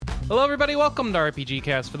Hello, everybody. Welcome to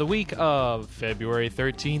RPGCast for the week of February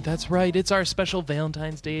 13th. That's right. It's our special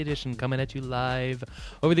Valentine's Day edition coming at you live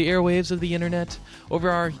over the airwaves of the internet, over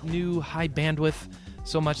our new high bandwidth,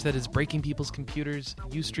 so much that is breaking people's computers.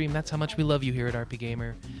 Ustream, that's how much we love you here at RP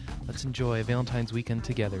Gamer. Let's enjoy Valentine's weekend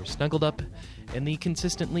together, snuggled up in the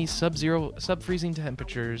consistently sub-freezing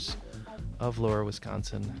temperatures of Laura,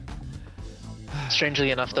 Wisconsin.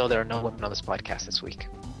 Strangely enough, though, there are no women on this podcast this week.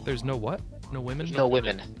 There's no what? No women? No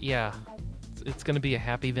women. Yeah. It's going to be a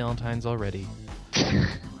happy Valentine's already. It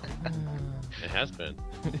has been.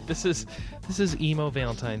 This is Emo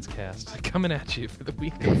Valentine's Cast coming at you for the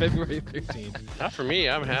week of February 13th. Not for me.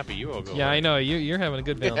 I'm happy you all go. Yeah, away. I know. You're having a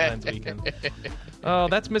good Valentine's weekend. Oh,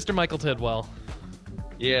 that's Mr. Michael Tidwell.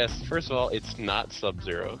 Yes. First of all, it's not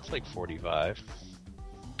Sub-Zero. It's like 45.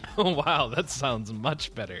 Oh, wow. That sounds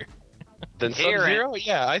much better. Then Sub-Zero?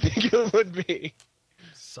 Yeah, I think it would be.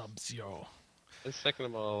 Sub-Zero. And second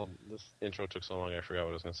of all, this intro took so long I forgot what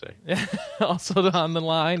I was going to say. Also on the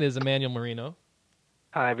line is Emmanuel Marino.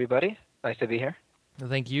 Hi, everybody. Nice to be here.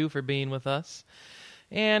 Thank you for being with us.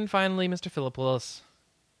 And finally, Mr. Philip Willis.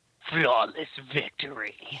 Flawless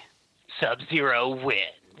victory. Sub-Zero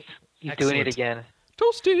wins. He's doing it again.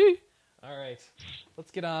 Toasty! All right. Let's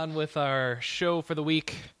get on with our show for the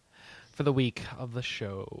week. For the week of the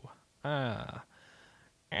show.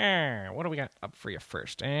 What do we got up for you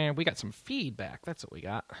first? We got some feedback. That's what we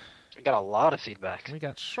got. We got a lot of feedback. We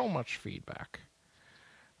got so much feedback.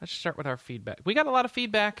 Let's start with our feedback. We got a lot of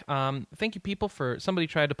feedback. Thank you, people, for... Somebody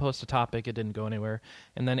tried to post a topic. It didn't go anywhere.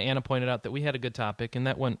 And then Anna pointed out that we had a good topic, and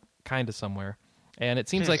that went kind of somewhere. And it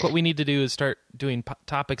seems like what we need to do is start doing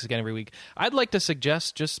topics again every week. I'd like to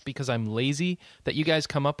suggest, just because I'm lazy, that you guys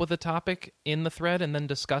come up with a topic in the thread and then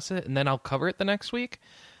discuss it, and then I'll cover it the next week.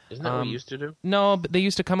 Isn't that what we used to do? No, but they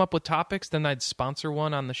used to come up with topics, then I'd sponsor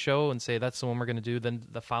one on the show and say that's the one we're going to do then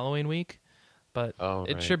the following week. But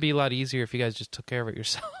it should be a lot easier if you guys just took care of it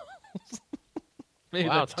yourselves. Maybe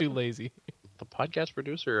that's too lazy. The podcast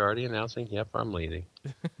producer already announcing, yep, I'm lazy.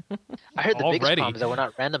 I heard the biggest problem is that we're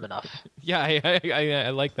not random enough. Yeah, I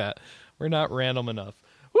like that. We're not random enough.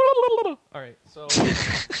 All right, so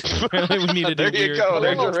apparently we need to do There you weird... go.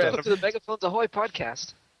 Welcome to the Megaphones Ahoy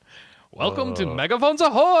podcast. Welcome to Megaphones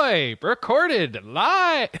Ahoy, recorded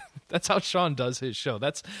live. That's how Sean does his show.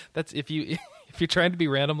 That's if you're trying to be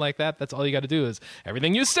random like that, that's all you got to do is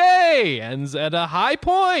everything you say ends at a high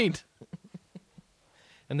point.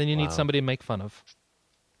 And then you need somebody to make fun of.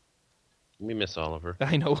 We miss Oliver.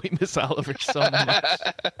 I know we miss Oliver so much.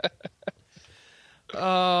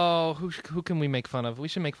 Oh, who can we make fun of? We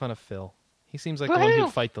should make fun of Phil. He seems like the one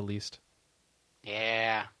who'd fight the least.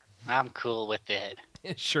 Yeah, I'm cool with it.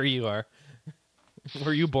 Sure you are.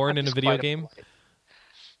 Were you born in a video game?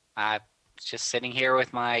 I'm just sitting here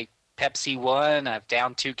with my Pepsi One. I've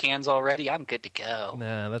downed 2 cans already. I'm good to go.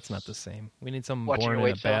 Nah, that's not the same. We need someone Watching born your in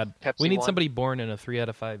a weight, Phil. bad... Pepsi We need One. somebody born in a 3 out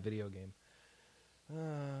of 5 video game.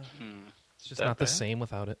 It's just That not the bad? same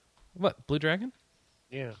without it. What, Blue Dragon?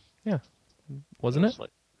 Yeah. Yeah. Wasn't it? It's like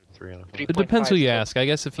 3 out of 5. 3. It depends who you 3.5. ask. I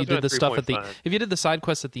guess if you Something did the like stuff at the... 3.5. If you did the side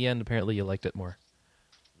quests at the end, apparently you liked it more.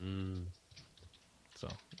 So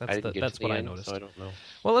that's what I noticed. So I don't know.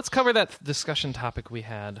 Well, let's cover that discussion topic we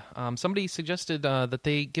had. Somebody suggested that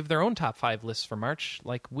they give their own top 5 lists for March,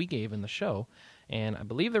 like we gave in the show, and I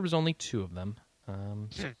believe there was only 2 of them. I'm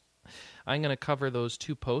going to cover those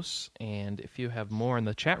 2 posts, and if you have more in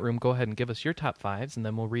the chat room, go ahead and give us your top 5s, and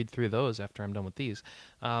then we'll read through those after I'm done with these.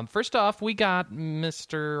 First off, we got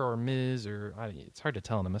Mr. or Ms. or it's hard to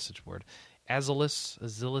tell on the message board. Azilis.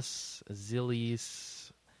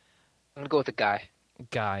 I'm going to go with the guy.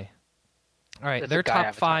 Guy. All right, That's their a guy top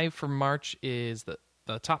avatar. 5 for March is the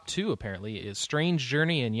top 2 apparently is Strange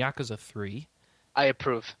Journey and Yakuza 3. I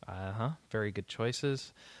approve. Very good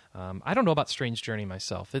choices. I don't know about Strange Journey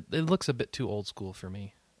myself. It looks a bit too old school for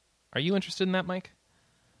me. Are you interested in that, Mike?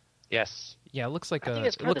 Yes. Yeah, it looks like I think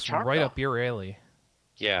it's it part of looks the charm, right though. up your alley.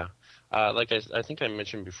 Yeah. Like I think I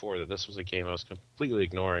mentioned before that this was a game I was completely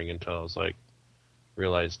ignoring until I was like,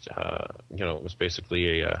 realized, it was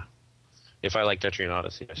basically a... if I like Tetrian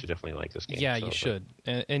Odyssey, I should definitely like this game. Yeah, so, you should.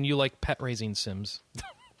 And you like pet raising sims.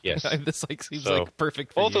 Yes. This seems So, like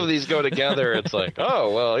perfect for both you. of these go together. It's like, oh,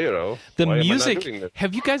 well, The why am I not music. doing this?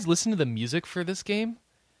 Have you guys listened to the music for this game?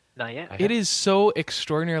 Not yet. It is so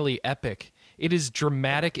extraordinarily epic. It is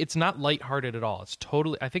dramatic. It's not lighthearted at all. It's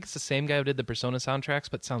totally. I think it's the same guy who did the Persona soundtracks,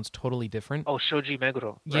 but sounds totally different. Oh, Shoji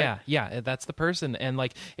Meguro. Right? Yeah, that's the person. And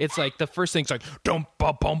like, it's like the first thing's like dum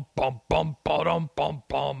bum bum bum bum bum bum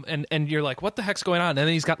bum, and you're like, what the heck's going on? And then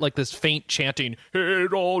he's got like this faint chanting,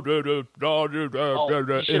 Oh, you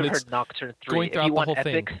should and have it's heard Nocturne 3. going If throughout you the want whole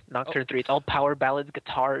epic, thing. Nocturne 3, it's all power ballads,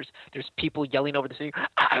 guitars. There's people yelling over the city,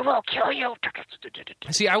 I will kill you.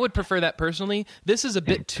 See, I would prefer that personally. This is a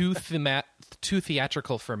bit too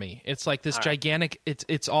theatrical for me. It's like this gigantic.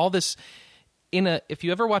 It's all this. If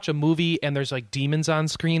you ever watch a movie and there's like demons on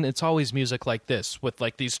screen, it's always music like this with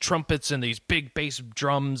like these trumpets and these big bass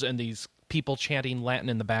drums and these people chanting Latin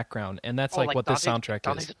in the background, and that's like what this soundtrack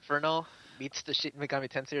Dante's is. Inferno meets the Shin Megami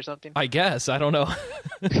Tensei or something. I guess I don't know.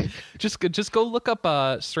 just go look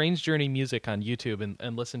up Strange Journey music on YouTube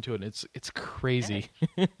and listen to it. It's crazy.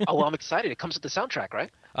 Oh, well, I'm excited. It comes with the soundtrack, right?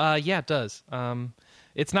 Yeah, it does.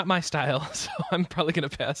 It's not my style, so I'm probably going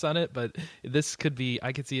to pass on it, but this could be,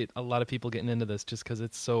 I could see a lot of people getting into this just because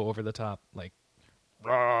it's so over the top, like,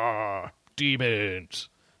 rah, demons,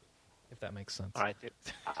 if that makes sense. All right, dude.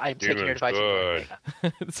 I'm taking your advice. Good.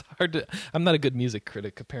 It's hard to, I'm not a good music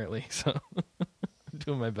critic, apparently, so I'm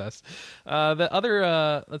doing my best. The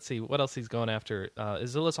other, let's see, what else he's going after.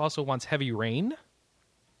 Azilis also wants Heavy Rain,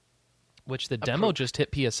 which the demo just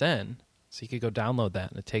hit PSN, so you could go download that,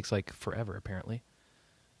 and it takes like forever, apparently.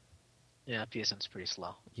 Yeah, PSN's pretty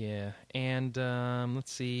slow. Yeah, and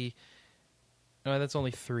let's see. No, that's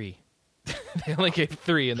only 3. They only gave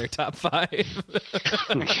 3 in their top 5. And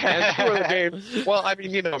two of the games. Well, I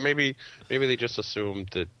mean, maybe they just assumed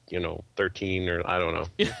that 13 or I don't know.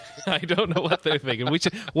 I don't know what they're thinking.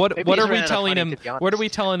 What Maybe are he's we ran out of telling money, him? to be honest. What are we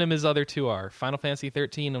telling him his other 2 are? Final Fantasy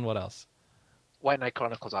 13 and what else? White Knight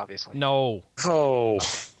Chronicles, obviously. No, Oh,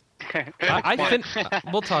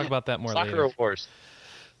 we'll talk about that more Sakura later. Wars.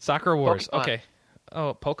 Sakura Wars. Pokemon. Okay.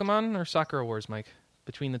 Oh, Pokemon or Sakura Wars, Mike?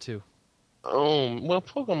 Between the two. Oh, well,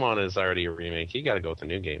 Pokemon is already a remake. You got to go with the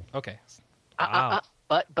new game. Okay. But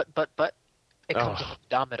it comes Oh. with a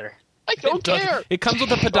pedometer. I don't care. It comes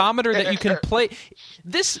with a pedometer that you can play.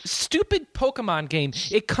 This stupid Pokemon game,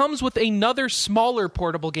 it comes with another smaller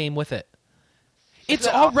portable game with it. It's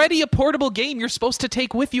already a portable game you're supposed to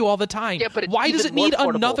take with you all the time. Yeah, but it's why does it even more need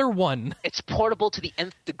portable. another one? It's portable to the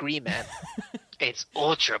nth degree, man. It's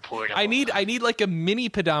ultra portable. I need like a mini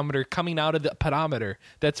pedometer coming out of the pedometer.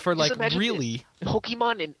 That's for like Just imagine really. this.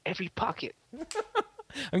 Pokemon in every pocket.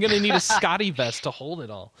 I'm gonna need a Scotty vest to hold it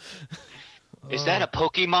all. Is that a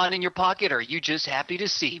Pokemon in your pocket, or are you just happy to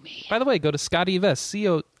see me? By the way, go to Scotty Vest,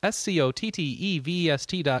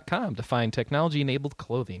 SCOTTEVEST.com to find technology-enabled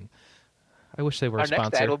clothing. I wish they were Our a sponsor.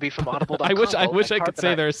 next ad will be from Audible.com. I wish Oh, I could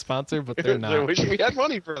say they're a sponsor, but they're I not. wish we had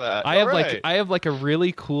money for that. I have All right. I have like a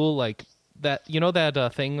really cool like that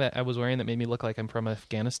that thing that I was wearing that made me look like I'm from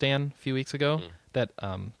Afghanistan a few weeks ago. That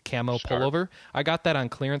camo pullover. I got that on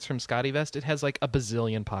clearance from Scotty Vest. It has like a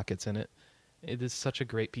bazillion pockets in it. It is such a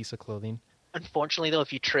great piece of clothing. Unfortunately, though,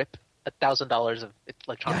 if you trip, $1,000 of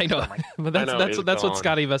electronics. I know, are like, but I know, that's it's what gone.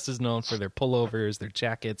 Scotty Vest is known for. Their pullovers, their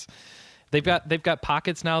jackets. They've got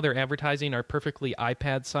pockets now. Their advertising are perfectly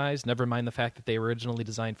iPad sized. Never mind the fact that they were originally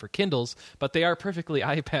designed for Kindles, but they are perfectly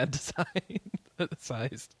iPad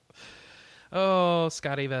sized. Oh,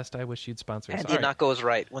 Scotty Vest! I wish you'd sponsor us. Andy All right. Nako is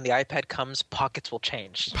right. When the iPad comes, pockets will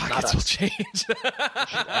change. not Pockets will us. change.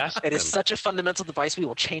 Ask It is them. such a fundamental device. We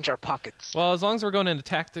will change our pockets. Well, as long as we're going into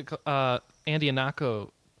tactical Andy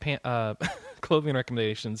Anako clothing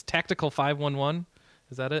recommendations, Tactical 511.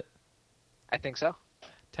 Is that it? I think so.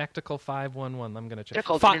 Tactical 511. I'm going to check. They're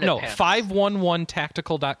called internet pants.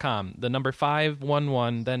 511tactical.com. The number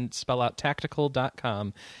 511, then spell out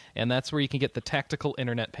tactical.com. And that's where you can get the tactical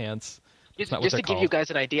internet pants. That's not what Just to they're give you called. guys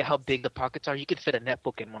an idea how big the pockets are, you could fit a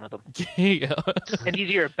netbook in one of them. Yeah. And these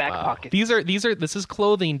are your back pockets. This is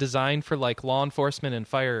clothing designed for like law enforcement and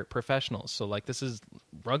fire professionals. So like this is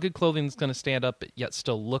rugged clothing that's going to stand up yet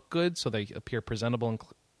still look good, so they appear presentable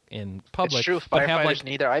in public. It's true. but have Firefighters like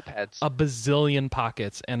need their iPads. a bazillion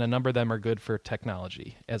pockets, and a number of them are good for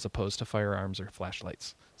technology as opposed to firearms or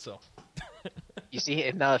flashlights. So You see,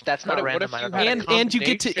 and now if that's not What if random, I you don't had know. a and you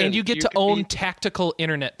get to could own be- tactical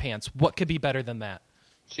internet pants. What could be better than that?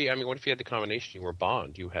 See, I mean, what if you had the combination? You were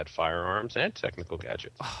Bond. You had firearms and technical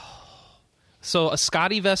gadgets. So a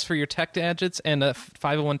Scotty vest for your tech gadgets and a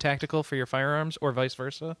 501 tactical for your firearms, or vice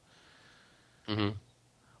versa. Mm-hmm.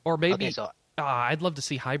 Or maybe Okay, so I'd love to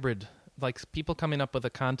see hybrid, like people coming up with a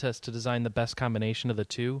contest to design the best combination of the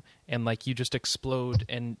two, and like you just explode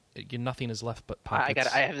and nothing is left but pockets.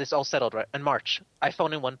 I have this all settled right in March.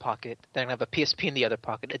 iPhone in one pocket, then I have a PSP in the other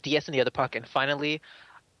pocket, a DS in the other pocket, and finally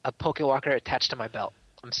a Pokéwalker attached to my belt.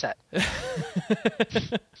 I'm set.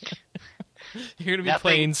 You're going to be Nothing-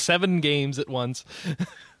 playing 7 games at once.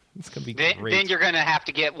 It's going to be great. Then you're going to have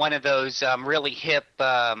to get one of those really hip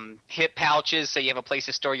pouches so you have a place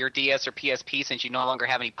to store your DS or PSP since you no longer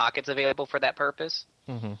have any pockets available for that purpose.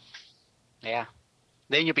 Mm-hmm. Yeah.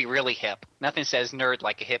 Then you'll be really hip. Nothing says nerd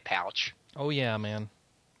like a hip pouch. Oh, yeah, man.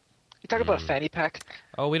 You talking about a fanny pack?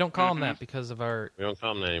 Oh, we don't call them that because of We don't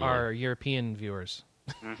call them that anymore. our European viewers.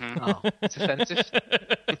 Mm-hmm. Oh, it's offensive.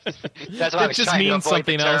 That's why I It was just trying to means avoid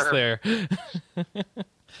something the else term.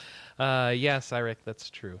 there. Yes, Eric, that's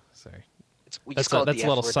true. Sorry. We That's just call it that's the a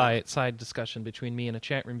little F word. side discussion between me and a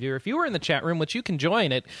chat room viewer. If you were in the chat room, which you can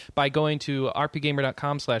join it by going to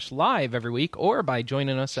rpgamer.com/live every week, or by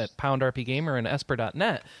joining us at #rpgamer and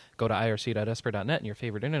esper.net. Go to irc.esper.net in your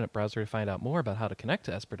favorite internet browser to find out more about how to connect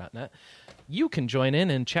to esper.net. You can join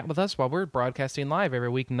in and chat with us while we're broadcasting live every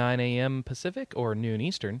week, 9 a.m. Pacific or noon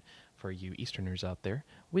Eastern. For you Easterners out there,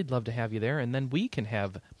 we'd love to have you there, and then we can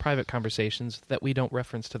have private conversations that we don't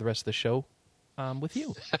reference to the rest of the show with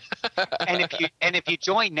you. And if you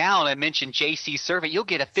join now and mention JC Survey, you'll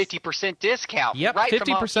get a 50% discount. Yep, right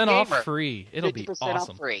 50% from off Gamer. free. It'll be 50%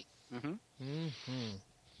 awesome. off free.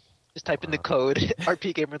 Just type in the code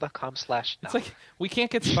rpgamer.com/now. It's like we can't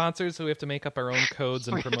get sponsors, so we have to make up our own codes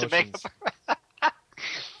and We have to make promotions.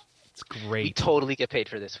 It's We great. totally get paid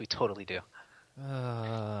for this. We totally do.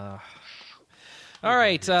 All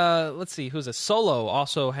right, let's see. Who's a Solo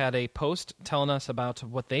also had a post telling us about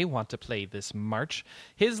what they want to play this March.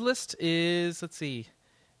 His list is, let's see,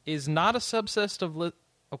 is not a subset of...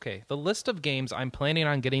 Okay, the list of games I'm planning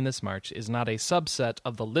on getting this March is not a subset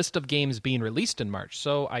of the list of games being released in March.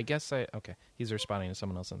 So I guess okay, he's responding to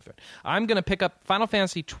someone else on the thread. I'm going to pick up Final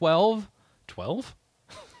Fantasy 12. 12?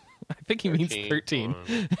 I think he means 13.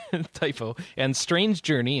 Typo. And Strange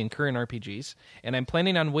Journey in current RPGs. And I'm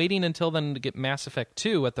planning on waiting until then to get Mass Effect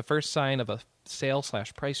 2 at the first sign of a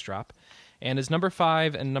sale/price drop. And his number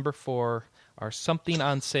 5 and number 4 are something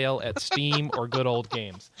on sale at Steam or Good Old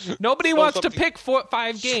Games. Nobody wants to pick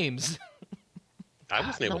 5 games. I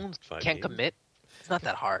wasn't No able one to find can't commit. It's not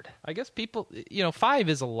that hard. I guess people, 5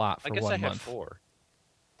 is a lot for I guess 1 I month. have 4.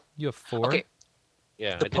 You have 4? Okay,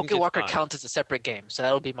 Yeah, the I didn't get Pokéwalker 5. counts as a separate game, so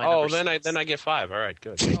that'll be my Oh, number then 6. I get 5. All right,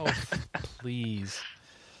 good. Oh, please.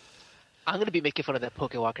 I'm going to be making fun of that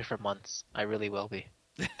Pokéwalker for months. I really will be.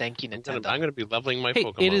 Thank you, I'm Nintendo. going to be leveling my Hey,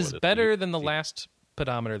 Pokemon. it is with better You- than the last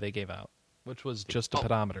pedometer they gave out, which was just a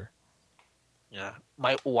pedometer. Yeah,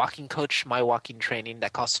 my walking coach, my walking training,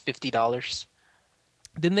 that costs $50.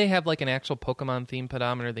 Didn't they have like an actual Pokemon themed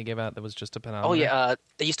pedometer they gave out that was just a pedometer? Oh yeah,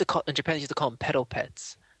 they used to call in Japan. They used to call them pedo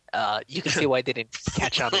pets. You can see why they didn't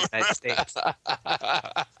catch on in the United States.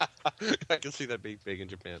 I can see that being big in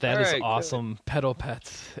Japan. That All is right, awesome. Pedo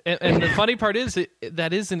pets. And the funny part is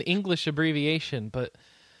that is an English abbreviation, but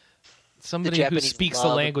somebody who Japanese speaks the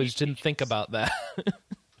love language didn't think about that.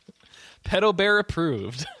 Pedo Bear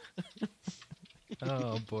approved.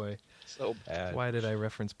 Oh boy. good. So bad. Why did I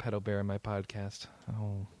reference Pedo Bear in my podcast?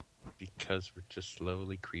 Oh. Because we're just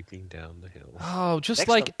slowly creeping down the hill. Oh, just Next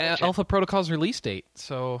like on budget. Alpha Protocol's release date.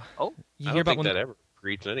 So Oh, you I hear don't about think when that ever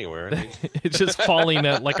reaches anywhere. I mean, it's just falling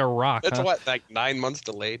at like a rock. that's huh? what, like 9 months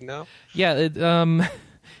delayed now? Yeah,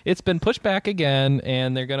 it's been pushed back again,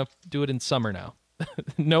 and they're gonna do it in summer now.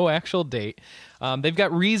 No actual date. They've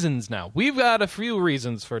got reasons now. We've got a few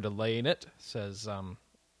reasons for delaying it, says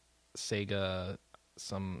Sega,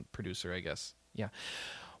 some producer, I guess. Yeah.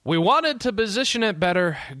 We wanted to position it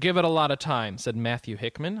better, give it a lot of time, said Matthew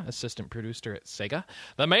Hickman, assistant producer at Sega.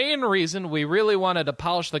 The main reason we really wanted to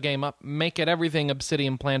polish the game up, make it everything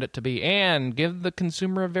Obsidian planned it to be, and give the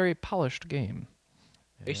consumer a very polished game.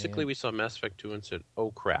 Basically, we saw Mass Effect 2 and said, oh,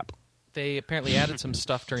 crap. They apparently added some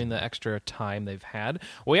stuff during the extra time they've had.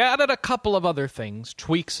 We added a couple of other things,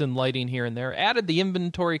 tweaks in lighting here and there. Added the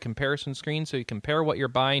inventory comparison screen so you compare what you're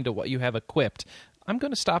buying to what you have equipped. I'm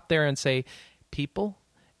going to stop there and say, people,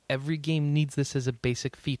 every game needs this as a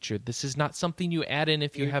basic feature. This is not something you add in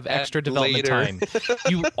if you have extra development time.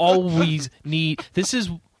 You always need... This is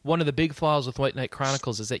one of the big flaws with White Knight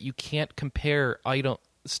Chronicles is that you can't compare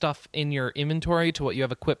stuff in your inventory to what you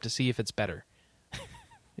have equipped to see if it's better.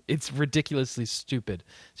 It's ridiculously stupid.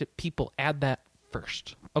 So people, add that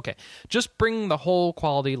first. Okay, just bring the whole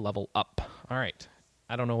quality level up. All right.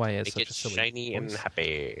 I don't know why it has Make such it a silly shiny and voice.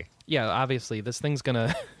 happy. Yeah, obviously this thing's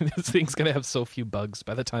gonna have so few bugs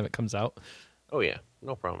by the time it comes out. Oh, yeah.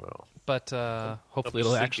 No problem at all. But hopefully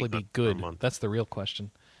They'll it'll be actually sleeping be on it for a good. month. That's the real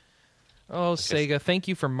question. Oh, Sega, thank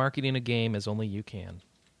you for marketing a game as only you can.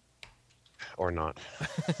 Or not.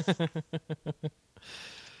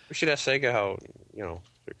 We should ask Sega how,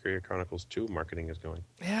 Valkyria Chronicles 2 marketing is going.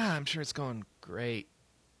 Yeah, I'm sure it's going great.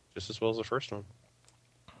 just as well as the first one.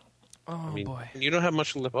 Oh, I mean, boy. you don't have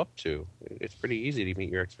much to live up to. It's pretty easy to meet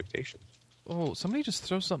your expectations. Oh, somebody just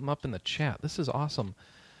throw something up in the chat. This is awesome.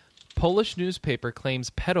 Polish newspaper claims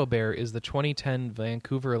Pedo Bear is the 2010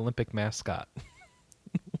 Vancouver Olympic mascot.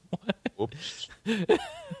 Oops.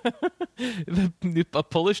 A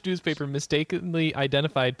Polish newspaper mistakenly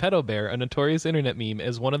identified Pedo Bear, a notorious internet meme,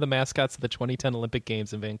 as one of the mascots of the 2010 Olympic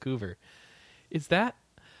Games in Vancouver. Is that...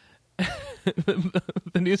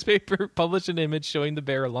 The newspaper published an image showing the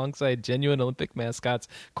bear alongside genuine Olympic mascots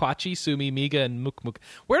Kwachi, Sumi, Miga, and Mukmuk.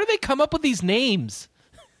 Where do they come up with these names?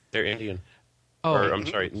 They're Indian. Oh, Or, I'm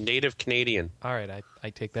sorry, Native Canadian. all right, I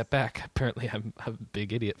take that back. Apparently, I'm a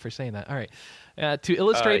big idiot for saying that. All right, to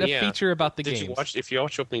illustrate a Yeah. feature about the Did games. you watch? If you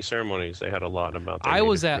watch opening ceremonies, they had a lot about. Their I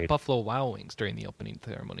was Native at Canadian. Buffalo Wild Wings during the opening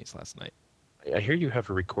ceremonies last night. I hear you have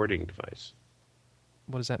a recording device.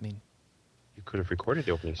 What does that mean? You could have recorded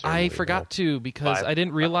the opening ceremony. I forgot to because Live. I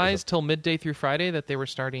didn't realize till midday through Friday that they were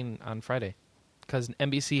starting on Friday because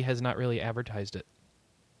NBC has not really advertised it.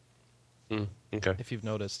 Okay. If you've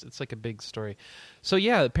noticed, it's like a big story. So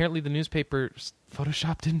yeah, apparently the newspaper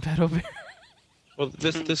photoshopped in Pedo Bear. Well,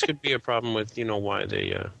 this could be a problem with why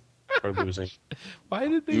they are losing Why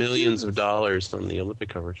did they millions do of this? dollars on the Olympic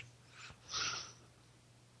coverage.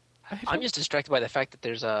 I'm just distracted by the fact that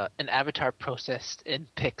there's an avatar processed in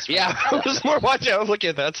pics. right Yeah, now. I was more watching. I was looking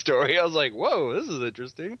at that story. I was like, "Whoa, this is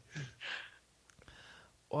interesting."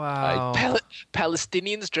 Wow.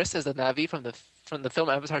 Palestinians dressed as the Navi from the film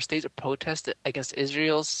Avatar stage a protest against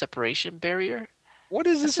Israel's separation barrier. What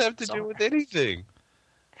does That's this have to just do bizarre. with anything?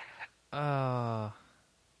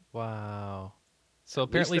 Wow. So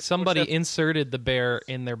apparently the somebody protest- inserted the bear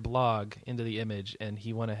in their blog into the image, and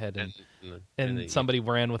he went ahead and somebody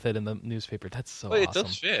ran with it in the newspaper. That's so Well, it awesome.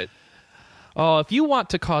 does fit. Oh, if you want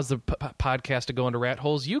to cause the podcast to go into rat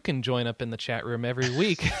holes, you can join up in the chat room every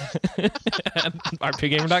week at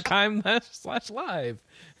rpgamer.com/live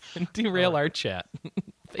and derail our chat.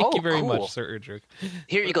 Thank you very cool. much, Sir Erdrich.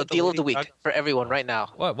 Here you go, deal of the week for everyone right now.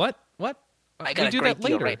 What? I got we a do great that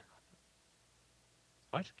deal later. right.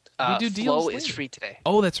 What? We do deals Flow is later. free today.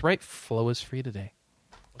 Oh, that's right. Flow is free today.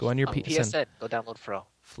 Go on your On PSN. PSN, go download Flow.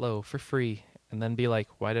 Flow for free, and then be like,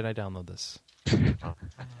 why did I download this?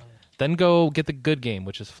 Then go get the good game,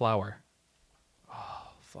 which is Flower. Oh,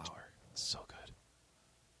 Flower. It's so good.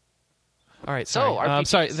 All right, So,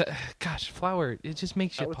 sorry. RPGs. Sorry. Gosh, Flower, it just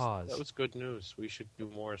makes you That pause. was good news. We should do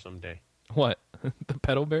more someday. What? The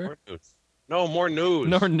Pedo Bear? More news. No, more news.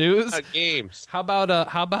 No news? Not games. How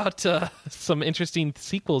about some interesting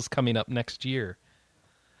sequels coming up next year?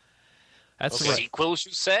 That's Okay. right. Sequels,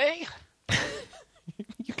 you say?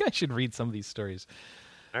 You guys should read some of these stories.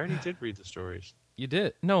 I already did read the stories. You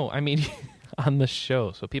did? No, I mean on the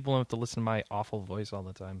show, so people don't have to listen to my awful voice all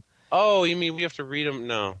the time. Oh, you mean we have to read them?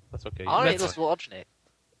 No, that's okay. All right, That's- we'll alternate.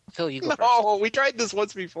 Phil, you go first. No, we tried this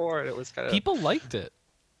once before, and it was kind of. People liked it.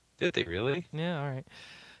 Did they really? Yeah, all right.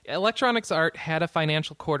 Electronics Art had a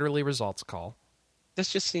financial quarterly results call.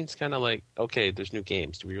 This just seems kind of like, okay, there's new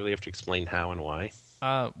games. Do we really have to explain how and why?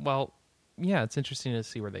 Well, yeah, it's interesting to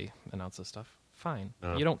see where they announce this stuff. Fine.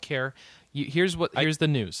 No. You don't care. Here's the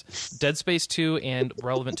news. Dead Space 2 and,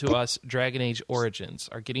 relevant to us, Dragon Age Origins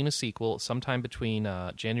are getting a sequel sometime between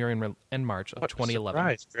January and March of 2011.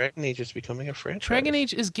 Surprise. Dragon Age is becoming a franchise. Dragon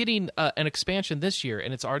Age is getting an expansion this year,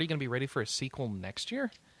 and it's already going to be ready for a sequel next year?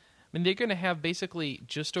 I mean, they're going to have basically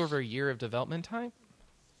just over a year of development time?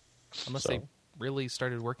 Unless they really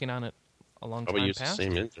started working on it a long Probably time use the past?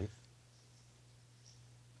 same engine.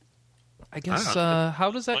 I guess, I don't know. how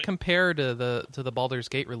does that compare to the Baldur's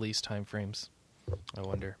Gate release time frames? I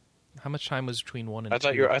wonder. How much time was between 1 and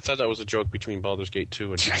 2? I thought that was a joke between Baldur's Gate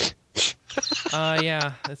 2 and Dragon Age.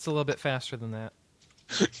 Yeah, it's a little bit faster than that.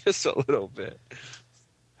 Just a little bit.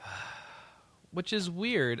 Which is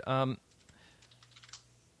weird.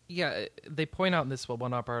 Yeah, they point out in this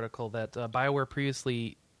one-up article that BioWare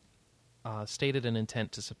previously stated an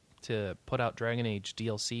intent to put out Dragon Age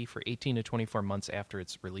DLC for 18 to 24 months after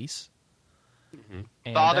its release. Mm-hmm.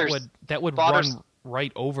 And Baldur's- that would Baldur's- run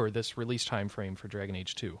right over this release time frame for Dragon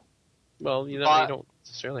Age 2. Well, you But- don't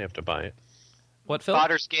necessarily have to buy it. What, Phil?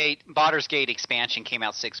 Baldur's Gate expansion came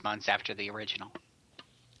out 6 months after the original.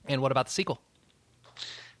 And what about the sequel?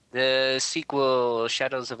 The sequel,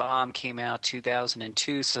 Shadows of Am, came out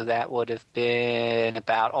 2002, so that would have been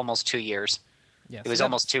about almost 2 years. Yes, It was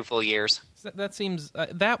almost 2 full years. That seems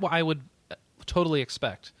that I would totally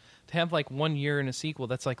expect to have like 1 year in a sequel.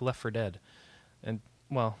 That's like Left 4 Dead, and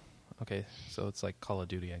well, okay, so it's like Call of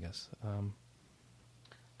Duty, I guess.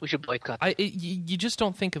 We should boycott. You just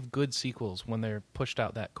don't think of good sequels when they're pushed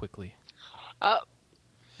out that quickly.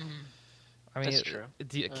 I mean, That's true.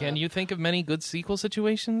 Can you think of many good sequel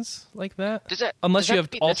situations like that? does Unless you that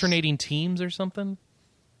have mean alternating teams or something?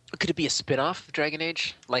 Could it be a spin-off of Dragon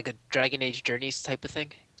Age? Like a Dragon Age Journeys type of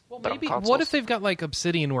thing? Well, But on maybe. consoles? What if they've got like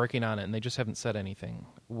Obsidian working on it and they just haven't said anything?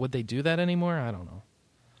 Would they do that anymore? I don't know.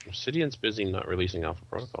 Obsidian's busy not releasing Alpha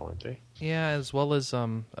Protocol, aren't they? Yeah, as well as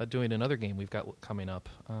doing another game we've got coming up.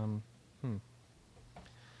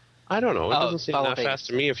 I don't know. It Oh, doesn't seem Fall that of Vegas. fast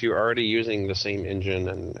to me if you're already using the same engine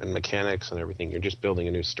and mechanics and everything. You're just building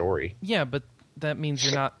a new story. Yeah, but that means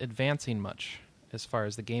you're not advancing much as far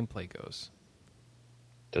as the gameplay goes.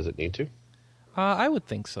 Does it need to? I would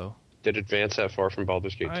think so. Did it advance that far from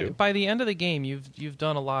Baldur's Gate 2? By the end of the game, you've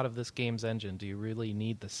done a lot of this game's engine. Do you really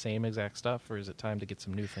need the same exact stuff, or is it time to get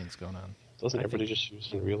some new things going on? Doesn't I everybody just use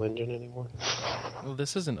Unreal Engine anymore? Well,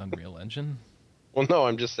 this isn't Unreal Engine. Well, no,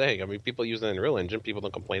 I'm just saying. I mean, people use the Unreal Engine. People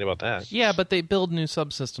don't complain about that. Yeah, but they build new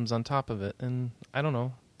subsystems on top of it, and I don't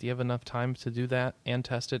know. Do you have enough time to do that and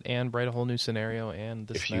test it and write a whole new scenario and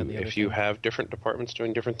this and that and the other If you thing? have different departments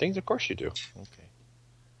doing different things, of course you do. Okay.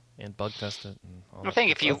 And bug test it. And all I that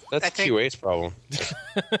think if you, That's I think, QA's problem.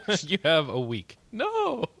 you have a week.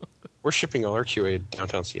 No. We're shipping all our QA to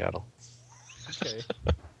downtown Seattle. Okay.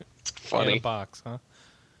 It's In a funny. box, huh?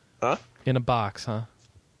 Huh? In a box, huh?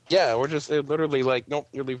 Yeah, we're just literally like, nope,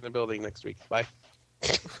 you're leaving the building next week. Bye.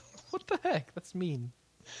 What the heck? That's mean.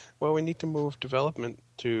 Well, we need to move development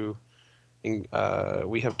to.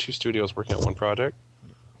 We have 2 studios working on one project,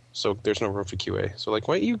 so there's no room for QA. So, like,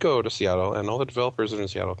 why don't you go to Seattle, and all the developers that are in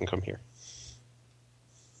Seattle can come here?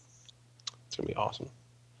 It's gonna be awesome.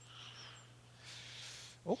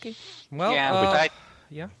 Okay. Well, yeah,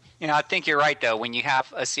 yeah. I think you're right though. When you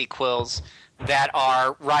have a sequels that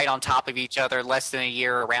are right on top of each other, less than a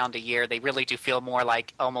year, around a year, they really do feel more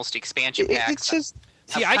like almost expansion packs. It's just.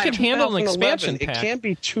 See, I can handle an expansion 2011, pack. It can't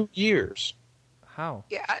be 2 years. How?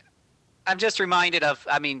 Yeah, I'm just reminded of.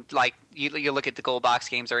 I mean, like you look at the gold box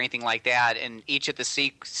games or anything like that, and each of the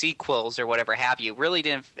sequels or whatever have you really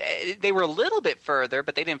didn't. They were a little bit further,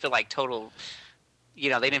 but they didn't feel like total. They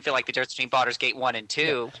didn't feel like the difference between Baldur's Gate 1 and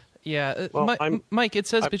 2. Yeah, Well, Mike. It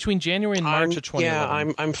says between January and March of 2011.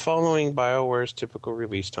 Yeah, I'm following BioWare's typical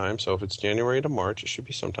release time. So if it's January to March, it should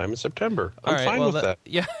be sometime in September. I'm All right, fine well, with that.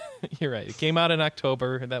 Yeah, you're right. It came out in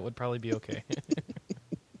October. That would probably be okay.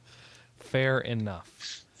 Fair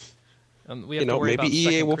enough. We have to worry maybe about EA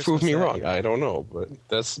second will prove Christmas me that wrong. year. I don't know, but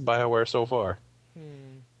that's BioWare so far.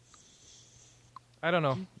 I don't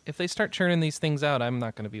know. If they start churning these things out, I'm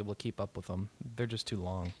not going to be able to keep up with them. They're just too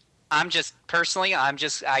long. I'm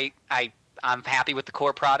happy with the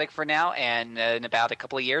core product for now, and in about a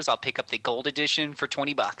couple of years, I'll pick up the gold edition for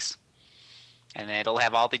 $20, and it'll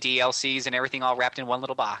have all the DLCs and everything all wrapped in one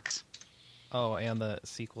little box. Oh, and the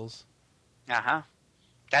sequels.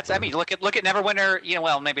 That's I mean, look at Neverwinter.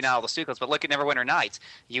 Well, maybe not all the sequels, but look at Neverwinter Nights.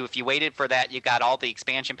 If you waited for that, you got all the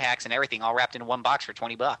expansion packs and everything all wrapped in one box for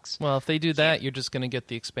 $20. Well, if they do that, you're just going to get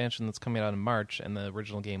the expansion that's coming out in March and the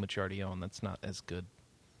original game which you already own. That's not as good.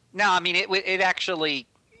 No, I mean it actually.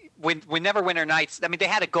 When Neverwinter Nights, I mean, they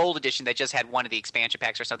had a gold edition that just had one of the expansion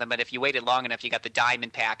packs or something. But if you waited long enough, you got the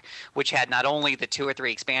diamond pack, which had not only the 2 or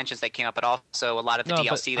 3 expansions that came up, but also a lot of the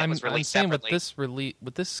DLC that was released I'm saying separately.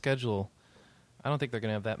 with this schedule, I don't think they're going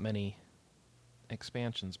to have that many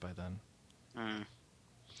expansions by then.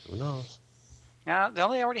 Who knows? Yeah,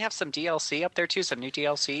 don't they already have some DLC up there too? Some new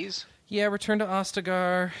DLCs. Yeah, Return to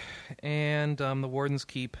Ostagar and the Warden's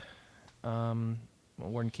Keep.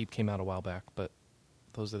 Warden Keep came out a while back, but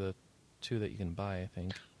those are the 2 that you can buy, I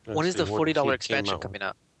think. When is the $40 expansion coming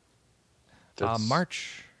out?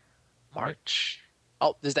 March. March.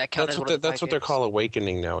 Oh, does that count That's what they're called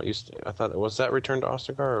Awakening now. It used to, I thought, was that Return to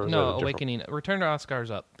Ostagar? Or was that a different- Awakening. Return to Ostagar's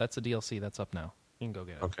up. That's a DLC. That's up now. You can go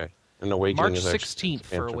get it. Okay. And Awakening March is actually 16th for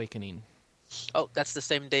expansion. Awakening. Oh, that's the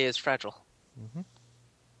same day as Fragile.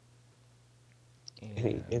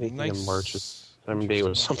 Anything Nice. in March is same day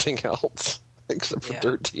was something else, except for Yeah.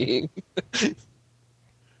 13.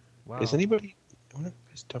 Wow. Is anybody? I wonder if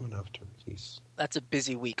anybody's dumb enough to release. That's a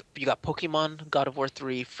busy week. You got Pokemon, God of War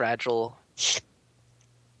 3, Fragile,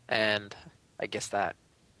 and I guess that.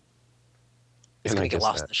 It's And going I to get guess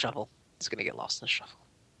lost that. in the shuffle. It's going to get lost in the shuffle.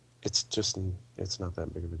 It's not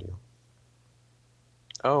that big of a deal.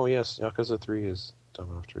 Oh yes, Yakuza 3 is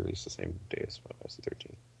dumb enough to release the same day as Final Fantasy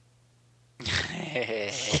 13.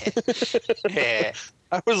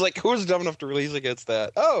 I was like, who's dumb enough to release against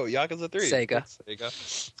that? Oh, Yakuza 3. Sega.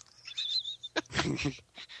 Sega.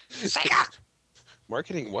 Sega.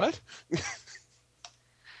 Marketing what?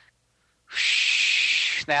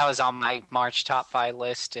 That was on my March top 5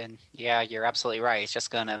 list, and yeah, you're absolutely right. It's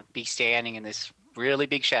just gonna be standing in this really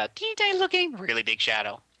big shadow, teeny tiny looking, really big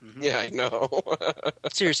shadow. Yeah, I know.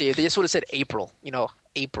 Seriously, if they just would have said April,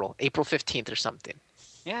 April 15th or something.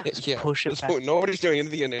 Yeah. Just push it back. Nobody's doing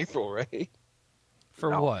anything in April, right? For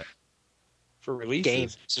No. what? For releases.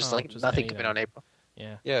 Games. It's just Just nothing any coming out in April.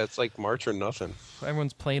 Yeah. Yeah, it's like March or nothing.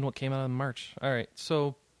 Everyone's playing what came out in March. All right,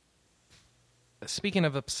 so speaking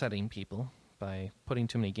of upsetting people by putting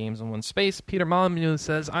too many games in one space, Peter Molyneux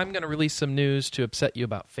says, I'm going to release some news to upset you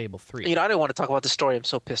about Fable 3. I don't want to talk about the story. I'm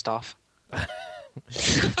so pissed off.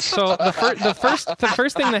 So the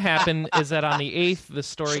first thing that happened is that on the 8th, the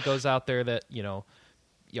story goes out there that,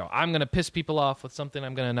 I'm going to piss people off with something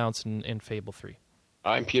I'm going to announce in Fable 3.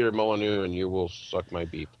 I'm Peter Molyneux, and you will suck my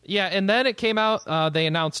beep. Yeah, and then it came out, they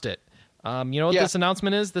announced it. You know what this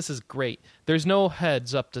announcement is? This is great. There's no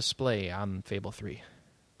heads-up display on Fable 3.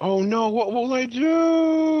 Oh no, what will I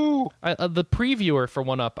do? The previewer for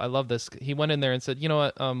 1UP, I love this. He went in there and said, you know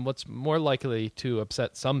what, what's more likely to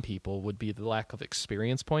upset some people would be the lack of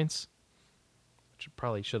experience points. Which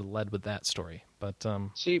probably should have led with that story. But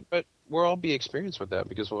See, but we'll all be experienced with that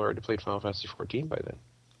because we'll already played Final Fantasy 14 by then.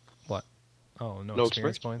 what? Oh, no No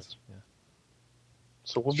experience experience points? Yeah.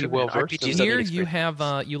 So we'll Sure, be well man, versed. RPGs in Here need you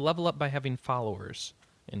have you level up by having followers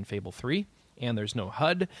in Fable 3, and there's no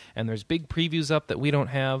HUD, and there's big previews up that we don't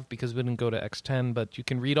have because we didn't go to X10, but you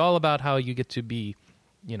can read all about how you get to be,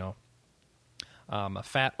 a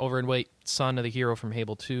fat, overweight son of the hero from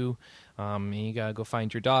Fable 2. And you gotta go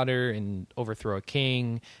find your daughter and overthrow a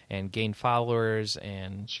king and gain followers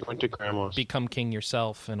and She went to grandma's. become king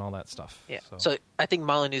yourself and all that stuff. Yeah. So I think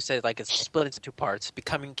Molyneux said it's split into two parts: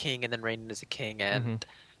 becoming king and then reigning as a king. And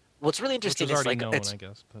what's really which interesting is is already known, I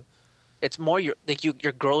guess. But it's more you're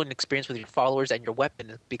growing experience with your followers, and your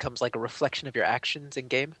weapon becomes like a reflection of your actions in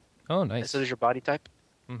game. oh, And nice. so does your body type.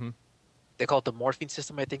 Mm-hmm. They call it the morphine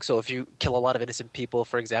system, I think. So if you kill a lot of innocent people,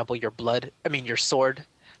 for example, your sword.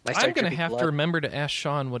 might start I'm going to dripping have blood. to remember to ask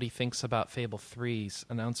Sean what he thinks about Fable 3's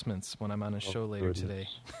announcements when I'm on his show later goodness.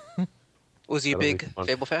 today. Was he a That'll be big fun.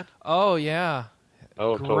 Fable fan? Oh, yeah.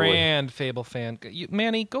 Oh, totally. Grand Fable fan.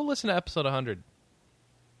 Manny, go listen to episode 100.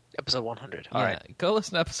 Episode 100. Yeah, All right. go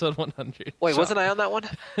listen to episode 100. Wait, Sean- wasn't I on that one?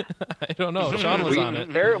 I don't know. Sean was on it.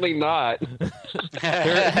 Apparently not. There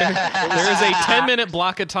is a 10-minute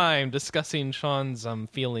block of time discussing Sean's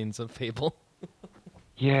feelings of Fable.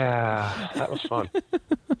 Yeah, that was fun.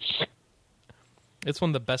 It's one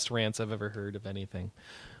of the best rants I've ever heard of anything.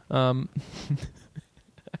 I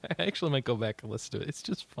actually might go back and listen to it. It's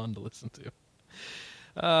just fun to listen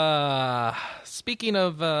to. Speaking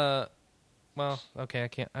of, well, okay,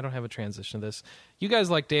 I don't have a transition to this. You guys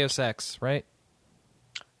like Deus Ex, right?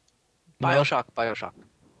 Bioshock.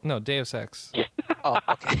 No, Deus Ex. Oh,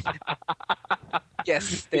 okay.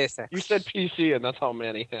 Yes, Deus Ex. You said PC, and that's how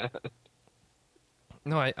many had.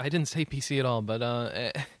 No, I didn't say PC at all, but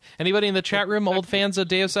anybody in the chat room, old fans of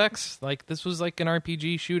Deus Ex? Like, this was like an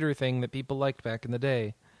RPG shooter thing that people liked back in the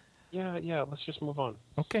day. Yeah, let's just move on.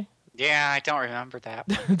 Okay. Yeah, I don't remember that.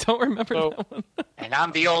 Don't remember So- that one. And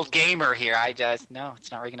I'm the old gamer here. No,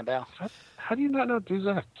 it's not ringing a bell. How do you not know Deus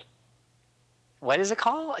Ex? What is it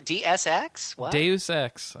called? DSX? What? Deus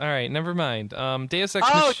Ex. All right, never mind. Deus Ex.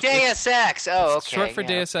 Oh, Deus Ex. Oh, okay. Short for yeah.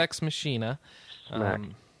 Deus Ex Machina. Smack.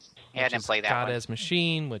 Yeah, I which didn't is play that God one. as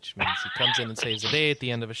machine, which means he comes in and saves the day at the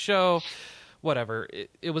end of a show. Whatever.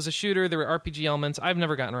 It was a shooter. There were RPG elements. I've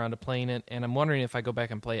never gotten around to playing it, and I'm wondering if I go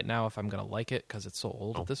back and play it now, if I'm going to like it, because it's so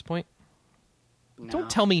old at this point. No. Don't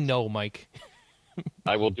tell me no, Mike.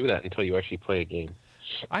 I will do that until you actually play a game.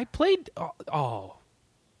 I played... Oh.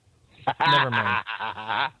 Never mind.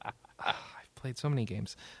 I've played so many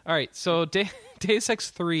games. All right, so Deus Ex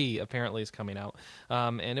 3 apparently is coming out,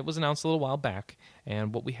 and it was announced a little while back.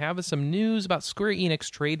 And what we have is some news about Square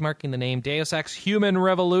Enix trademarking the name Deus Ex Human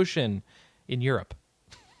Revolution in Europe.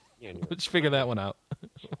 Yeah, Let's figure that one out.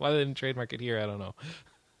 Why they didn't trademark it here, I don't know.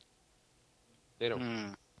 they don't. Hmm.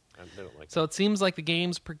 They don't like. So it seems like the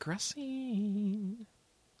game's progressing.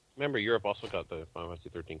 Remember, Europe also got the Final Fantasy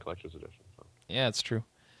 13 Collector's Edition, so Yeah, it's true.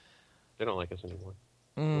 they don't like us anymore.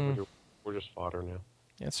 We're just fodder now.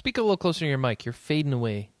 Yeah, speak a little closer to your mic. You're fading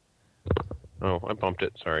away. Oh, I bumped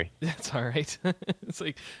it. Sorry. That's all right. It's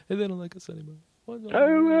like, they don't like us anymore.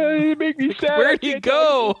 You make me sad. Where'd he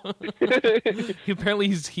go? Apparently,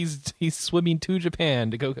 he's swimming to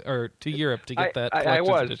Japan to go or to Europe to get that. I collector's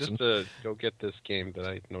was edition. just to go get this game that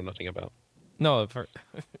I know nothing about. No, for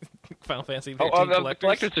Final Fantasy 13 the collectors.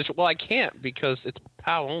 collector's edition. Well, I can't because it's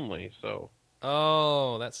PAL only, so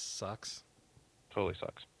Oh, that sucks. totally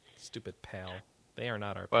sucks. Stupid pal. They are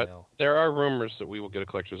not our But pal. there are rumors that we will get a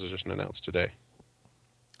collector's edition announced today.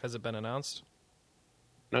 Has it been announced?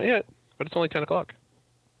 Not yet, but it's only 10 o'clock.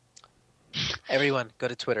 Everyone, go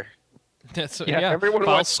to Twitter. everyone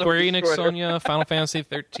File wants Square something Enix, Twitter. Sonya, Final Fantasy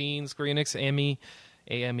 13, Square Enix,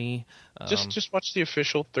 AME. Just watch the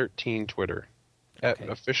official 13 Twitter. Okay.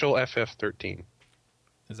 Official FF13.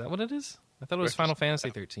 Is that what it is? I thought it was Final Fantasy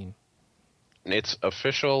 13. It's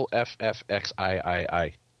official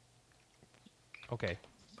FFXIII. Okay.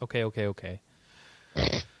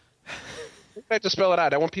 I have to spell it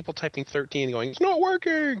out. I want people typing 13 and going, it's not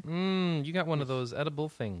working! You got one of those edible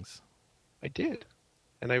things. I did.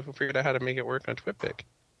 And I figured out how to make it work on TwitPic.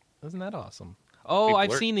 Isn't that awesome? Oh, People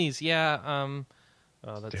I've are- seen these. Yeah.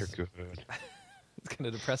 That's They're good. it's kind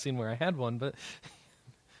of depressing where I had one, but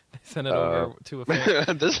I sent it over to a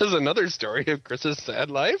fan. This is another story of Chris's sad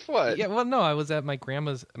life? What? Yeah, well, no, I was at my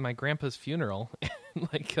grandpa's funeral,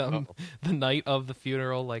 the night of the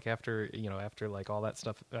funeral, like after like all that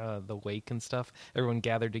stuff, the wake and stuff. Everyone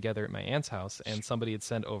gathered together at my aunt's house, and somebody had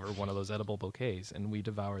sent over one of those edible bouquets, and we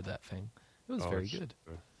devoured that thing. It was very it's good.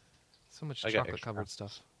 So much I got chocolate covered extra.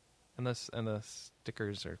 stuff, and the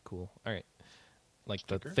stickers are cool. All right, like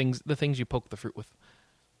Sticker? the things you poke the fruit with.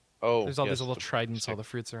 Oh, There's all yes, these little the- tridents all the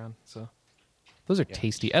fruits are on. So those are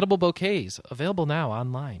tasty edible bouquets available now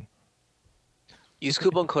online. Use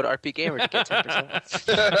coupon code RPGamer to get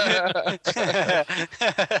 10% off.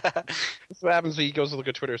 That's what happens when he goes to look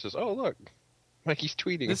at Twitter and says, oh, look, Mikey's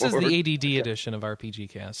tweeting. This is the ADD edition of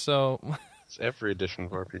RPGCast. So, It's every edition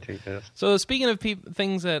of RPGCast. so speaking of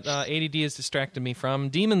things that ADD has distracted me from,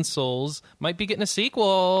 Demon Souls might be getting a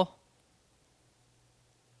sequel.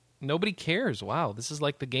 Nobody cares. Wow, this is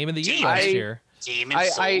like the game of the year last year. Demon I-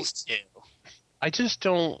 Souls 2. I just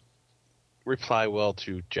don't reply well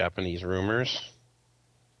to Japanese rumors.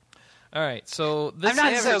 All right, so this I'm not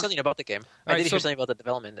I is, heard something about the game. I Alright, did so- hear something about the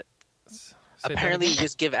development. say that Apparently, again. you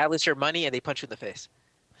just give Atlas your money and they punch you in the face.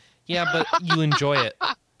 Yeah, but you enjoy it.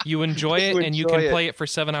 You enjoy it, You and you enjoy can it. play it for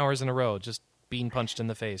 7 hours in a row, just being punched in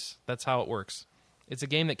the face. That's how it works. It's a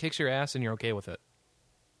game that kicks your ass, and you're okay with it.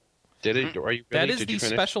 Did it? Are you ready? That is Did the you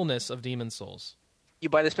finish? specialness of Demon Souls. You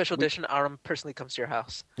buy the special edition, Aram personally comes to your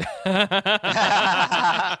house.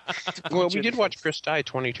 Well, we did watch Chris die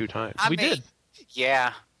 22 times. We did.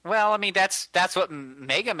 Yeah. Well, I mean, that's what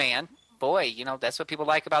Mega Man. Boy, that's what people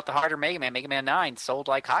like about the harder Mega Man. Mega Man 9 sold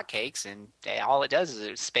like hotcakes, and all it does is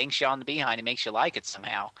it spanks you on the behind and makes you like it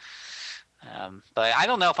somehow. But I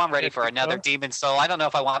don't know if I'm ready for another Demon Soul. I don't know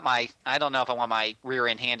if I want my rear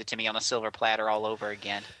end handed to me on a silver platter all over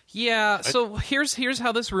again. Yeah, so here's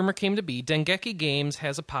how this rumor came to be. Dengeki Games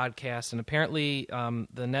has a podcast, and apparently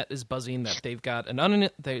the net is buzzing that they've got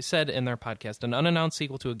they said in their podcast, an unannounced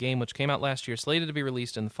sequel to a game which came out last year, slated to be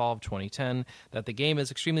released in the fall of 2010, that the game is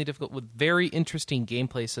extremely difficult with very interesting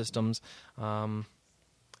gameplay systems.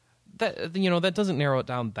 That doesn't narrow it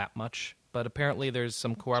down that much. But apparently there's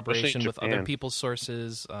some cooperation with other Japan. people's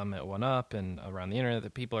sources at 1UP and around the internet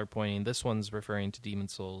that people are pointing. This one's referring to Demon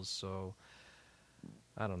Souls, so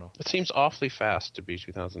I don't know. It seems awfully fast to be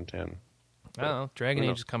 2010. I don't know. Dragon who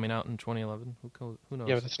Age knows? is coming out in 2011. Who knows?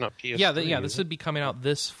 Yeah, but that's not PS3. Yeah, this would be coming out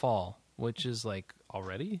this fall, which is like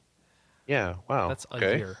already? Yeah, wow. That's a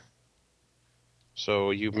okay. year.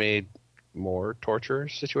 So you made more torture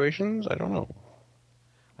situations? I don't know.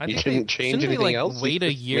 I You think didn't change shouldn't anything they, else? You wait a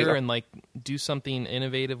just made year up- and like do something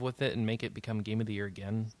innovative with it and make it become Game of the Year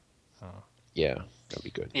again? Yeah, that'd be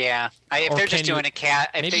good. Yeah, if Or they're just can you- doing if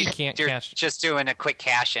maybe you they- can't they're cash- just doing a quick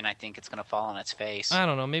cash in, I think it's going to fall on its face. I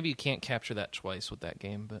don't know. Maybe you can't capture that twice with that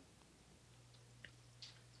game, but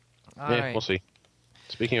all Yeah, right. we'll see.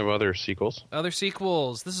 Speaking of other sequels, Other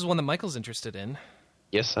sequels. This is one that Michael's interested in.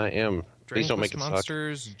 yes, I am. Please Dragon don't make Quest it suck.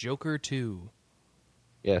 Monsters Joker 2,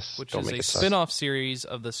 Yes, which don't is make a it suck. spin-off series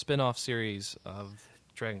of the spin-off series of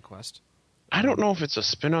Dragon Quest. I don't know if it's a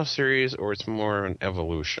spin-off series or it's more an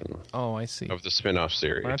evolution Oh, I see. of the spin-off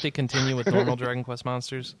series. Why don't they continue with normal Dragon Quest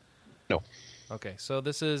monsters? No. Okay, so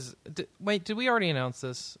this is... wait, did we already announce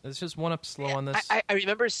this? It's just 1UP slow on this? I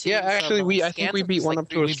remember seeing Yeah, actually, some, I think scans we of beat this, one like, up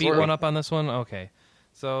to a We beat story. 1UP on this one? Okay.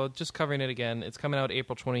 So just covering it again, it's coming out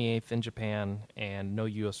April 28th in Japan, and no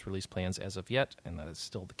U.S. release plans as of yet, and that is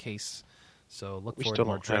still the case. So look We forward still to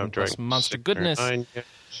more don't Dragon have Quest Dragon monster 6 or goodness. 9 yet,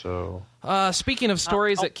 so Speaking of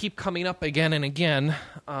stories that keep coming up again and again,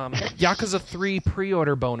 Yakuza 3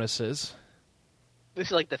 pre-order bonuses. This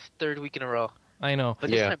is like the third week in a row. I know. But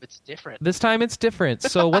Yeah. this time it's different. This time it's different.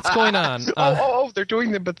 So what's going on? they're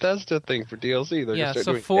doing the Bethesda thing for DLC. They're Yeah, just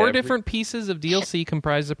so doing 4 every- different pieces of DLC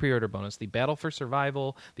comprise the pre-order bonus. The Battle for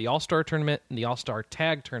Survival, the All-Star Tournament, and the All-Star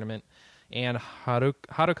Tag Tournament, and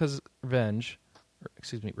Haruka's Revenge.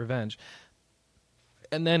 Revenge.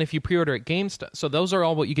 And then if you pre-order at GameStop, so those are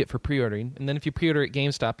all what you get for pre-ordering. And then if you pre-order at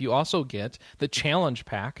GameStop, you also get the Challenge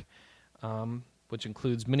Pack, which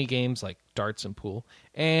includes mini games like darts and pool,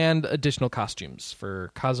 and additional costumes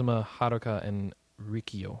for Kazuma, Haruka, and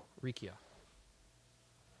Rikia.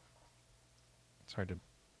 It's hard to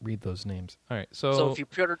read those names. All right, So if you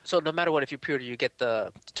pre-order, so no matter what, if you pre-order, you get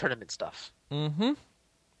the tournament stuff. Mm-hmm.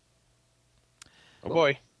 Oh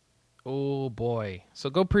boy. Oh boy! So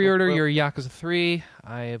go pre-order your Yakuza 3.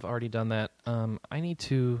 I have already done that. I need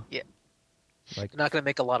to. Yeah. Like, You're not going to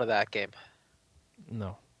make a lot of that game.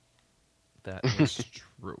 no, that is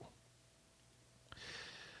true.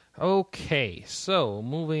 Okay, so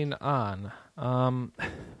moving on.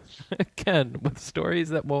 Again, with stories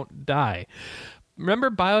that won't die. Remember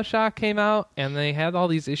BioShock came out and they had all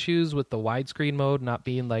these issues with the widescreen mode not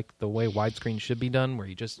being like the way widescreen should be done, where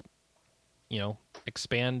you just,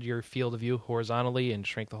 expand your field of view horizontally and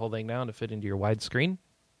shrink the whole thing down to fit into your widescreen.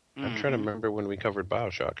 I'm trying to remember when we covered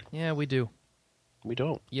BioShock. Yeah, we do. We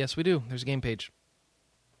don't. Yes, we do. There's a game page.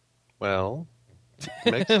 Well,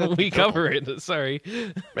 Meg said We cover it. Sorry.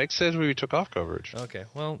 Meg says we took off coverage. Okay,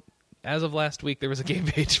 well, as of last week, there was a game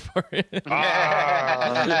page for it.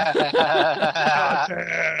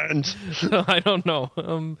 So I don't know.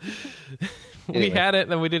 We Anyway. had it,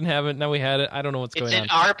 then we didn't have it, now we had it. I don't know what's It's going an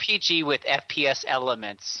on. RPG with FPS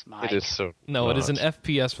elements, Mike. It is so. No, it is an not.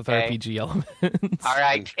 FPS with Okay. RPG elements. All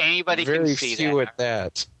right, anybody can Very see few that. at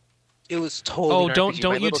that. It was totally. Oh, an don't RPG.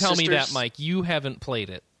 My you little tell me that, sisters- Mike. You haven't played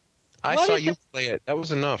it. I What saw is you it? play it. That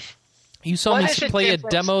was enough. You saw What me is the play a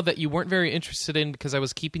difference? demo that you weren't very interested in because I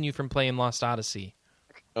was keeping you from playing Lost Odyssey.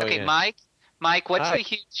 Oh, Okay, yeah. Mike, what's Hi. the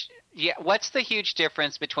huge? Yeah, what's the huge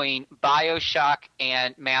difference between BioShock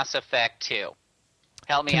and Mass Effect 2?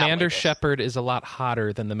 Help me out. Commander with this. Shepard is a lot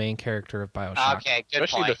hotter than the main character of BioShock. Okay, good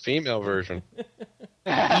Especially point. the female version.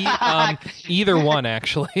 Either one,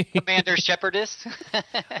 actually. Commander Shepardess.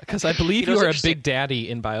 Because I believe You know you are a what's big daddy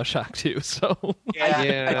in BioShock too. So I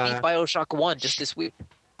beat BioShock 1 just this week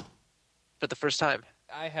for the first time.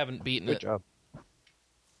 I haven't beaten Good it. job.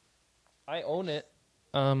 I own it.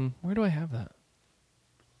 Where do I have that?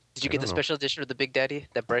 Did you I get the don't know. special edition of the Big Daddy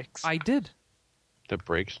that breaks? I did. That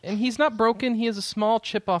breaks. And he's not broken. He has a small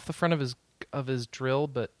chip off the front of his drill,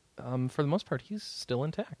 but for the most part, he's still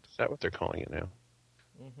intact. Is that what they're calling it now?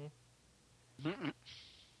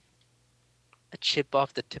 A chip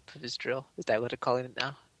off the tip of his drill. Is that what they're calling it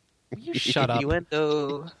now? You shut up.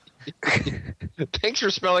 Innuendo. Thanks for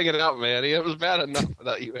spelling it out, man. It was bad enough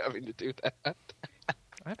without you having to do that.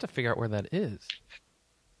 I have to figure out where that is.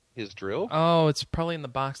 His drill? Oh, it's probably in the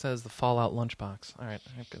box that has the Fallout lunchbox. All right,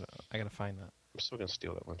 I gotta find that. I'm still gonna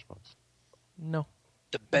steal that lunchbox. No,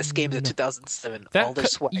 The best games of 2007. that all their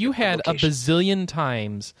swag. you on had a location. bazillion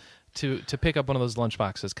times to pick up one of those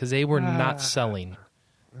lunchboxes because they were not selling.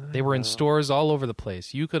 They were in stores all over the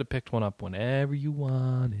place. You could have picked one up whenever you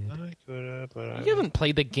wanted. I could have, but You haven't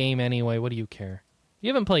played the game anyway. What do you care? You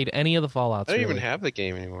haven't played any of the Fallouts. I don't even really. have the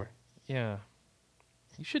game anymore. Yeah,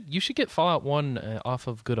 you should get Fallout 1 off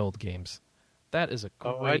of Good Old Games. That is a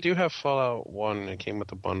great. Oh, I do have Fallout 1. It came with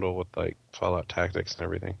a bundle with like Fallout Tactics and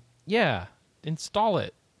everything. Yeah, install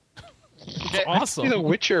it. It's awesome. Do The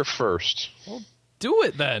Witcher first. Do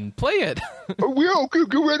it then. Play it. Oh, we all could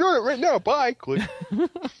go right on it right now. Bye. Click.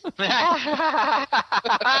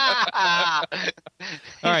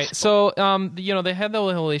 All right, so they had the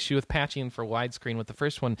whole issue with patching for widescreen with the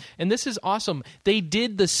first one, and this is awesome. They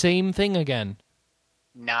did the same thing again.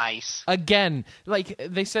 Nice. Again, like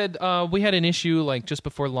they said, we had an issue like just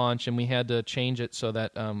before launch, and we had to change it so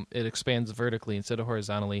that it expands vertically instead of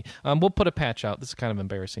horizontally. We'll put a patch out. This is kind of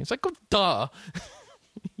embarrassing. It's like, oh, duh.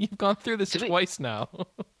 You've gone through this twice now.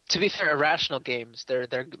 To be fair, Irrational Games, they're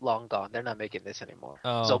long gone. They're not making this anymore.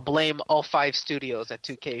 Oh. So blame all 5 studios at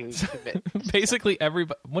 2K who commit. Basically,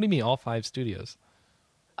 everybody. What do you mean, all 5 studios?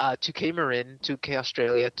 2K Marin, 2K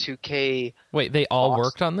Australia, 2K. Wait, they all Awesome.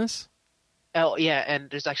 worked on this? Oh yeah, and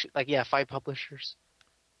there's actually 5 publishers.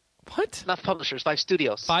 What? Not publishers, 5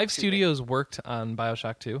 studios. 5 Excuse me. studios worked on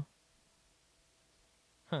BioShock 2?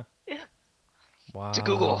 Huh. Yeah. Wow. To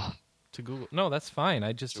Google. To Google. No, that's fine.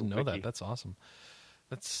 I just didn't know Wiki. that. That's awesome.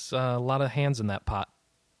 That's a lot of hands in that pot.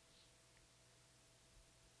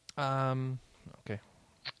 Okay.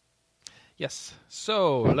 Yes.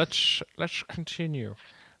 So let's continue.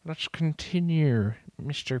 Let's continue,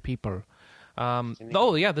 Mr. People.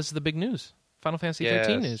 Oh yeah, this is the big news. Final Fantasy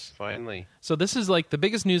 13 news. Finally. So this is like the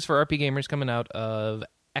biggest news for RP gamers coming out of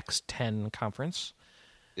X10 conference.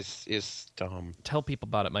 Is Tell people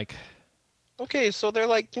about it, Mike. Okay, so they're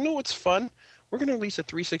like, you know what's fun? We're going to release a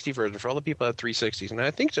 360 version for all the people that have 360s. And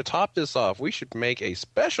I think to top this off, we should make a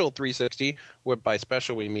special 360. What by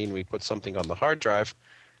special we mean we put something on the hard drive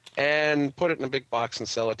and put it in a big box and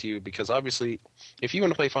sell it to you, because obviously if you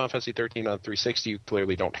want to play Final Fantasy 13 on 360, you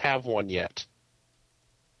clearly don't have one yet.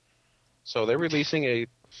 So they're releasing a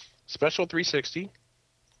special 360.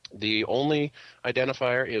 The only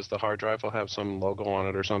identifier is the hard drive will have some logo on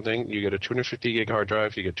it or something. You get a 250 gig hard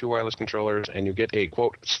drive, you get 2 wireless controllers, and you get a,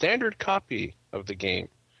 quote, standard copy of the game.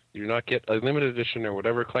 You do not get a limited edition or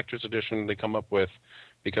whatever collector's edition they come up with,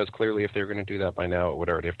 because clearly if they were going to do that by now, it would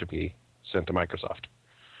already have to be sent to Microsoft.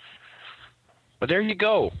 But there you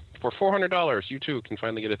go. For $400, you too can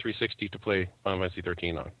finally get a 360 to play Final Fantasy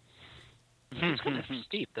 13 on. It's kind of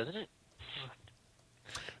steep, doesn't it?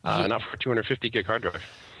 Not for a 250 gig hard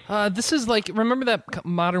drive. This is like, remember that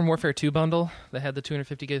Modern Warfare 2 bundle that had the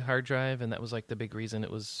 250 gig hard drive, and that was like the big reason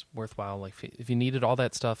it was worthwhile. Like if you needed all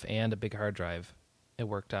that stuff and a big hard drive, it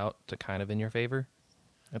worked out to kind of in your favor.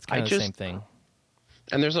 That's kind of the same thing.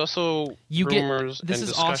 And there's also rumors and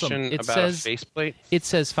discussion awesome. It about says, a faceplate. It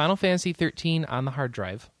says Final Fantasy 13 on the hard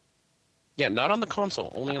drive. Yeah, not on the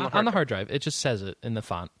console, only on the hard drive. On the hard drive. It just says it in the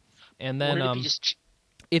font. And then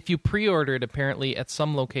if you pre-order it, apparently at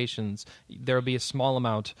some locations, there will be a small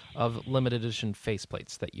amount of limited edition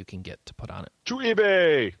faceplates that you can get to put on it. To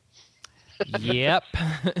eBay! Yep.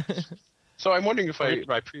 So I'm wondering if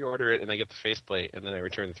I pre-order it and I get the faceplate and then I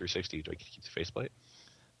return the 360, do I keep the faceplate?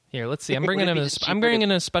 Here, let's see. I'm bringing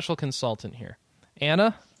in a special consultant here.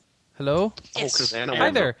 Anna? Hello? Yes. Anna Hi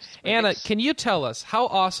there. Anna, can you tell us, how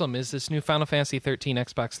awesome is this new Final Fantasy 13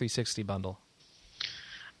 Xbox 360 bundle?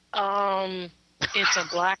 It's a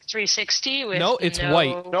black 360 with No, it's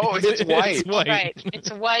white. No, it's white. It's white. Right.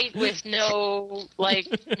 It's white with no,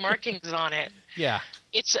 markings on it. Yeah.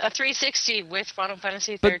 It's a 360 with Final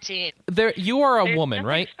Fantasy 13. You are a There's woman, nothing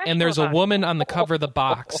right? special And there's a about it. woman on the cover of the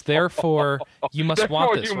box. Therefore, you must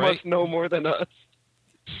want this, you right? must know more than us.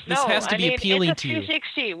 This has to be appealing it's to you. It's a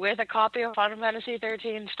 360 with a copy of Final Fantasy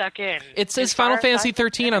 13 stuck in. It says As far Final as Fantasy I'm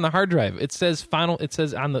 13 on the hard drive. It says Final. It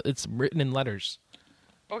says it's written in letters.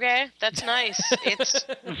 Okay, that's nice. It's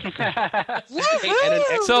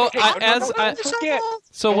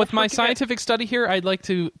So with my scientific study here, I'd like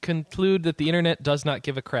to conclude that the internet does not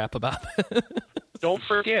give a crap about it. Don't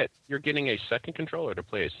forget, you're getting a second controller to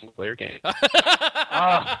play a single-player game. Wait,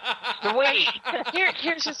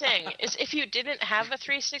 here's the thing: is if you didn't have a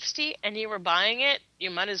 360 and you were buying it,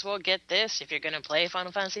 you might as well get this if you're going to play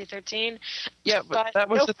Final Fantasy 13. Yeah, but that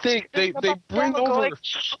was the thing. They bring over... Going,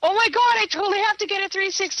 oh my god, I totally have to get a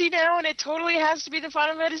 360 now, and it totally has to be the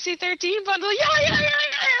Final Fantasy 13 bundle.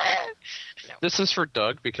 Yeah. No. This is for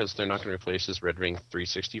Doug, because they're not going to replace his Red Ring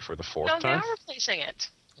 360 for the fourth No, time. they're replacing it.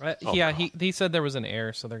 Right? Oh, yeah, wow. he said there was an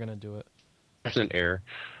error, so they're going to do it. There's an error.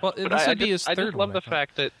 Well, But this would be his I third just love one, the I thought.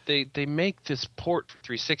 fact that they make this port for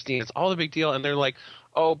 360, and it's all the big deal, and they're like,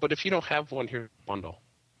 oh, but if you don't have one, here's a bundle.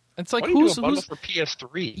 It's like Why do you who's do a bundle for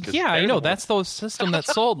PS3? 'Cause Yeah, I there's know. one. That's the system that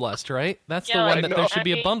sold less, right? That's the Yeah, one I that know. there should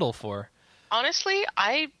be I a mean- bundle for. Honestly,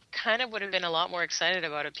 I kind of would have been a lot more excited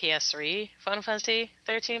about a PS3 Final Fantasy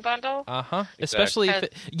 13 bundle. Uh-huh. Especially if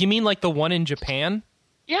you mean like the one in Japan?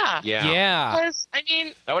 Yeah. Yeah. Because, I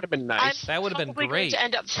mean, That would have been nice. That would have been probably great. going to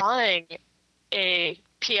end up buying a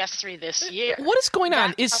PS3 this year. What is going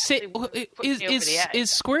on? That Is probably would put me over the edge. is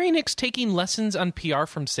Square Enix taking lessons on PR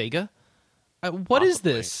from Sega? What is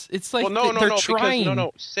Possibly. this? It's like well, they're trying.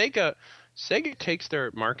 Sega takes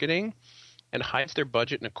their marketing and hides their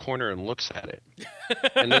budget in a corner and looks at it,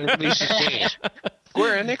 and then releases games.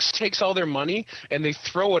 Square Enix takes all their money and they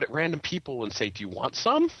throw it at random people and say, "Do you want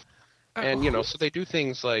some?" And so they do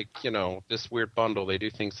things like this weird bundle. They do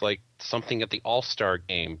things like something at the All-Star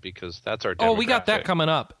game, because that's our demographic. Oh, we got that coming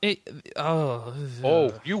up. You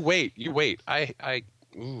wait.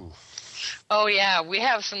 Ooh. Oh, yeah, we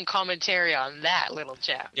have some commentary on that little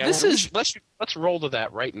chap. Yeah, This well, is- let's roll to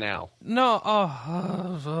that right now. No.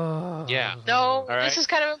 Yeah. No, All right. this is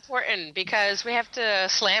kind of important because we have to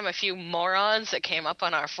slam a few morons that came up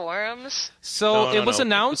on our forums. So No, it was no.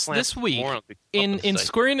 announced Let's this week more on the in site.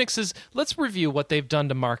 Square Enix's. Let's review what they've done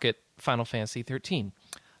to market Final Fantasy 13.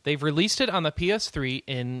 They've released it on the PS3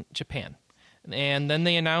 in Japan. And then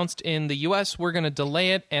they announced in the US we're going to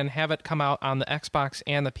delay it and have it come out on the Xbox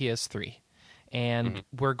and the PS3. And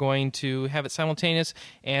we're going to have it simultaneous,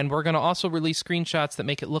 and we're going to also release screenshots that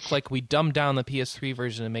make it look like we dumbed down the PS3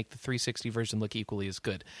 version and make the 360 version look equally as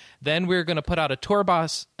good. Then we're going to put out a tour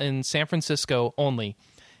bus in San Francisco only,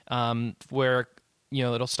 where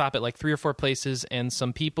it'll stop at like 3 or 4 places, and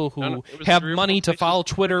some people who it was have 3 or 4 money to places follow per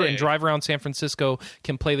Twitter day. and drive around San Francisco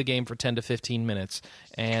can play the game for 10 to 15 minutes.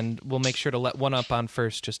 And we'll make sure to let one up on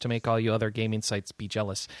first, just to make all you other gaming sites be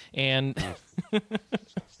jealous. And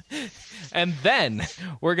and then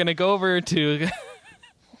we're going to go over to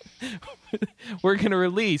we're going to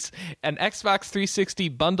release an Xbox 360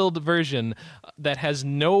 bundled version that has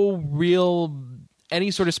no real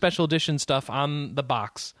any sort of special edition stuff on the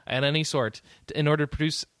box at any sort in order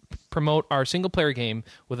to promote our single player game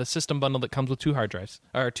with a system bundle that comes with 2 hard drives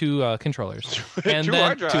or 2 controllers and Two then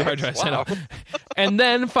hard drives. 2 hard drives. Wow. I know. And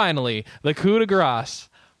then finally the coup de grace.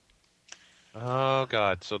 Oh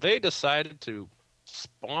God! So they decided to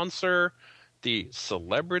sponsor the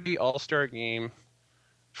Celebrity All-Star Game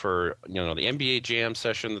for the NBA Jam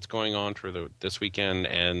session that's going on for this weekend,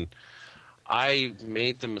 and I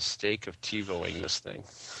made the mistake of TiVoing this thing.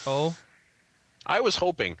 Oh, I was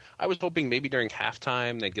hoping maybe during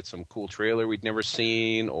halftime they'd get some cool trailer we'd never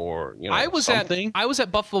seen, or something. I was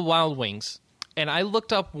at Buffalo Wild Wings, and I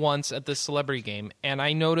looked up once at this celebrity game, and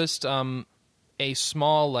I noticed a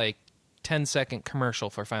small 10-second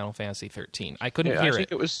commercial for Final Fantasy 13. I couldn't hear I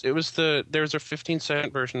think it. there's a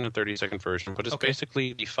 15-second version and a 30-second version, but it's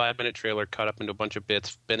basically the 5-minute trailer cut up into a bunch of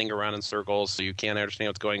bits, spinning around in circles, so you can't understand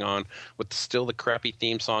what's going on, with still the crappy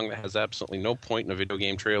theme song that has absolutely no point in a video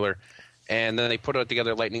game trailer. And then they put it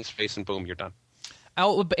together, lightning space, and boom, you're done.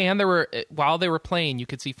 And while they were playing, you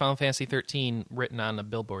could see Final Fantasy 13 written on a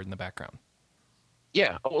billboard in the background.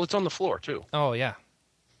 Yeah, well, it's on the floor too. Oh yeah,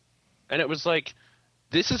 and it was like,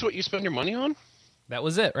 this is what you spend your money on? that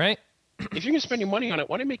was it, right? If you're gonna spend your money on it,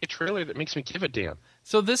 why don't you make a trailer that makes me give a damn?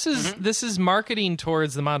 So this is marketing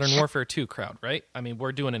towards the Modern Warfare 2 crowd, right? I mean,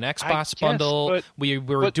 we're doing an Xbox bundle. But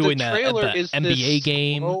We're doing the NBA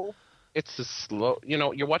game. Slow, it's the slow.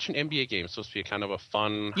 You're watching an NBA game. It's supposed to be a kind of a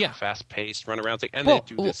fun, fast-paced run around thing, and they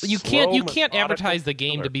do this. You slow, can't advertise the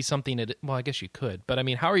game trailer. to be something. Well, I guess you could, but I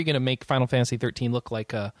mean, how are you going to make Final Fantasy 13 look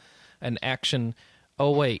like an action?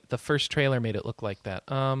 Oh wait, the first trailer made it look like that.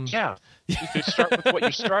 Yeah, you could start with what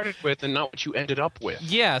you started with, and not what you ended up with.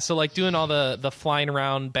 Yeah, so doing all the flying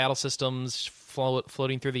around battle systems,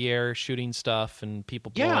 floating through the air, shooting stuff, and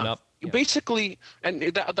people blowing up. Yeah. Basically, and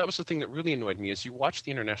that was the thing that really annoyed me, is you watch the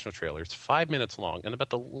international trailer, it's 5 minutes long, and about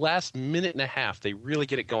the last minute and a half, they really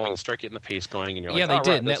get it going and start getting the pace going, and you're yeah, like, they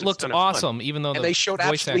did, right, and that looked awesome, even though they showed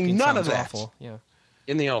voice absolutely acting none of sounds that. awful. Yeah.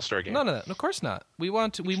 In the All-Star game. None of that. Of course not. We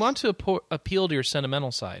want to appeal to your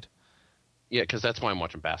sentimental side. Yeah, because that's why I'm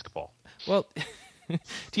watching basketball. Well,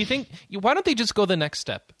 do you think? Why don't they just go the next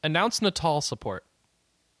step? Announce Natal support.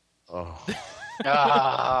 Oh.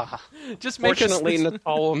 Just make Fortunately,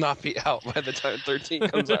 Natal will not be out by the time 13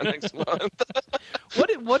 comes out next month.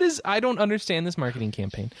 What is? I don't understand this marketing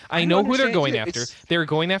campaign. I know who they're going after. They're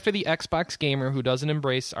going after the Xbox gamer who doesn't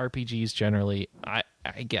embrace RPGs generally.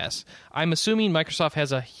 I guess. I'm assuming Microsoft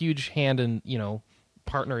has a huge hand in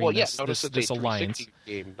partnering this alliance.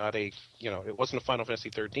 Game, not a it wasn't a Final Fantasy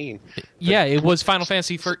 13. Yeah, it was Final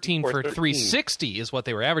Fantasy 13 for 360 is what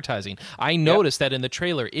they were advertising. I noticed that in the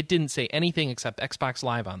trailer, it didn't say anything except Xbox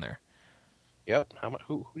Live on there. Yep.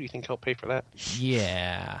 Who do you think helped pay for that?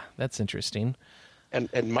 Yeah, that's interesting. And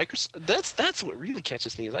Microsoft, that's what really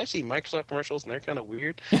catches me, is I see Microsoft commercials and they're kind of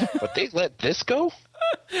weird, but they let this go?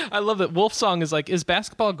 I love that Wolfsong is like, is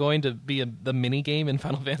basketball going to be the mini game in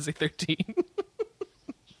Final Fantasy 13?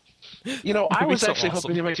 I was actually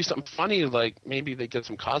hoping they might do something funny, like maybe they get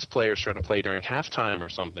some cosplayers trying to play during halftime or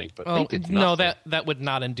something. But they did nothing. that would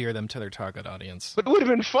not endear them to their target audience. But it would have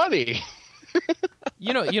been funny.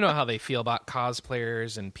 You know how they feel about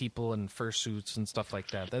cosplayers and people in fursuits and stuff like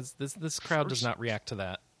that. This crowd does not react to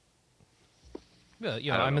that.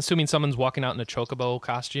 I'm assuming someone's walking out in a chocobo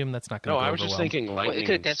costume. That's not going to go over well. No, I was just thinking lightning. It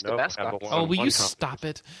could have danced the mascot. Oh, will you stop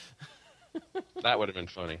it? That would have been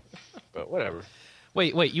funny, but whatever.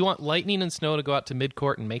 Wait, you want Lightning and Snow to go out to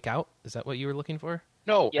mid-court and make out? Is that what you were looking for?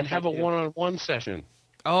 No, Yes, and have a one-on-one session.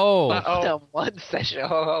 Oh. The one session.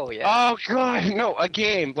 Oh, yeah. Oh, God, no, a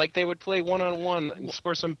game. Like they would play one-on-one and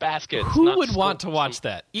score some baskets. Who would want to watch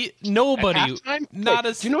that? Nobody. At halftime? Not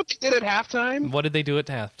Do you know what they did at halftime? What did they do at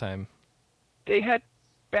halftime? They had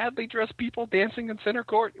badly dressed people dancing in center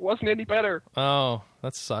court. It wasn't any better. Oh,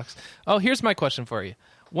 that sucks. Oh, here's my question for you.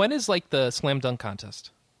 When is the slam dunk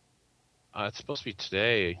contest? It's supposed to be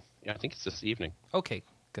today. Yeah, I think it's this evening. Okay,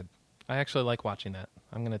 good. I actually like watching that.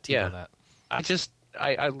 I'm going to TiVo that.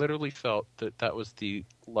 I literally felt that was the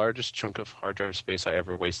largest chunk of hard drive space I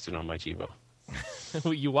ever wasted on my TiVo.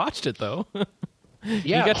 You watched it, though. Yeah,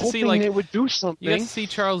 you got to see, they would do something. You got to see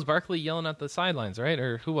Charles Barkley yelling at the sidelines, right?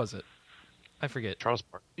 Or who was it? I forget. Charles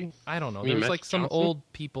Barkley? I don't know. You There was mean some Magic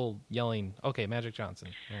old people yelling. Okay, Magic Johnson.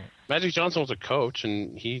 All right. Magic Johnson was a coach,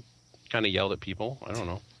 and he kind of yelled at people. I don't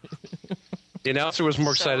know. The announcer was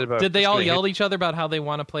more excited about... Did they all yell at each other about how they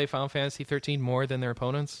want to play Final Fantasy 13 more than their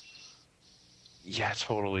opponents? Yeah,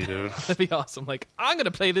 totally, dude. That'd be awesome. Like, I'm going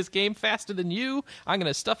to play this game faster than you. I'm going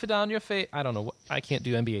to stuff it down your face. I don't know. I can't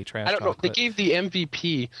do NBA trash I don't know. talk, They but gave the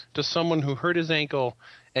MVP to someone who hurt his ankle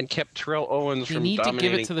and kept Terrell Owens you from need to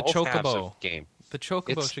dominating give it to the both halves Chocobo. of the game. The Chocobo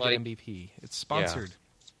It's should like- get MVP. It's sponsored.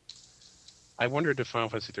 I wondered if Final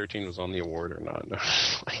Fantasy 13 was on the award or not.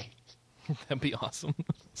 That'd be awesome.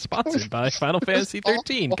 Sponsored by Final Fantasy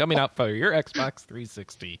 13, coming out for your Xbox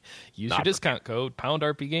 360. Use your Not discount code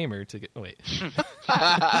 #RPGamer to get. Wait,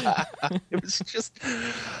 It was just.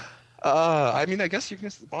 I mean, I guess you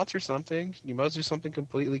can sponsor something. You must do something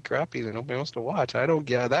completely crappy that nobody wants to watch. I don't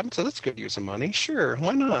get that. So that's good use of money. Sure,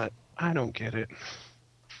 why not? I don't get it.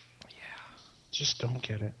 Yeah, just don't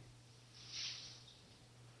get it.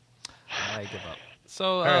 I give up.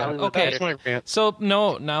 So All right, okay. that's my rant. So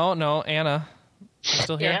no, Anna, you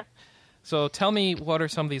still here? Yeah. So tell me, what are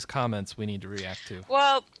some of these comments we need to react to?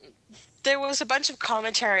 Well, there was a bunch of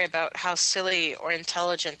commentary about how silly or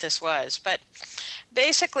intelligent this was, but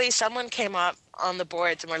basically someone came up on the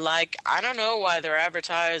boards and were like, I don't know why they're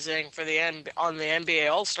advertising for on the NBA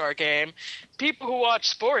All-Star game. People who watch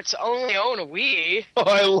sports only own a Wii. Oh,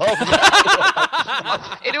 I love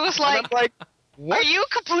that. And it was And I'm like, like, what? are you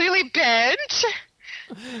completely bent?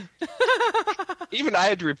 Even I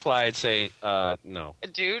had to reply and say, no.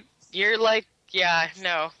 Dude, you're like, yeah,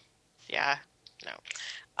 no.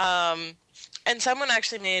 And someone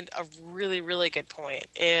actually made a really, really good point,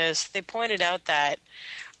 is they pointed out that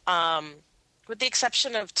with the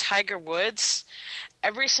exception of Tiger Woods,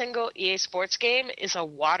 every single EA Sports game is a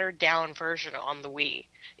watered-down version on the Wii.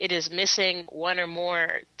 It is missing one or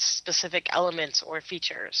more specific elements or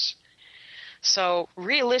features. So,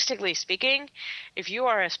 realistically speaking, if you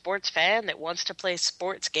are a sports fan that wants to play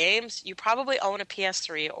sports games, you probably own a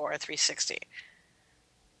PS3 or a 360.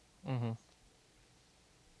 Mm-hmm.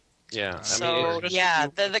 Yeah. So,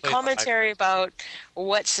 the commentary about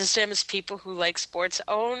what systems people who like sports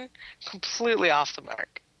own, completely off the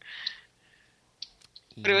mark.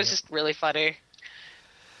 But it was just really funny.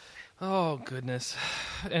 Oh goodness!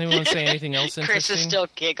 Anyone say anything else interesting? Chris is still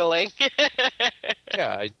giggling.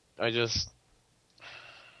 Yeah, I just.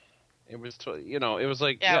 It was, it was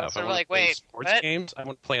like, Yeah, if sort I of want like, to play wait, sports what? games, I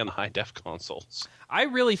want to play on the high-def consoles. I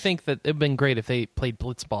really think that it'd been great if they played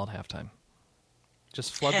Blitzball at halftime.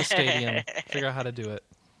 Just flood the stadium, figure out how to do it.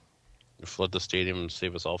 Flood the stadium and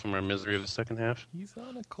save us all from our misery of the second half? He's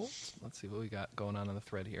on a Colt. Let's see what we got going on in the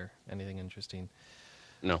thread here. Anything interesting?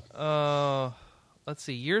 No. Let's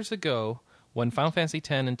see. Years ago, when Final Fantasy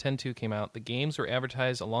X and X-2 came out, the games were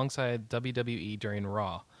advertised alongside WWE during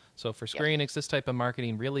Raw. So for Square Enix, this type of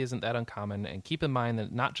marketing really isn't that uncommon. And keep in mind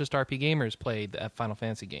that not just RP gamers play the Final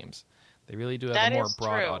Fantasy games. They really do have That a more is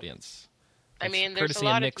broad true. audience. I That's mean, there's courtesy a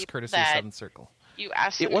lot of of Nick's, people courtesy of that Seventh Circle. You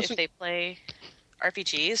ask It them if wasn't- they play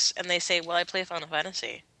RPGs, and they say, well, I play Final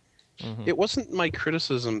Fantasy. Mm-hmm. It wasn't my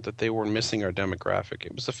criticism that they were missing our demographic.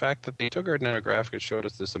 It was the fact that they took our demographic and showed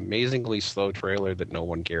us this amazingly slow trailer that no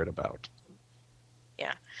one cared about.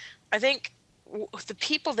 Yeah. I think the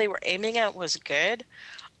people they were aiming at was good.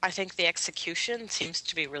 I think the execution seems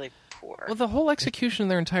to be really poor. Well, the whole execution of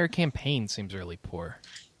their entire campaign seems really poor.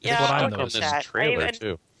 Yeah, That's what I'll I go noticed. with This that. trailer, I even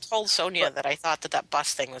too. told Sonia that I thought that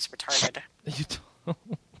bus thing was retarded. You don't-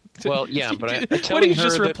 Well, yeah, but I What do telling you her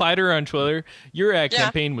just that- reply to her on Twitter? Your ad Yeah.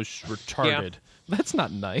 campaign was retarded. That's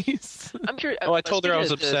not nice. I'm curious. Oh, I told her I was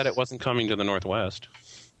speaking of upset this- it wasn't coming to the Northwest.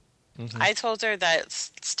 I told her that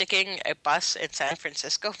sticking a bus in San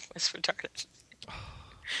Francisco was retarded.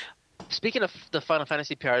 Speaking of the Final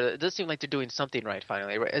Fantasy PR, it does seem like they're doing something right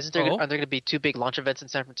finally. Right? Are there going to be 2 big launch events in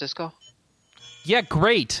San Francisco? Yeah,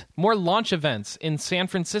 great. More launch events in San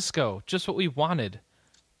Francisco. Just what we wanted.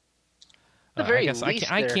 The very I guess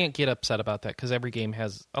least I there- can't get upset about that because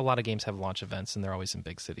a lot of games have launch events and they're always in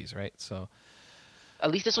big cities, right? So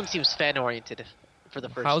At least this one seems fan oriented for the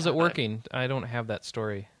first. how's it time. working? I don't have that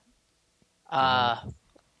story. Let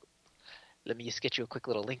me just get you a quick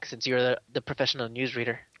little link since you're the professional news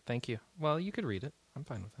reader. Thank you. Well, you could read it. I'm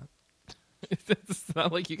fine with that. It's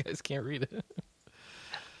not like you guys can't read it.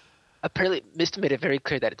 Apparently, Mist made it very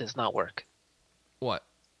clear that it does not work. What?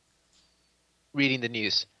 Reading the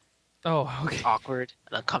news. Oh, okay. Awkward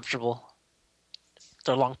and uncomfortable.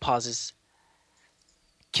 There are long pauses.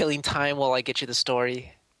 Killing time while I get you the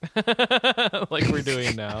story. Like we're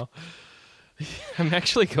doing now. I'm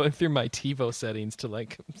actually going through my TiVo settings to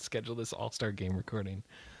schedule this all-star game recording.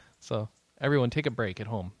 So everyone, take a break at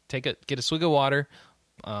home. Get a swig of water.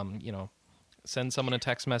 Send someone a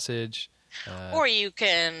text message. Or you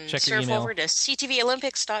can check your surf email. over to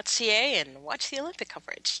ctovolympics.ca and watch the Olympic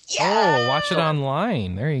coverage. Oh, watch it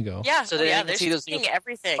online. There you go. Yeah, So oh, then yeah, you can they're see those new streaming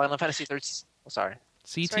everything. Final Fantasy 13. Oh, sorry.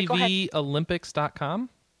 Sorry, go ahead. CTVolympics.com?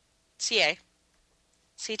 CA.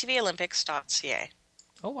 CTVolympics.ca.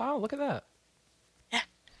 Oh, wow, look at that. Yeah.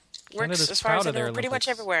 Canada's Works, as far proud as I of their know, pretty much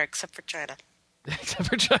Olympics. everywhere except for China. Except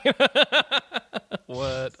for China.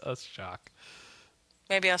 What a shock.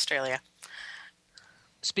 Maybe Australia.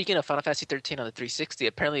 Speaking of Final Fantasy 13 on the 360,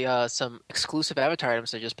 apparently some exclusive avatar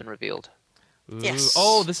items have just been revealed. Ooh. Yes.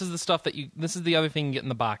 Oh, this is the stuff that this is the other thing you get in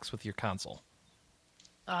the box with your console.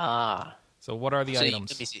 Ah. So what are the So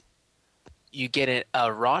items? let me see. You get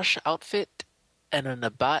a Rosh outfit and a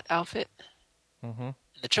Nabat outfit. Mm-hmm. And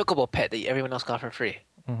the Chocobo pet that everyone else got for free.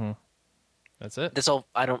 Mm-hmm. That's it? This all,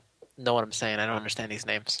 I don't know what I'm saying. I don't understand these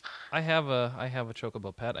names. I have a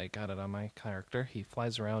Chocobo pet. I got it on my character. He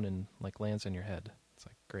flies around and lands on your head. It's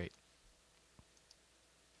great.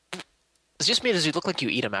 It's just me. Does he look like you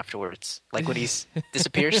eat him afterwards? Like when he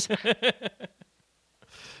disappears?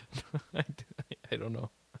 I don't know.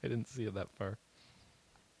 I didn't see it that far.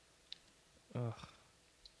 Ugh.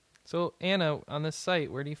 So, Anna, on this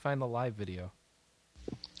site, where do you find the live video?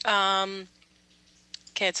 Okay,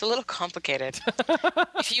 it's a little complicated.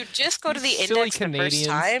 If you just go to the Silly index the first Canadians.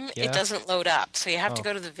 time, Yeah. it doesn't load up. So you have to Oh.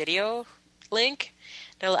 go to the video link.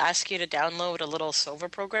 It'll ask you to download a little silver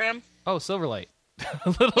program. Oh, Silverlight. a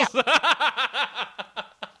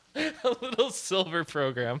little silver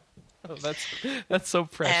program. Oh, that's so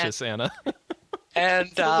precious, Anna. And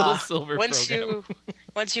little silver once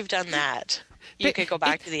you've done that, you can go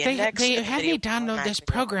back to the index. They and the had video me download this automatically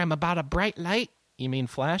program about a bright light. You mean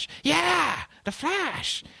Flash? Yeah, the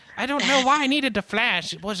Flash. I don't know why I needed the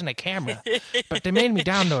Flash. It wasn't a camera, but they made me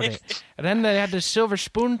download it. And then they had this silver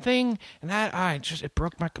spoon thing, and it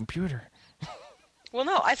broke my computer. Well,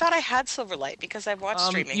 no, I thought I had Silverlight because I've watched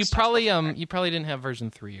streaming. You stuff probably before. you probably didn't have version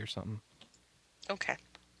 3 or something. Okay.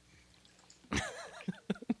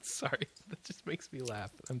 Sorry, that just makes me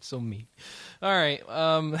laugh. I'm so mean. All right,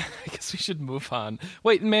 I guess we should move on.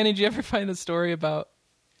 Wait, Manny, did you ever find the story about?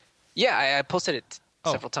 Yeah, I posted it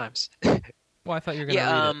Oh. several times. Well, I thought you were going to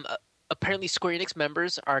read it. Apparently Square Enix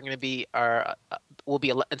members are going to be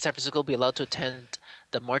in San Francisco will be allowed to attend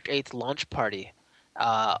the March 8th launch party.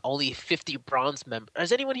 Only 50 bronze members.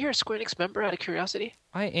 Is anyone here a Square Enix member out of curiosity?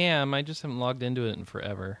 I am. I just haven't logged into it in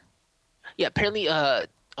forever. Yeah, apparently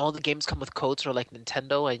all the games come with codes for like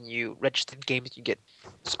Nintendo, and you register games, you get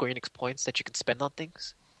Square Enix points that you can spend on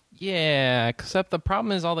things. Yeah, except the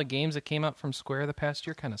problem is all the games that came out from Square the past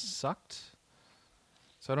year kind of sucked.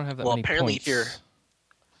 So I don't have that many apparently points.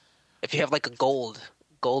 if you have like a gold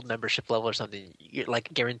membership level or something, you're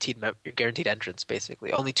like guaranteed entrance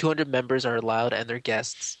basically. Only 200 members are allowed and their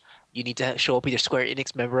guests. You need to show up with your Square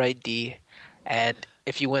Enix member ID, and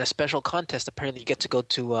if you win a special contest, apparently you get to go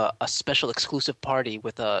to a special exclusive party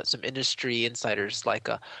with some industry insiders like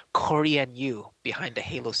Corey and you behind the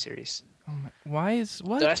Halo series. Oh my, why is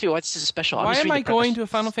what? Don't ask me why this is special. Why am I going to a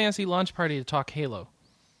Final Fantasy launch party to talk Halo?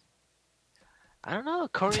 I don't know.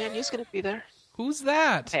 Corey and you's going to be there. Who's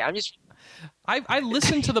that? Hey, I'm just. I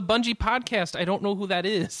listened to the Bungie podcast. I don't know who that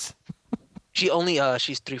is. She's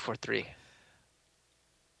 343.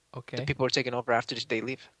 Okay. The people are taking over after they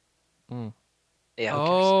leave. Mm. Yeah. Who cares?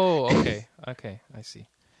 Oh, okay. Okay, I see.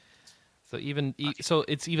 So so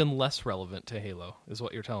it's even less relevant to Halo, is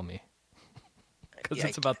what you're telling me. Because Yeah,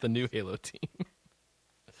 it's about the new Halo team.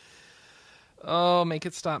 Oh, make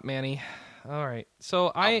it stop, Manny. All right.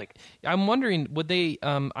 So I'm wondering, would they?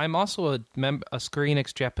 I'm also a Square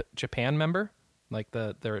Enix Japan member, like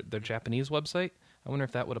their Japanese website. I wonder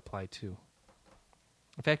if that would apply too.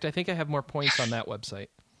 In fact, I think I have more points on that website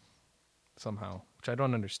somehow, which I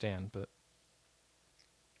don't understand. But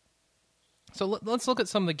so let's look at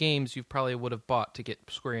some of the games you probably would have bought to get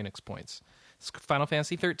Square Enix points. Final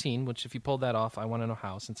Fantasy 13, which if you pulled that off, I want to know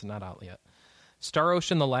how, since it's not out yet. Star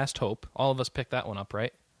Ocean: The Last Hope. All of us picked that one up,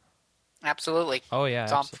 right? Absolutely. Oh yeah,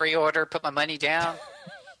 It's on pre-order. Put my money down.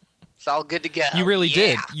 It's all good to go. You really Yeah.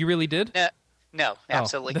 did. You really did. No,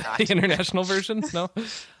 absolutely Oh, not. The international versions? No.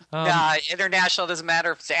 International doesn't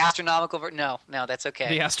matter if it's astronomical. No, that's okay.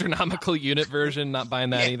 The astronomical unit version. Not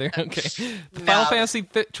buying that Yeah. either. Okay. The No. Final Fantasy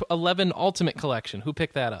 11 Ultimate Collection. Who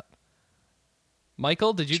picked that up?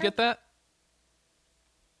 Michael, did you get that?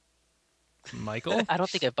 Michael? I don't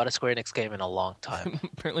think I've bought a Square Enix game in a long time.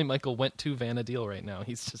 Apparently Michael went to Vanadil right now.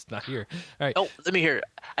 He's just not here. All right. Oh, let me hear.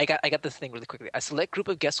 I got this thing really quickly. A select group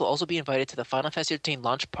of guests will also be invited to the Final Fantasy 13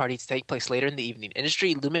 launch party to take place later in the evening.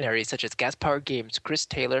 Industry luminaries such as Gas Power Games, Chris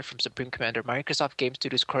Taylor from Supreme Commander, Microsoft Game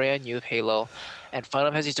Studios, Korea and You of Halo, and Final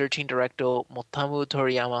Fantasy 13 director Motomu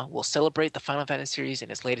Toriyama will celebrate the Final Fantasy series in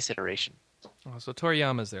its latest iteration. Oh, so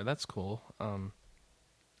Toriyama's there. That's cool.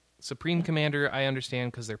 Supreme Commander, I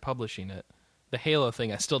understand because they're publishing it. The Halo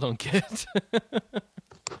thing, I still don't get.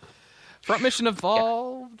 Front Mission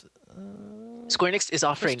Evolved. Square Enix is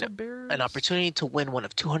offering Crystal Bears? an opportunity to win one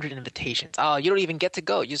of 200 invitations. Oh, you don't even get to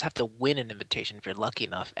go. You just have to win an invitation if you're lucky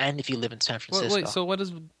enough, and if you live in San Francisco. Wait, so what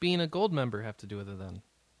does being a gold member have to do with it then?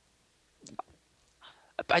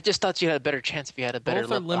 I just thought you had a better chance if you had a better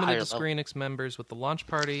Both are limited higher to Square Enix members with the launch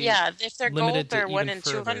party. Yeah, if they're limited gold, to they're 1 even in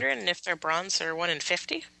further. 200, and if they're bronze, they're 1 in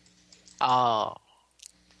 50. Oh.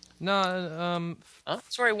 No,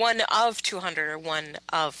 Sorry, 1 of 200 or 1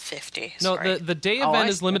 of 50. no. Sorry. The day Oh, event I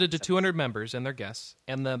is see. limited to 200 members and their guests,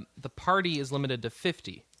 and the party is limited to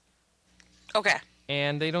 50. Okay.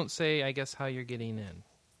 And they don't say, I guess, how you're getting in.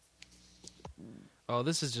 Oh,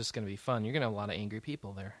 this is just going to be fun. You're going to have a lot of angry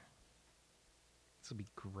people there. This will be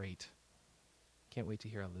great. Can't wait to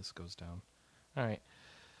hear how this goes down. All right.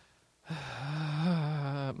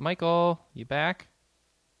 Michael, you back?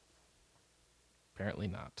 Apparently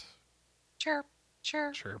not. Chirp,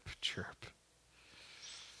 chirp. Chirp, chirp.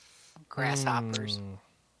 Grasshoppers.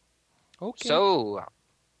 Okay. So,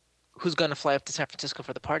 who's going to fly up to San Francisco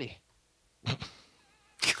for the party?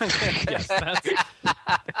 yes, that's...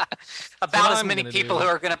 About what as I'm many gonna people do. who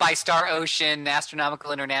are going to buy Star Ocean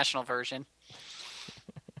Astronomical International version.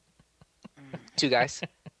 2 guys.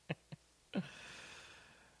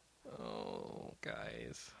 Oh,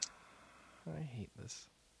 guys. I hate this.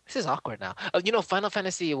 This is awkward now. Final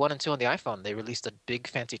Fantasy 1 and 2 on the iPhone, they released a big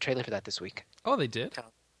fancy trailer for that this week. Oh, they did?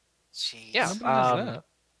 Jeez. Yeah. How big is that?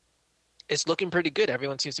 It's looking pretty good.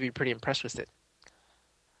 Everyone seems to be pretty impressed with it.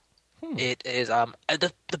 Hmm. It is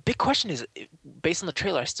the big question is, based on the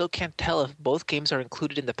trailer, I still can't tell if both games are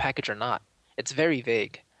included in the package or not. It's very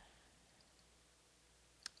vague.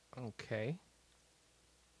 Okay.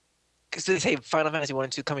 Because they say Final Fantasy 1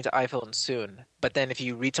 and 2 coming to iPhone soon, but then if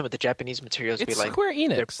you read some of the Japanese materials, It's be like, Square they're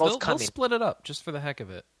Enix. both They'll coming. split it up just for the heck of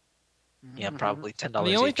it. Yeah, probably $10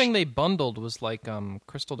 The only each. thing they bundled was like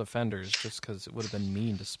Crystal Defenders, just because it would have been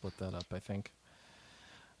mean to split that up, I think.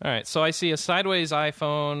 All right, so I see a sideways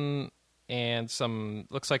iPhone and some,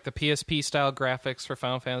 looks like the PSP style graphics for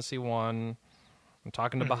Final Fantasy 1. I'm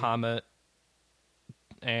talking to Bahamut,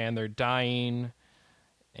 and they're dying.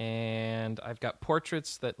 And I've got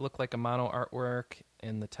portraits that look like a mono artwork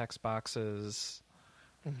in the text boxes.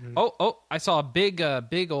 Oh, I saw a big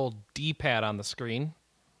old D-pad on the screen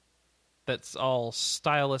that's all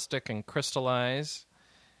stylistic and crystallized.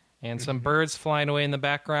 And some birds flying away in the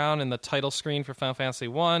background and the title screen for Final Fantasy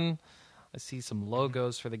 1. I see some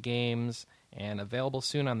logos for the games, and available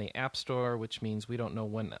soon on the App Store, which means we don't know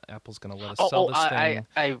when Apple's going to let us sell this thing.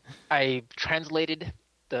 I translated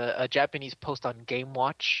the Japanese post on Game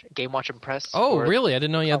Watch and Press. Oh, for- really? I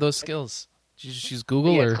didn't know you had those skills. Did you just use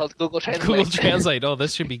Google Yeah, or it's called Google Translate. Google Translate? Oh,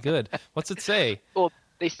 this should be good. What's it say? Well,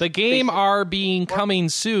 The game are being coming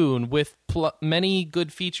soon with many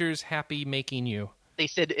good features. Happy making you. They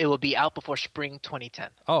said it will be out before spring 2010.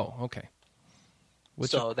 Oh, okay.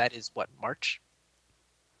 So that is what, March?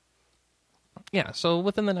 Yeah, so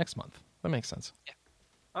within the next month. That makes sense.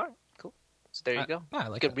 All right, cool. So there you go. I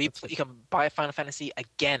like you can that. That's you can buy Final Fantasy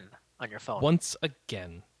again on your phone. Once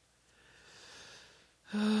again.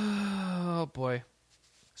 Oh boy.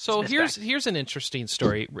 So here's an interesting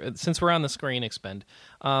story. Since we're on the Square Enix bend,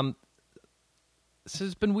 so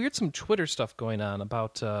there's been some Twitter stuff going on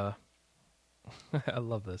about. I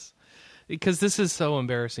love this because this is so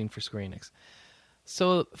embarrassing for Square Enix.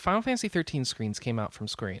 So Final Fantasy 13 screens came out from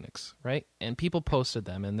Square Enix, right? And people posted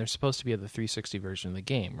them, and they're supposed to be the 360 version of the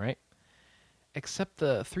game, right? Except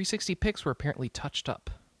the 360 pics were apparently touched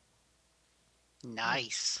up.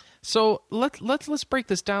 Nice. So let's break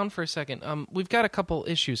this down for a second. We've got a couple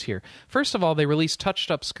issues here. First of all, they released touched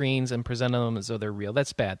up screens and presented them as though they're real.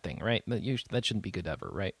 That's a bad thing, right? That shouldn't be good ever,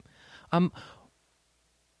 right?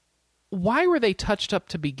 Why were they touched up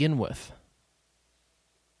to begin with?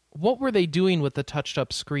 What were they doing with the touched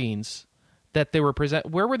up screens that they were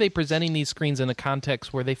where were they presenting these screens in a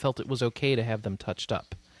context where they felt it was okay to have them touched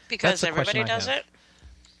up? Because That's the everybody question I does have. it.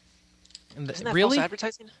 And Isn't that really? false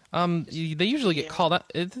advertising? They usually get called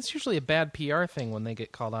out. It's usually a bad PR thing when they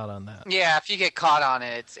get called out on that. Yeah, if you get caught on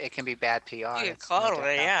it, it can be bad PR. You get It's caught no on doubt.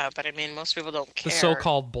 it, yeah, but I mean, most people don't The care.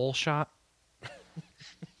 so-called bullshot.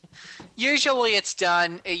 Usually it's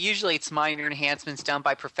done. Usually it's minor enhancements done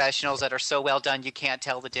by professionals that are so well done you can't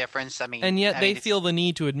tell the difference. I mean, And yet they it's- feel the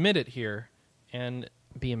need to admit it here and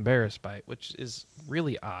be embarrassed by it, which is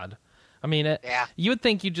really odd. I mean, Yeah. you would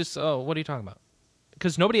think you just, what are you talking about?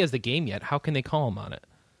 Because nobody has the game yet. How can they call them on it?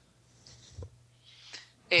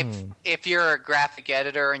 If you're a graphic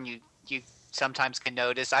editor and you sometimes can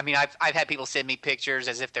notice. I mean, I've had people send me pictures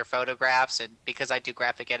as if they're photographs, and because I do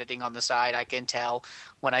graphic editing on the side, I can tell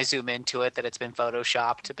when I zoom into it that it's been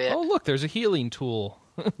photoshopped a bit. Oh, look, there's a healing tool.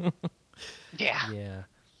 Yeah. Yeah.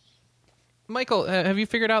 Michael, have you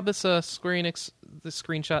figured out this Square Enix, the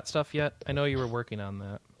screenshot stuff yet? I know you were working on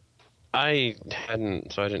that. I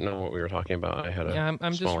hadn't, so I didn't know what we were talking about. I had a Yeah, I'm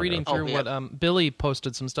just smaller reading note. through what Billy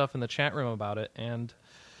posted some stuff in the chat room about it, and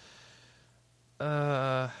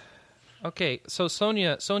okay, so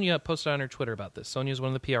Sonia posted on her Twitter about this. Sonia is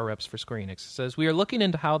one of the PR reps for Square Enix. It says, we are looking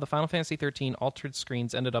into how the Final Fantasy 13 altered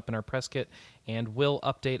screens ended up in our press kit and will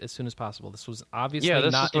update as soon as possible. This was obviously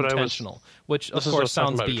this not is what intentional, which of this is what I course was talking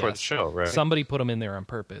sounds about before the BS. show, right? Somebody put them in there on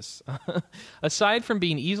purpose. Aside from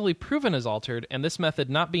being easily proven as altered, and this method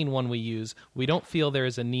not being one we use, we don't feel there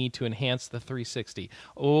is a need to enhance the 360.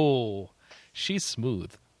 Oh, she's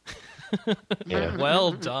smooth. Yeah.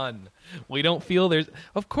 Well done. We don't feel there's...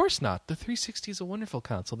 Of course not. The 360 is a wonderful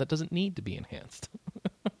console that doesn't need to be enhanced.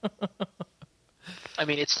 I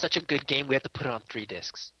mean, it's such a good game. We have to put it on 3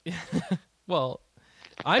 discs. Well,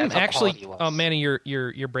 I'm That's how actually... quality was. Oh, Manny,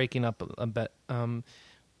 you're breaking up a bit.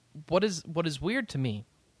 What is weird to me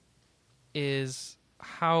is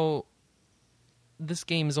how this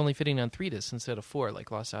game is only fitting on 3 discs instead of 4,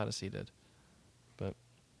 like Lost Odyssey did. But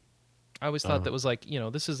I always thought that was like,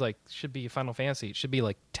 this is like, should be Final Fantasy. It should be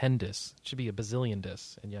like 10 discs. It should be a bazillion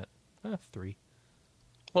discs. And yet, 3.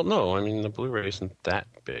 Well, no, I mean, the Blu-ray isn't that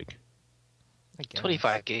big. I guess.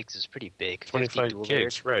 25 gigs is pretty big. 50 25 dual gigs,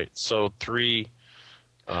 layers. right. So 3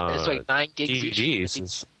 It's like 9 gigs DVDs,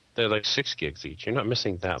 each. they're like 6 gigs each. You're not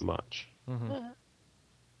missing that much.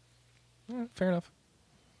 Yeah, fair enough.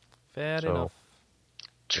 Fair So- enough.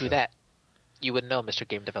 True that. You would know, Mr.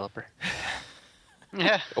 Game Developer.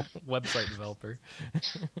 Yeah. Website developer.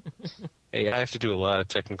 Hey, I have to do a lot of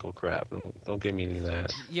technical crap. Don't give me any of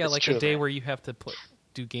that. Yeah, It's like true, a day man. where you have to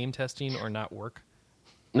do game testing or not work.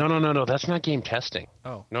 No. That's not game testing.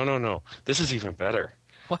 Oh. No. This is even better.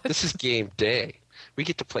 What? This is game day. We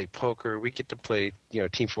get to play poker. We get to play,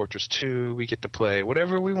 Team Fortress 2. We get to play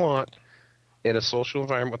whatever we want in a social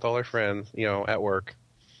environment with all our friends, at work.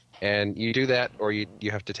 And you do that, or you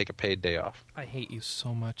have to take a paid day off. I hate you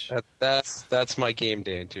so much. That's my game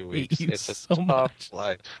day in 2 weeks. you It's a so tough much.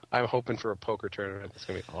 life. I'm hoping for a poker tournament. It's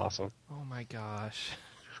gonna be awesome. Oh my gosh.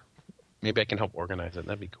 Maybe I can help organize it.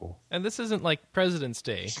 That'd be cool. And this isn't like President's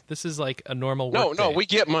Day. This is like a normal work No, day. we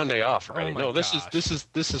get Monday off already. Oh my No, this gosh.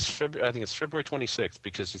 is February. I think it's February 26th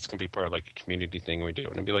because it's gonna be part of like a community thing we do,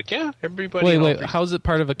 and it'll be like, yeah, everybody. Wait. How's it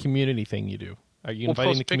part of a community thing you do? Are you We'll inviting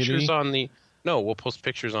post the community? pictures on the. No, we'll post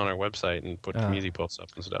pictures on our website and put Ah. community posts up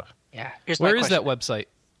and stuff. Yeah. Here's Where my is that question.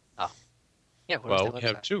 website? Yeah, where's Well, that we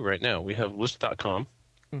have website? 2 right now. We have list.com,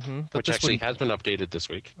 Mm-hmm. which actually has been updated this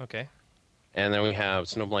week, Okay. and then we have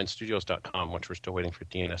snowblindstudios.com, which we're still waiting for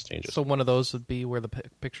DNS changes. So one of those would be where the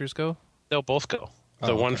pictures go? They'll both go.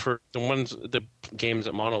 Oh, The games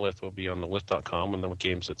at Monolith will be on the list.com, and the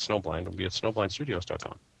games at Snowblind will be at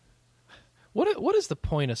snowblindstudios.com. What is the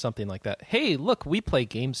point of something like that? Hey, look, we play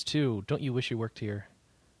games too. Don't you wish you worked here?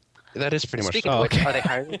 That is pretty much. Speaking Oh, of which, okay. are they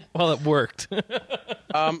hiring? Well, it worked.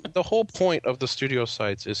 The whole point of the studio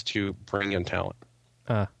sites is to bring in talent.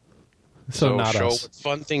 So not show us. what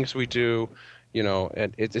fun things we do,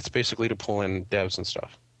 and it's basically to pull in devs and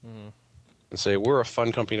stuff. And say, we're a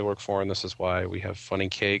fun company to work for, and this is why. We have funny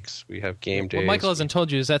cakes, we have game days. What Michael hasn't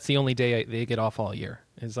told you is that's the only day they get off all year.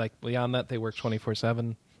 It's like beyond that they work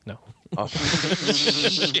 24/7. No.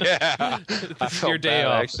 Yeah. I felt your day bad.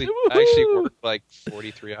 off. I actually worked like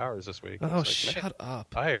 43 hours this week. I Oh, was like, man, shut up.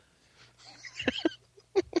 tired.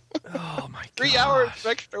 Oh my god. 3 hours of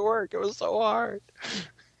extra work. It was so hard.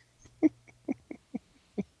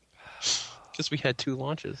 Because we had 2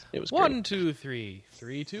 launches. It was great. 1, 2, 3.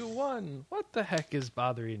 3, 2, 1. What the heck is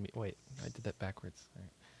bothering me? Wait, I did that backwards. All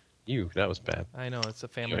right. That was bad. I know, it's a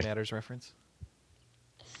Family Anyway. Matters reference.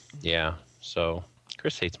 Yeah. So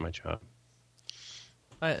Chris hates my job.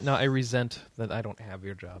 I resent that I don't have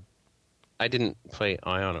your job. I didn't play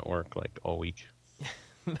Ion at work like all week.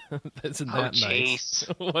 Isn't Oh, that nice?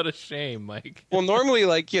 jeez. What a shame, Mike. Well, normally,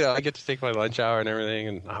 I get to take my lunch hour and everything,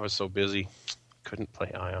 and I was so busy, couldn't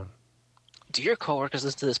play Ion. Do your coworkers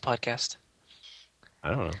listen to this podcast? I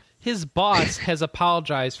don't know. His boss has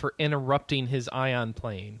apologized for interrupting his Ion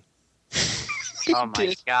playing. Oh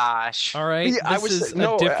my gosh. All right, Yeah, this is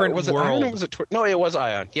a different was it world. Ion or was it no, it was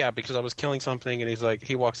Ion. Yeah, because I was killing something, and he's like,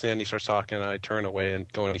 he walks in, he starts talking, and I turn away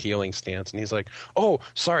and go into healing stance, and he's like, "Oh,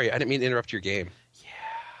 sorry, I didn't mean to interrupt your game." Yeah.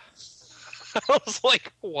 I was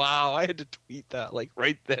like, "Wow!" I had to tweet that like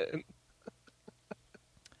right then.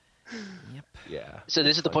 Yep. Yeah. So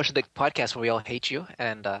this is the portion of the podcast where we all hate you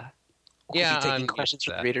and We'll Yeah, be taking I'm used questions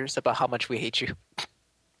to from that. readers about how much we hate you.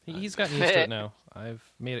 He's gotten used to it now. I've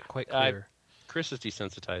made it quite clear. Chris has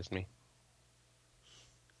desensitized me.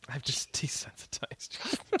 I've just desensitized.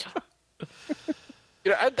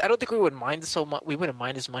 I don't think we would mind so much. We wouldn't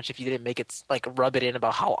mind as much if you didn't make it like rub it in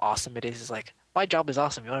about how awesome it is. It's like my job is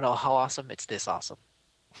awesome. You want to know how awesome? It's this awesome.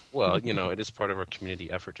 Well, it is part of our community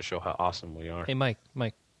effort to show how awesome we are. Hey, Mike,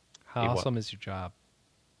 how Hey, what? awesome is your job?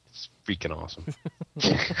 It's freaking awesome.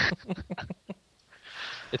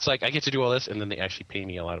 It's like I get to do all this, and then they actually pay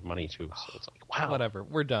me a lot of money too. So it's like, wow. Whatever,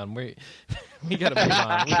 we're done. We gotta move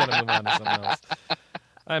on. We gotta move on to something else.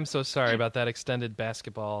 I'm so sorry about that extended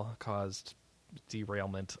basketball caused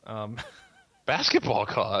derailment. Basketball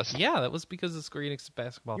cost. Yeah, that was because of Square Enix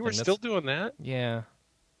basketball. You thing. were still doing that? Yeah.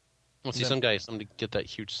 Well, see, No. somebody get that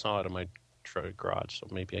huge saw out of my garage, so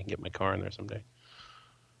maybe I can get my car in there someday.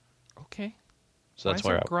 Okay. So that's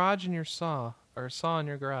why why is there a garage in your saw, or a saw in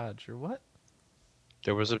your garage, or what?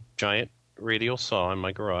 there was a giant radial saw in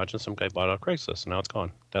my garage, and some guy bought it off Craigslist, and now it's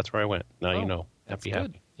gone. That's where I went. Now you know. That's Happy, good.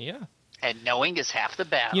 happy. Yeah. And knowing is half the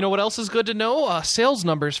battle. You know what else is good to know? Sales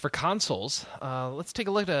numbers for consoles. Let's take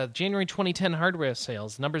a look at January 2010 hardware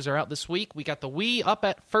sales. Numbers are out this week. We got the Wii up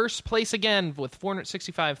at first place again with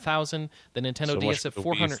 465,000. The Nintendo So DS much at for the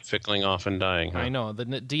 400. Wii fickling off and dying. Huh? I know. The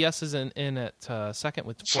DS is in at second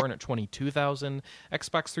with 422,000.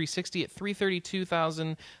 Xbox 360 at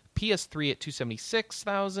 332,000. PS3 at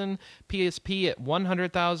 276,000. PSP at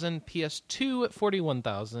 100,000. PS2 at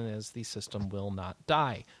 41,000 as the system will not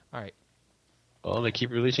die. All right. Well, they keep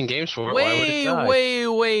releasing games for it. Why would it die?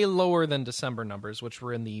 Way lower than December numbers, which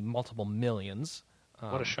were in the multiple millions.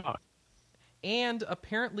 What a shock. And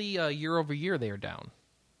apparently, year over year, they are down,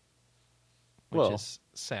 which Well. is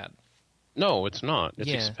sad. No, it's not. It's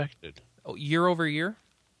Yeah. expected. Oh, year over year?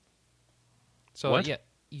 So, What? yeah,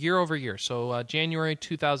 year over year. So, January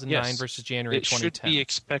 2009 Yes. versus January It 2010. should be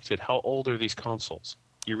expected. How old are these consoles?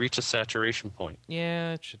 You reach a saturation point.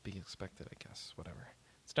 Yeah, it should be expected, I guess. Whatever.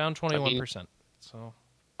 It's down 21%. So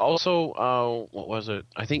Also, what was it?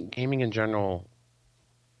 I think gaming in general,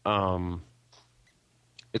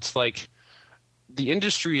 it's like the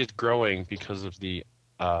industry is growing because of the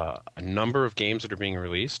number of games that are being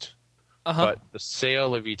released, but the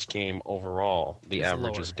sale of each game overall, the Is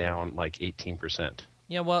average lower. is down like 18%.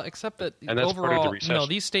 yeah, well, except that And that's part of the overall, recession. no,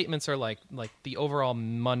 these statements are like the overall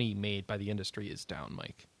money made by the industry is down,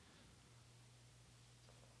 Mike.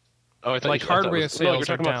 Oh, I thought Like you, I thought it hardware was, no, sales you're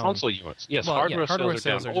talking are about down. console units. Yes, Well, yeah, hardware, hardware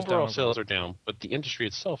sales are are down. just Overall down sales are down, but the industry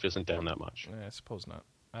itself isn't down that much. I suppose not.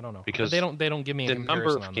 I don't know Because they don't give me a The number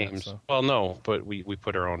comparison of on games. that. So. Well, no, but we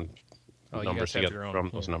put our own Oh, you numbers guys have together your own, from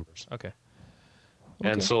those yeah. numbers. Okay.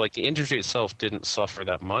 And so, like, the industry itself didn't suffer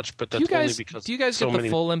that much, but that's only because do you guys so get the many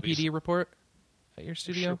full movies- MPD report at your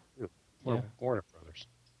studio? Sure. Well, Yeah. Warner Brothers.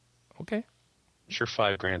 Okay. Sure,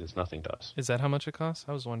 $5,000 is nothing to us. Is that how much it costs?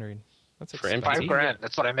 I was wondering. That's For expensive. MPD? $5,000.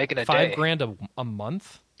 That's what I make in a $5 day. grand a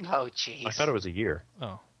month? Oh, jeez. I thought it was a year.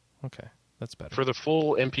 Oh, okay. That's better. For the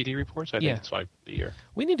full MPD reports, I think Yeah. it's $5 a year.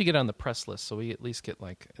 We need to get on the press list so we at least get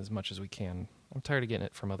like as much as we can. I'm tired of getting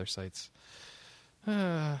it from other sites.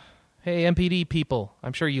 Hey, MPD people,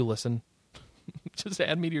 I'm sure you listen. Just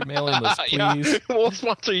add me to your mailing list, please. we'll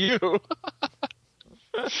sponsor you.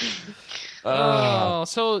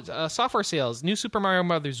 Software sales. New Super Mario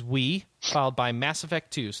Brothers Wii, followed by Mass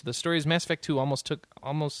Effect 2. So the story is Mass Effect 2 almost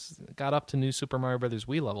got up to New Super Mario Brothers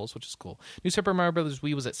Wii levels, which is cool. New Super Mario Brothers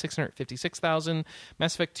Wii was at 656,000.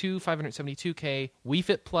 Mass Effect 2, 572K. Wii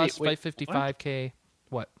Fit Plus, Wait, 555K.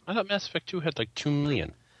 What? I thought Mass Effect 2 had like 2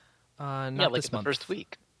 million. Not yeah, like this in the month. first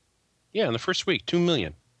week. Yeah, in the first week, 2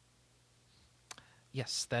 million.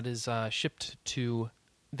 Yes, that is shipped to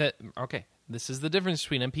that. Okay, this is the difference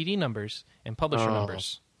between MPD numbers and publisher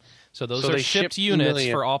numbers. So those So are they shipped shipped units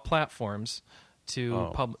million- for all platforms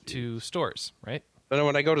to Oh, to stores, right? Then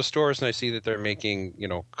when I go to stores and I see that they're making,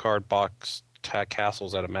 card box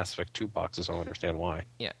castles out of Mass Effect 2 boxes, I don't understand why.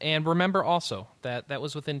 Yeah, and remember also that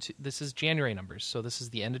was within. This is January numbers, so this is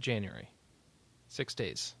the end of January. 6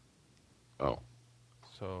 days. Oh,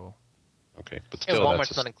 So okay. But Yeah, still, Walmart's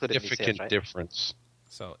that's not a included in these significant sales, right? difference.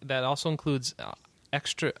 that also includes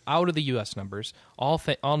extra out of the U.S. numbers, all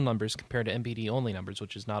numbers compared to MPD only numbers,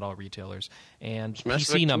 which is not all retailers, and Mass PC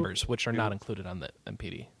Effect 2 numbers, which are not included on the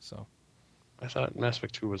MPD. So I thought Mass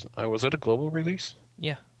Effect 2 was it a global release?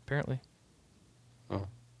 yeah, apparently. Oh.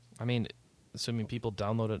 I mean, assuming people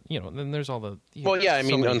download it, then there's all the. Well, yeah, I so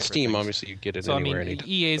mean, many on different Steam, things. obviously, you get it So I anywhere, mean, anytime.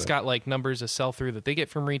 EA's but- got like numbers of sell through that they get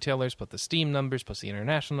from retailers, plus the Steam numbers, plus the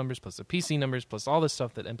international numbers, plus the PC numbers, plus all this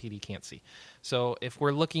stuff that MPD can't see. So if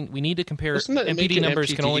we're looking, we need to compare. Doesn't that make MPD an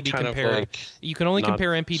numbers can MPD only be kind of compared. like You can only not-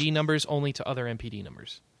 compare MPD numbers only to other MPD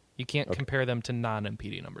numbers. You can't compare them to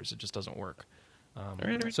non-MPD numbers. It just doesn't work.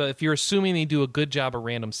 Right. So if you're assuming they do a good job of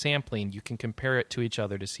random sampling, you can compare it to each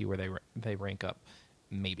other to see where they rank up.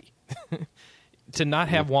 Maybe. To not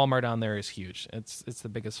have Walmart on there is huge. It's the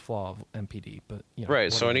biggest flaw of MPD. But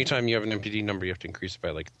right. So anytime you have an MPD number, you have to increase it by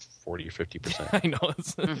like 40 or 50%. I know.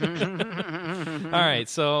 All right.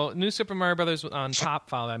 So New Super Mario Brothers on top,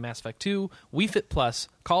 followed by Mass Effect 2, Wii Fit Plus,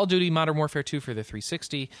 Call of Duty Modern Warfare 2 for the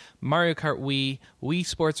 360, Mario Kart Wii, Wii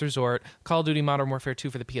Sports Resort, Call of Duty Modern Warfare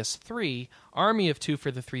 2 for the PS3, Army of 2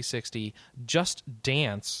 for the 360, Just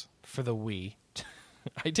Dance for the Wii.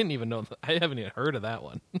 I didn't even know. I haven't even heard of that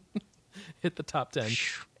one. Hit the top 10,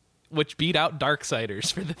 which beat out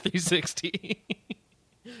Darksiders for the 360.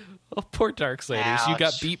 Oh, poor Darksiders. Ouch. You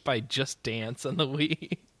got beat by Just Dance on the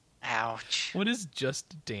Wii. Ouch. What is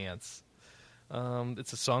Just Dance?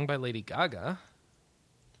 It's a song by Lady Gaga.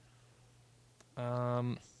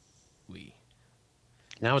 Wii.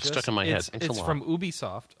 Now it's stuck in my head. It's from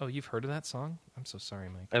Ubisoft. Oh, you've heard of that song? I'm so sorry,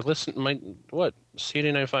 Mike. I listen.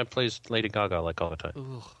 CD95 plays Lady Gaga like all the time.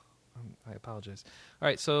 Ugh. I apologize. All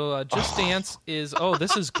right, so Just Dance is... Oh,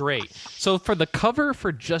 this is great. So for the cover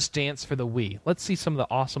for Just Dance for the Wii, let's see some of the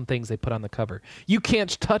awesome things they put on the cover. You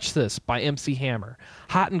Can't Touch This by MC Hammer.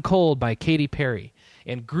 Hot and Cold by Katy Perry.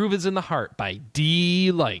 And Groove is in the Heart by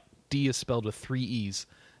D-Light. D is spelled with 3 E's.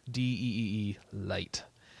 D-E-E-E, Light.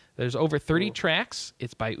 There's over 30 tracks.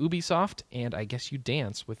 It's by Ubisoft, and I guess you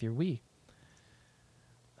dance with your Wii.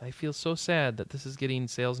 I feel so sad that this is getting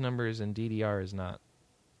sales numbers and DDR is not.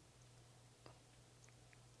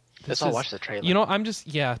 Let's all watch the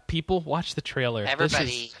trailer. People watch the trailer.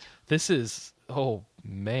 Everybody. This is oh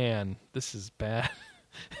man, this is bad.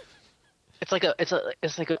 It's like a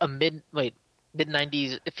mid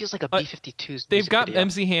 90s. It feels like a B-52's. They've got video.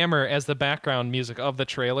 MC Hammer as the background music of the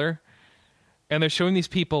trailer, and they're showing these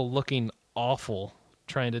people looking awful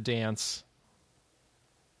trying to dance.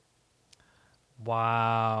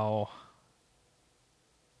 Wow.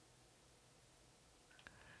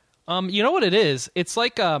 You know what it is? It's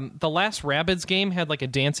like the last Rabbids game had like a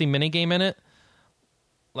dancing minigame in it.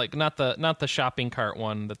 Like not the shopping cart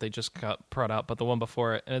one that they just brought out, but the one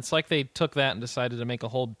before it. And it's like they took that and decided to make a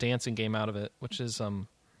whole dancing game out of it, which is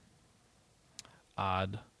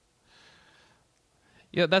odd.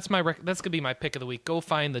 Yeah, that's gonna be my pick of the week. Go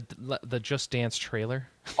find the Just Dance trailer.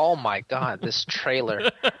 Oh my god, this trailer!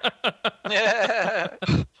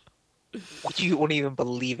 You won't even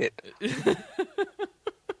believe it.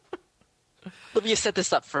 Let me set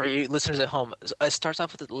this up for you listeners at home. It starts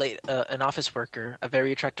off with an office worker, a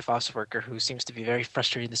very attractive office worker who seems to be very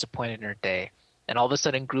frustrated and disappointed in her day. And all of a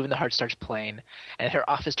sudden, Groove in the Heart starts playing, and her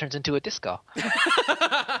office turns into a disco.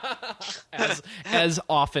 as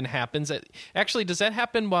often happens. Actually, does that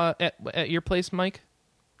happen at your place, Mike?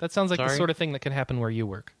 That sounds like the sort of thing that could happen where you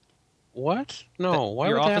work. What? No. Why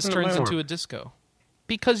your would that office happen turns at my into work? a disco?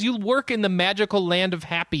 Because you work in the magical land of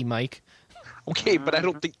happy, Mike. Okay, but I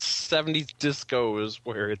don't think 70s disco is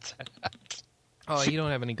where it's at. Oh, you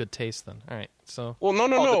don't have any good taste then. All right, so... Well, no.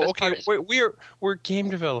 the best Okay, part is- we're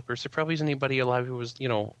game developers. There probably isn't anybody alive who was,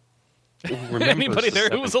 who remembers Anybody the there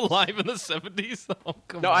who 70s. was alive in the 70s? Oh,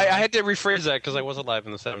 come No, on. I had to rephrase that because I was alive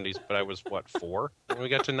in the 70s, but I was, 4 when we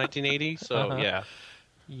got to 1980? So, yeah.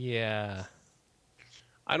 Yeah.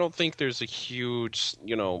 I don't think there's a huge,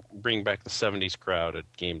 bring back the 70s crowd at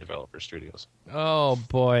game developer studios. Oh,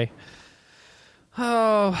 boy.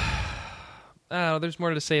 Oh, there's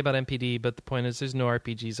more to say about MPD, but the point is there's no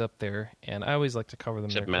RPGs up there, and I always like to cover them.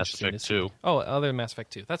 Except They're Mass interesting Effect to see. 2. Oh, other than Mass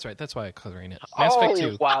Effect 2. That's right. That's why I'm covering it. Mass Effect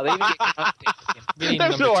 2. Wow, they even get an update. Getting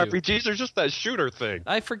There's number no 2. RPGs, there's just that shooter thing.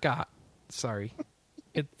 I forgot. Sorry.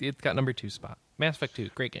 It got number 2 spot. Mass Effect 2.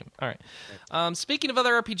 Great game. All right. Speaking of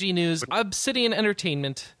other RPG news, Obsidian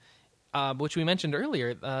Entertainment, which we mentioned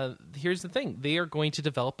earlier, here's the thing. They are going to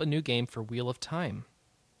develop a new game for Wheel of Time.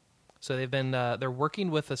 So they're working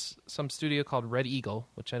with some studio called Red Eagle,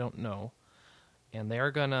 which I don't know, and they're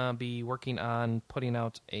gonna be working on putting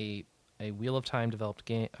out a Wheel of Time developed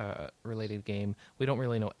game related game. We don't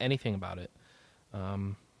really know anything about it.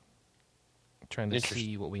 Trying to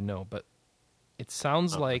see what we know, but it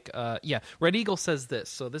sounds like Red Eagle says this.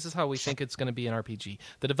 So this is how we think it's going to be an RPG.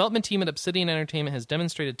 The development team at Obsidian Entertainment has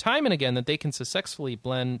demonstrated time and again that they can successfully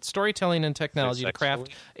blend storytelling and technology to craft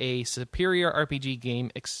a superior RPG game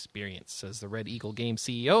experience, says the Red Eagle game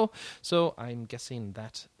CEO. So I'm guessing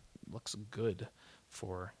that looks good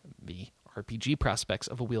for the RPG prospects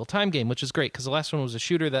of a Wheel of Time game, which is great because the last one was a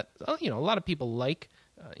shooter that a lot of people like,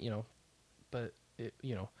 but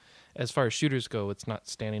as far as shooters go, it's not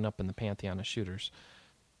standing up in the pantheon of shooters.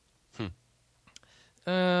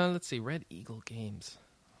 Let's see. Red Eagle Games.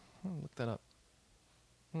 I'll look that up.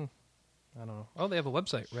 I don't know. Oh, they have a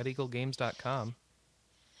website, RedEagleGames.com.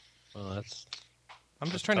 Well, that's. I'm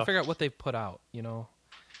just That's trying to tough. figure out what they've put out,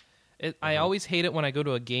 I always hate it when I go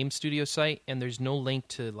to a game studio site and there's no link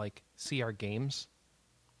to, like, see our games.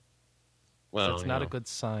 Well, That's not a good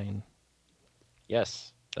sign.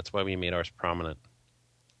 Yes, that's why we made ours prominent.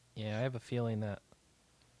 Yeah, I have a feeling that...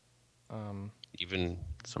 Even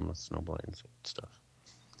some of Snowblind's stuff.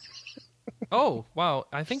 Oh, wow.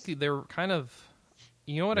 I think they're kind of...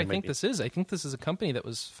 You know what They I might think be. this is? I think this is a company that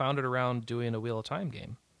was founded around doing a Wheel of Time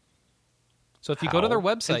game. So if you go to their How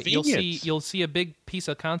website, convenient. you'll see a big piece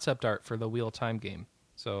of concept art for the Wheel of Time game.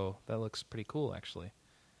 So that looks pretty cool, actually.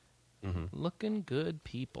 Mm-hmm. Looking good,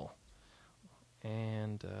 people.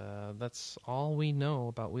 And that's all we know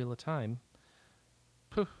about Wheel of Time.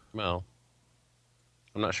 Phew. Well,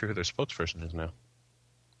 I'm not sure who their spokesperson is now.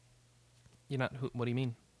 You're not. What do you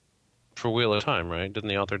mean? For Wheel of Time, right? Didn't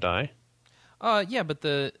the author die? Yeah, but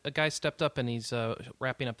a guy stepped up and he's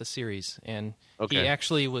wrapping up the series, and he Okay.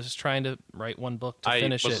 actually was trying to write one book to I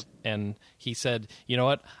finish was- it, and he said, "You know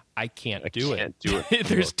what? I can't do can't do it.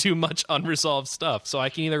 There's too much unresolved stuff, so I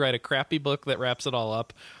can either write a crappy book that wraps it all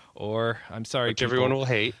up, or I'm sorry, Which people, everyone will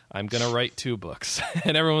hate. I'm gonna write 2 books."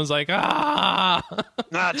 And everyone's like, "Ah!"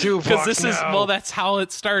 Not too Because this is that's how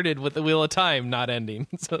it started with the Wheel of Time not ending.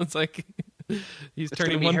 So it's like he's It's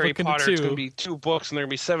turning gonna be one Harry book Potter. into It's 2. going to be 2 books, and they're going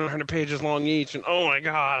to be 700 pages long each. And oh my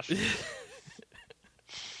gosh!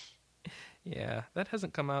 Yeah, that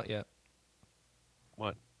hasn't come out yet.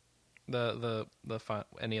 What?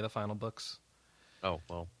 Any of the final books. Oh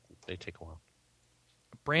well, they take a while.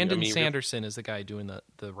 Brandon I mean, Sanderson is the guy doing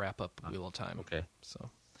the wrap up Wheel of Time. Okay, So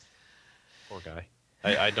poor guy.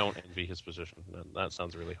 I don't envy his position. That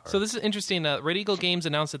sounds really hard. So this is interesting. Red Eagle Games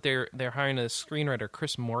announced that they're hiring a screenwriter,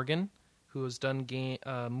 Chris Morgan, who has done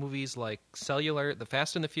movies like Cellular, The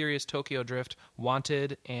Fast and the Furious, Tokyo Drift,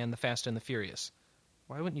 Wanted, and The Fast and the Furious.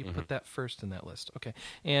 Why wouldn't you put that first in that list? Okay,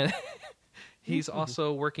 and he's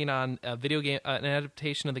also working on a video game, an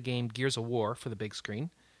adaptation of the game Gears of War for the big screen,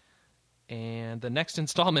 and the next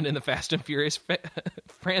installment in the Fast and Furious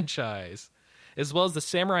franchise, as well as the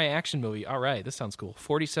samurai action movie. All right, this sounds cool.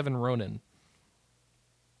 47 Ronin.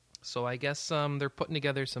 So I guess they're putting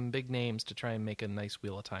together some big names to try and make a nice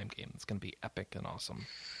Wheel of Time game. It's going to be epic and awesome.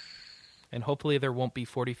 And hopefully there won't be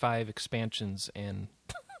 45 expansions and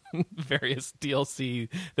various DLC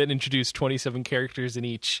that introduce 27 characters in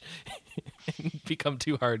each and become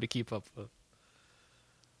too hard to keep up with.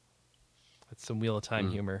 That's some Wheel of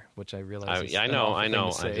Time humor, which I realize is I an know. awful I thing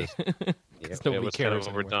know. to say. Yeah, nobody it was cares kind of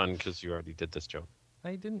anymore. overdone because you already did this joke.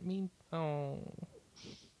 I didn't mean... Oh.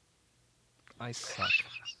 I suck.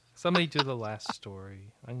 Somebody do the last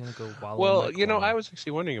story. I'm going to go wallow in Well, my you know, corner. I was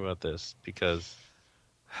actually wondering about this because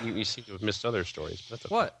you seem to have missed other stories. But that's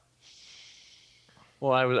okay. What?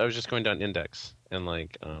 Well, I was just going down Index and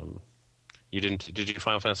you didn't. Did you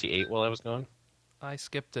Final Fantasy VIII while I was gone? I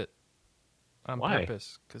skipped it on Why?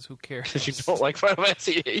 purpose, because who cares? Because you don't like Final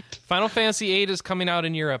Fantasy VIII. Final Fantasy VIII is coming out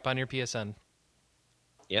in Europe on your PSN.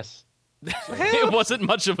 Yes. It wasn't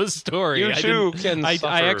much of a story. You I too didn't- can I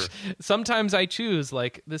suffer. sometimes I choose,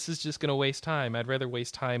 like, this is just going to waste time. I'd rather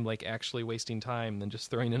waste time, like, actually wasting time than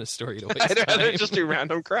just throwing in a story to waste I'd rather time. just do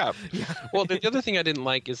random crap. Well, the other thing I didn't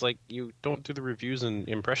like is you don't do the reviews and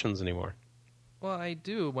impressions anymore. Well, I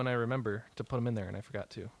do when I remember to put them in there, and I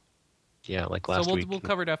forgot to. Yeah, like last so week. we'll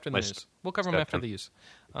cover it after the my news. We'll cover them Scott after Penn- the news.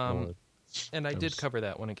 Well, And I that did was- cover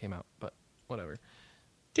that when it came out, but whatever.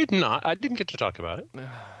 Did not. I didn't get to talk about it.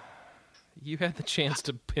 You had the chance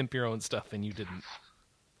to pimp your own stuff, and you didn't.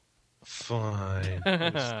 Fine.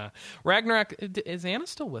 Ragnarok, is Anna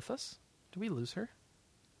still with us? Did we lose her?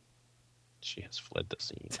 She has fled the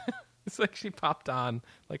scene. It's like she popped on.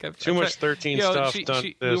 Like Too much 13 stuff. Done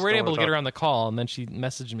we this, weren't don't able to wanna get her talk. on the call, and then she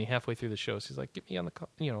messaged me halfway through the show. She's like, "Get me on the call."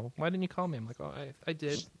 Why didn't you call me? I'm like, "Oh, I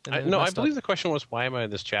did." And then it No, I messed believe up. the question was, why am I in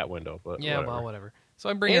this chat window? But Yeah, whatever. well, whatever. So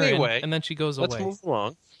I bring her Anyway, in, and then she goes Let's away. move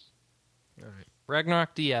along. All right.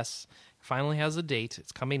 Ragnarok DS finally has a date.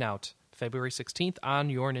 It's coming out February 16th on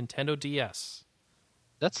your Nintendo DS.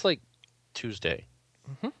 That's like Tuesday.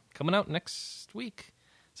 Coming out next week.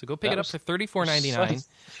 So go pick That it up was- for $34.99.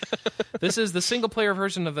 This is the single-player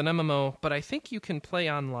version of an MMO, but I think you can play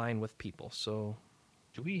online with people. So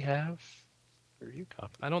Do we have a review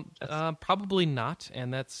copy? I don't. That's- Probably not,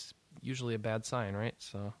 and that's usually a bad sign, right?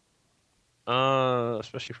 So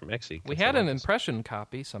Especially from Xe. we had an impression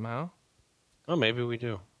copy somehow. Oh, maybe we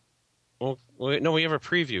do. Well, no, we have a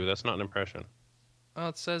preview. That's not an impression. Oh,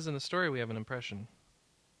 it says in the story we have an impression.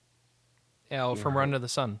 Yeah, from Yeah. Run to the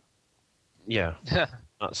Sun. Yeah.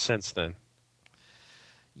 Not since then.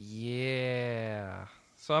 Yeah.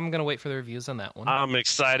 So I'm gonna wait for the reviews on that one. I'm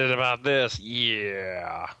excited about this.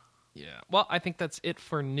 Yeah. Yeah. Well, I think that's it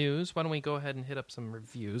for news. Why don't we go ahead and hit up some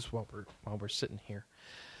reviews while we're sitting here?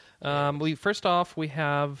 First off, we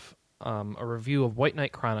have a review of White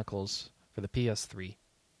Knight Chronicles for the PS3.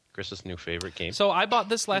 Chris's new favorite game. So I bought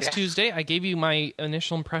this last Tuesday. I gave you my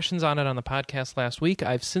initial impressions on it on the podcast last week.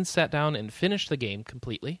 I've since sat down and finished the game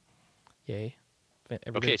completely. Yay.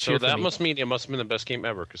 Okay, so that must mean it must have been the best game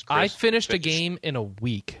ever. Cause I finished a game in a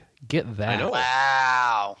week. Get that. I know.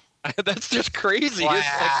 Wow. That's just crazy.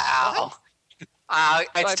 Wow.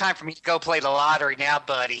 It's time for me to go play the lottery now,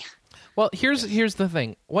 buddy. Well, here's the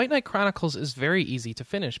thing. White Knight Chronicles is very easy to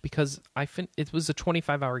finish because it was a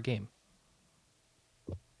 25-hour game.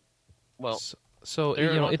 Well, so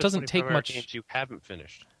it doesn't take much. Games you haven't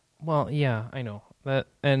finished. Well, yeah, I know that.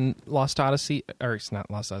 And Lost Odyssey, or it's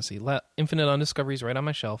not Lost Odyssey. Infinite Undiscovery is right on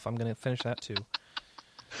my shelf. I'm going to finish that too.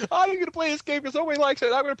 I'm going to play this game because somebody likes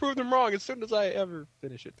it. I'm going to prove them wrong as soon as I ever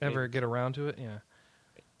finish it. Ever get around to it? Yeah.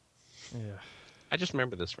 Yeah. I just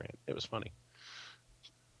remember this rant. It was funny.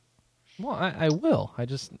 Well, I will. I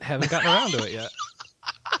just haven't gotten around to it yet.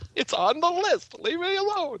 It's on the list. Leave me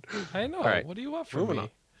alone. I know. All right. What do you want from Moving me?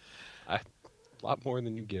 on. A lot more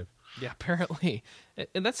than you give. Yeah, apparently.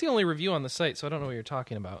 And that's the only review on the site, so I don't know what you're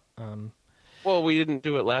talking about. Well, we didn't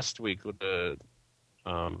do it last week with the...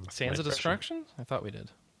 Sands of Destruction? I thought we did.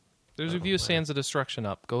 There's a review of Sands of Destruction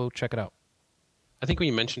up. Go check it out. I think we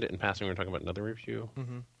mentioned it in passing. We were talking about another review.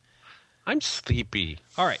 Mm-hmm. I'm sleepy.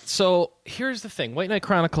 All right, so here's the thing. White Knight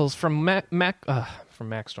Chronicles from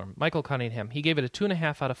Maxstorm. Michael Cunningham. He gave it a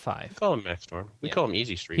 2.5 out of 5. We call him Maxstorm. We call him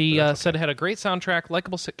Easy Street. He said it had a great soundtrack,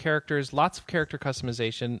 likable characters, lots of character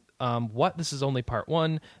customization. This is only part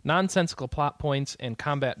 1, nonsensical plot points, and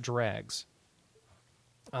combat drags.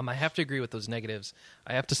 I have to agree with those negatives.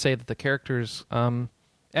 I have to say that the characters...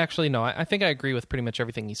 Actually, no, I think I agree with pretty much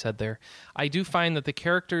everything he said there. I do find that the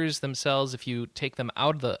characters themselves, if you take them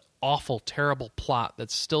out of the awful, terrible plot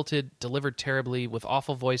that's stilted, delivered terribly, with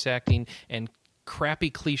awful voice acting and crappy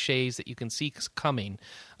cliches that you can see coming,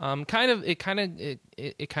 it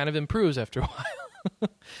kind of improves after a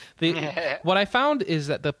while. What I found is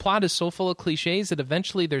that the plot is so full of cliches that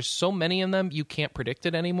eventually there's so many of them you can't predict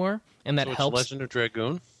it anymore, and that helps. Legend of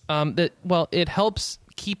Dragoon. It helps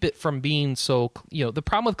keep it from being so. The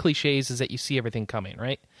problem with cliches is that you see everything coming,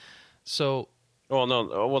 right? So. Well,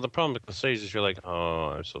 no. Well, the problem with cliches is you're like, oh,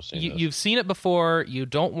 I'm so seen this. You've seen it before. You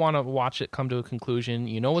don't want to watch it come to a conclusion.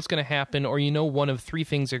 You know what's going to happen, or you know one of 3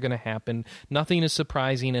 things are going to happen. Nothing is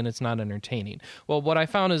surprising, and it's not entertaining. Well, what I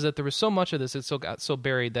found is that there was so much of this, it got so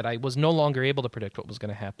buried that I was no longer able to predict what was going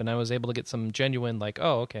to happen. I was able to get some genuine, like,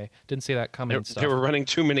 oh, okay, didn't see that coming stuff. They were running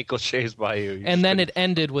too many cliches by you. And then it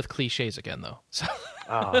ended with cliches again, though. So,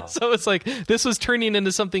 so it's like, this was turning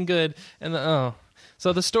into something good, and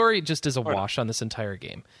So the story just is a wash on this entire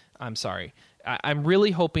game. I'm sorry. I'm really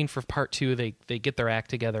hoping for part 2 they get their act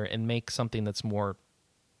together and make something that's more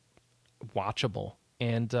watchable.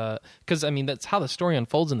 And because that's how the story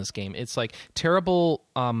unfolds in this game. It's like terrible.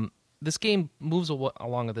 This game moves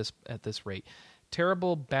along at this rate.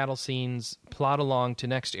 Terrible battle scenes, plot along to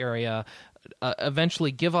next area.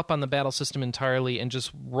 Eventually give up on the battle system entirely and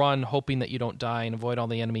just run, hoping that you don't die and avoid all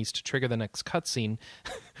the enemies to trigger the next cutscene.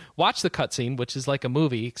 Watch the cutscene, which is like a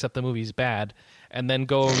movie, except the movie's bad, and then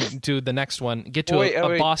go to the next one, get to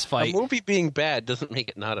a boss fight. A movie being bad doesn't make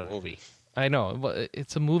it not a movie. I know.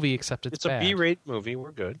 It's a movie, except it's bad. It's a B-rated movie.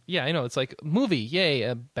 We're good. Yeah, I know. It's like, movie,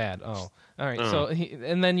 yay, bad. Oh, all right. So,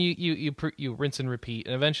 and then you rinse and repeat,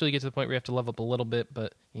 and eventually you get to the point where you have to level up a little bit,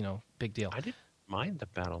 but, big deal. I didn't mind the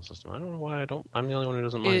battle system. I don't know why I'm the only one who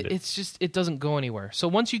doesn't mind it. It's just, it doesn't go anywhere. So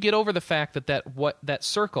once you get over the fact that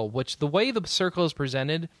circle, which the way the circle is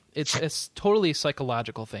presented, it's totally a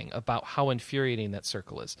psychological thing about how infuriating that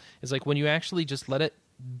circle is. It's like when you actually just let it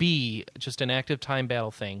be just an active time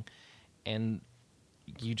battle thing, and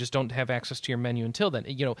you just don't have access to your menu until then.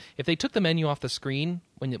 If they took the menu off the screen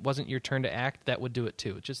when it wasn't your turn to act, that would do it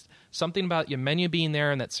too. Just something about your menu being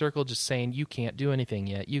there and that circle just saying, you can't do anything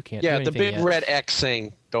yet. You can't do anything yet. Yeah, the big red X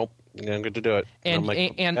saying, don't, I'm going to do it.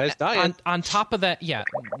 And on top of that,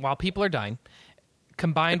 while people are dying,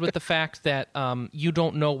 combined with the fact that you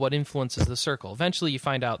don't know what influences the circle. Eventually you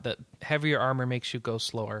find out that heavier armor makes you go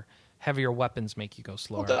slower. Heavier weapons make you go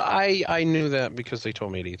slower. Well, I knew that because they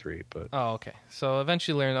told me 83, but... Oh, okay. So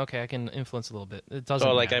eventually learn, I can influence a little bit. It doesn't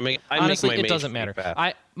matter. I Honestly, make my it doesn't matter.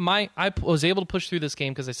 I was able to push through this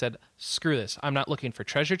game because I said, screw this. I'm not looking for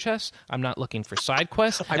treasure chests. I'm not looking for side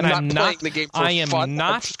quests. I'm not playing the game for I am fun.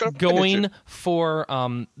 not going for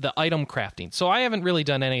the item crafting. So I haven't really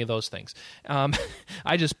done any of those things.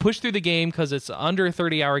 I just pushed through the game because it's under a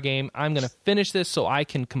 30-hour game. I'm going to finish this so I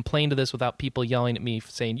can complain to this without people yelling at me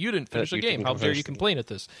saying, you didn't finish the game. How dare you complain at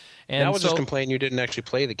this? And that was just complain you didn't actually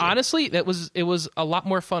play the game. Honestly, it was a lot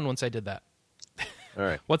more fun once I did that. All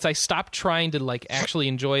right. Once I stopped trying to actually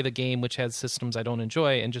enjoy the game, which has systems I don't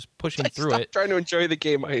enjoy, and just pushing through it. Trying to enjoy the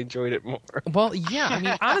game, I enjoyed it more. Well, yeah. I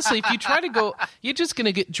mean, honestly, if you try to go, you're just going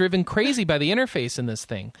to get driven crazy by the interface in this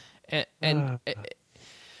thing,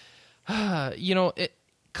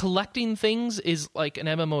 collecting things is like an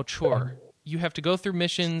MMO chore. You have to go through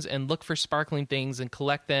missions and look for sparkling things and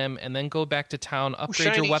collect them, and then go back to town,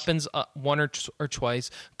 upgrade your weapons one or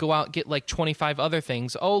twice, go out, get 25 other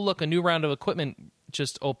things. Oh, look, a new round of equipment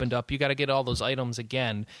just opened up. You got to get all those items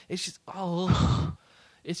again. It's just,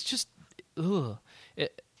 it's just, ugh.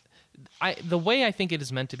 The way I think it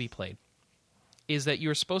is meant to be played is that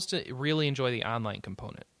you're supposed to really enjoy the online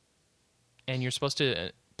component, and you're supposed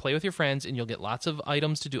to play with your friends, and you'll get lots of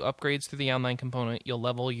items to do upgrades through the online component. You'll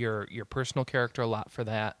level your personal character a lot for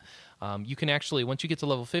that. You can actually, once you get to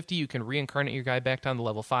level 50, you can reincarnate your guy back down to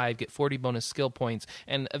level 5, get 40 bonus skill points,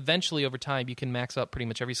 and eventually over time you can max out pretty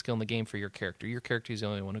much every skill in the game for your character. Your character is the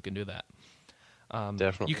only one who can do that.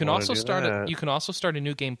 Definitely. You can also start a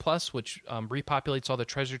new game plus, which repopulates all the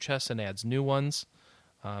treasure chests and adds new ones.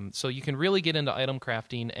 So you can really get into item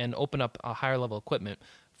crafting and open up a higher level equipment.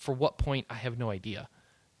 For what point, I have no idea.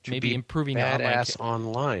 Maybe improving the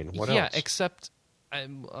online. What else? Yeah, except,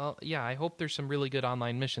 I hope there's some really good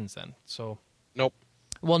online missions then. So nope.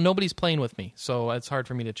 Well, nobody's playing with me, so it's hard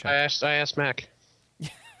for me to check. I asked Mac. He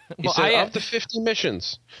well, said of the 50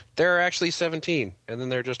 missions, there are actually 17, and then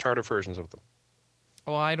they're just harder versions of them.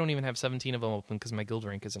 Well, I don't even have 17 of them open because my guild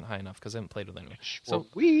rank isn't high enough because I haven't played with anyone. So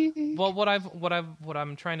what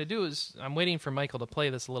I'm trying to do is I'm waiting for Michael to play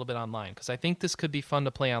this a little bit online because I think this could be fun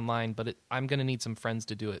to play online, but I'm going to need some friends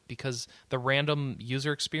to do it because the random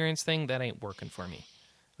user experience thing that ain't working for me.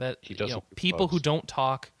 That people who don't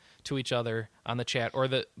talk to each other on the chat, or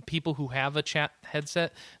the people who have a chat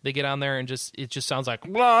headset, they get on there and it just sounds like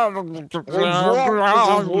and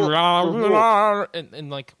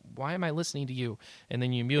like, why am I listening to you? And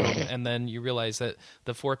then you mute them, and then you realize that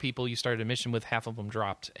the 4 people you started a mission with, half of them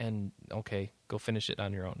dropped, and okay, go finish it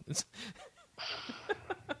on your own.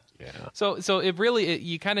 Yeah. So it really,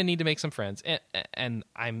 you kind of need to make some friends, and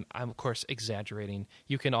I'm of course exaggerating.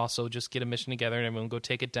 You can also just get a mission together and everyone go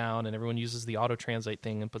take it down, and everyone uses the auto translate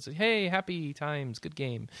thing and puts it, hey, happy times, good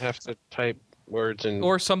game. Have to type words and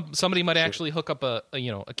or somebody might actually hook up a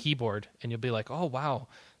keyboard, and you'll be like, oh wow,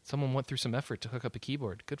 someone went through some effort to hook up a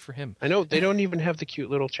keyboard. Good for him. I know they don't even have the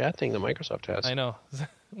cute little chat thing that Microsoft has. I know.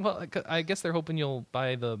 Well, I guess they're hoping you'll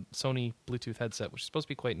buy the Sony Bluetooth headset, which is supposed to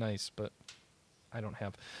be quite nice, but I don't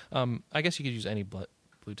have. I guess you could use any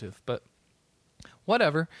Bluetooth, but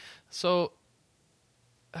whatever. So,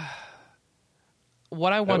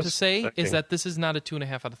 what I want to say is that this is not a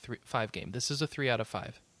 2.5 out of 5 game. This is a 3 out of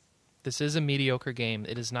 5. This is a mediocre game.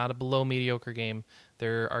 It is not a below mediocre game.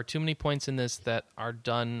 There are too many points in this that are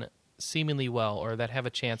done seemingly well, or that have a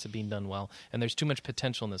chance of being done well, and there's too much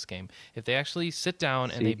potential in this game. If they actually sit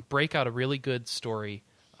down and they break out a really good story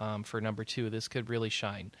for number 2, this could really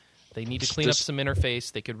shine. They need to clean up some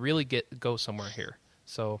interface. They could really go somewhere here.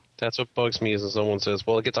 So that's what bugs me is when someone says,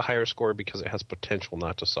 well, it gets a higher score because it has potential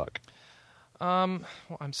not to suck. Well,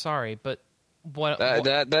 I'm sorry, but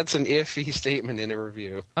that's an iffy statement in a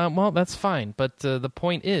review. Well, that's fine, but the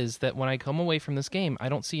point is that when I come away from this game, I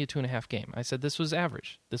don't see a 2.5 game. I said this was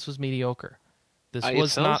average. This was mediocre. This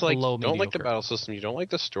was not below mediocre. You don't like the battle system. You don't like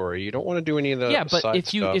the story. You don't want to do any of the but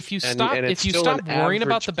if you stop worrying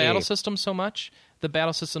about the battle system so much, the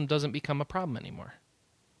battle system doesn't become a problem anymore.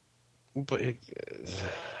 But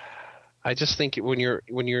I just think when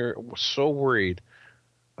you're so worried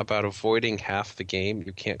about avoiding half the game,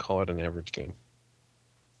 you can't call it an average game.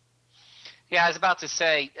 Yeah, I was about to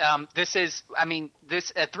say, this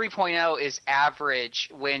 3.0 is average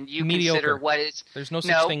when you consider what is. There's no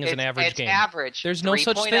such thing as an average game. It's average. There's no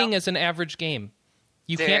such thing as an average game.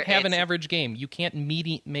 You can't have an average game. You can't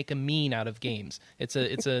make a mean out of games. It's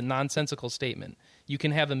a nonsensical statement. You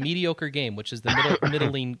can have a mediocre game, which is the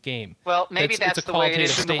middling game. Well, maybe that's the way it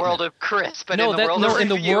is in the world of Chris, but in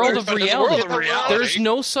the world of reality, there's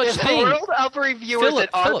no such thing. In the world of reviewers at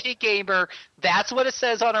RP Gamer, that's what it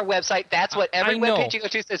says on our website. That's what every webpage you go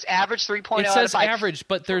to says average 3.0 It out says of 5. average,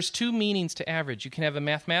 but there's 2 meanings to average. You can have a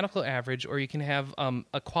mathematical average, or you can have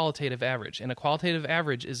a qualitative average. And a qualitative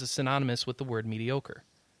average is synonymous with the word mediocre.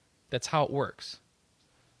 That's how it works.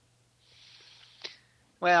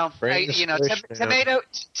 Well,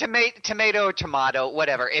 tomato,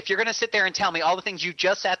 whatever. If you're going to sit there and tell me all the things you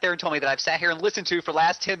just sat there and told me that I've sat here and listened to for the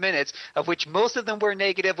last 10 minutes, of which most of them were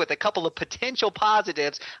negative with a couple of potential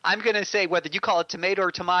positives, I'm going to say whether you call it tomato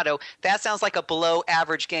or tomato, that sounds like a below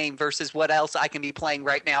average game versus what else I can be playing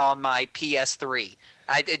right now on my PS3.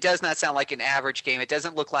 It does not sound like an average game. It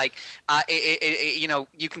doesn't look like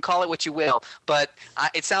you can call it what you will, but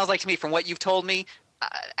it sounds like to me from what you've told me,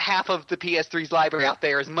 half of the PS3's library out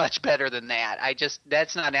there is much better than that.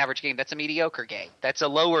 That's not an average game. That's a mediocre game. That's a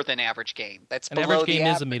lower than average game. That's An below average game the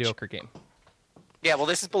is average. a mediocre game. Yeah, well,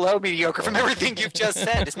 this is below mediocre from everything you've just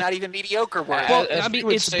said. It's not even mediocre word. Well, As I we mean,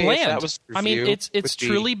 would it's say, if bland. that was I mean, review, it's would be-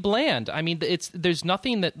 truly bland. I mean, there's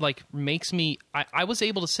nothing that like makes me. I was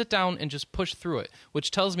able to sit down and just push through it,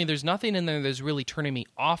 which tells me there's nothing in there that's really turning me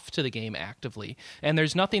off to the game actively, and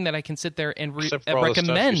there's nothing that I can sit there and Except for all the stuff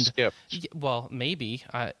you recommend. skipped. Well, maybe,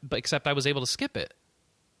 but except I was able to skip it.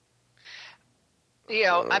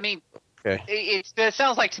 I mean, Okay. it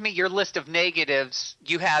sounds like to me your list of negatives,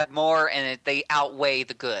 you have more and they outweigh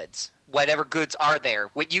the goods. Whatever goods are there.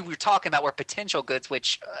 What you were talking about were potential goods,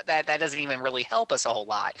 which that doesn't even really help us a whole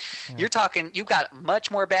lot. Yeah. You're talking, you've got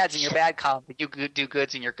much more bads in your bad column than you do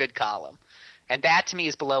goods in your good column. And that to me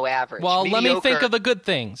is below average. Well, Mediocre, let me think of the good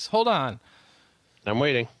things. Hold on. I'm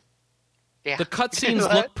waiting. Yeah. The cutscenes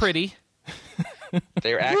look pretty.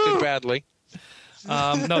 They're acted badly.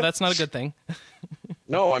 No, that's not a good thing.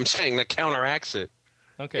 No, I'm saying that counteracts it.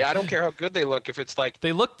 Okay. Yeah, I don't care how good they look if it's like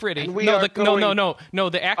They look pretty. And we No, are going- no.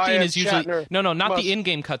 The acting am is usually Shatner. not Must- the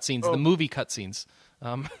in-game cutscenes, the movie cutscenes.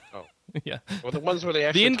 Oh. Yeah, Well, the ones where they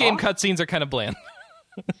actually the in-game talk? cutscenes are kind of bland.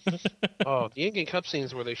 Oh, the in-game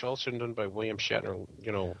cutscenes where they all should have done by William Shatner.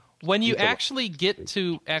 When you People- actually get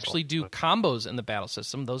to actually do combos in the battle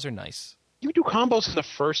system, those are nice. You do combos in the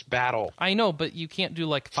first battle. I know, but you can't do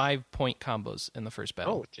like 5-point combos in the first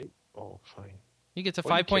battle. Fine. You get to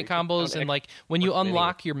Well, you 5-point can't do combos, that and like when you anyway.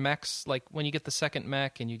 unlock your mechs, like when you get the second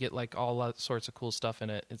mech and you get like all that sorts of cool stuff in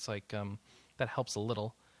it, it's like that helps a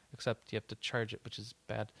little. Except you have to charge it, which is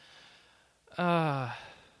bad. See, All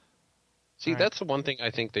right. that's the one thing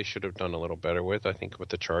I think they should have done a little better with. I think with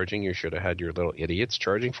the charging, you should have had your little idiots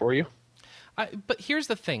charging for you. But here's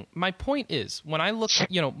the thing. My point is, when I look,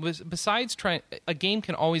 besides trying, a game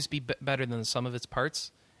can always be better than the sum of its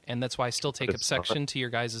parts, and that's why I still take But it's objection to your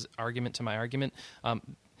guys' argument to my argument.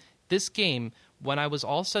 This game, when I was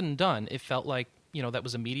all said and done, it felt like that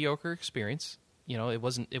was a mediocre experience. It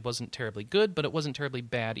wasn't terribly good, but it wasn't terribly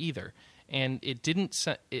bad either. And it didn't.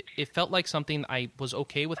 It felt like something I was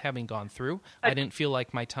okay with having gone through. I didn't feel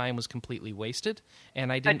like my time was completely wasted,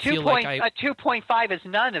 and I didn't feel like a 2.5 is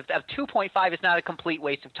none of a 2.5 is not a complete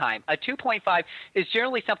waste of time. A 2.5 is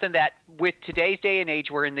generally something that, with today's day and age,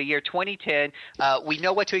 we're in the year 2010. We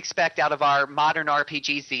know what to expect out of our modern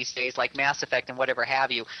RPGs these days, like Mass Effect and whatever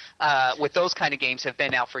have you. With those kind of games have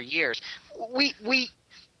been out for years.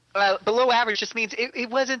 Below average just means it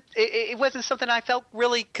wasn't something I felt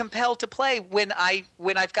really compelled to play when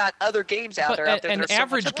I've got other games out there. An that are so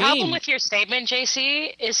average much The problem game- with your statement,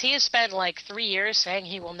 JC, is he has spent like 3 years saying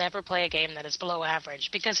he will never play a game that is below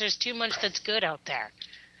average because there's too much that's good out there.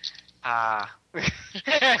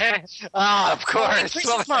 Of course. Chris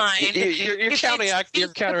is fine. You're counteracting. You're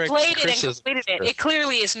counteracting played it and Chris's. completed it. It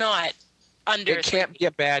clearly is not under. It can't be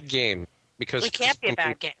a bad game because It can't be a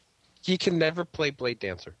bad game. He can never play Blade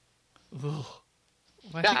Dancer. Ugh.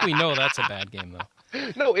 I think we know that's a bad game,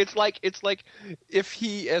 though. No, it's like if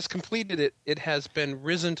he has completed it, it has been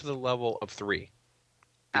risen to the level of 3,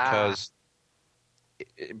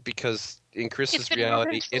 because in Chris's It's been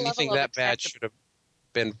reality, risen to the anything level of that bad acceptable. should have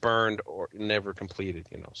been burned or never completed.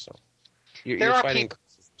 So There you're are fighting people-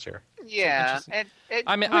 Chris's here. Yeah, Interesting. and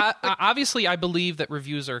I mean, obviously, I believe that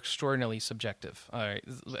reviews are extraordinarily subjective. All right,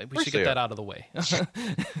 we course should they get that are. out of the way.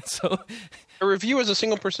 So, A review is a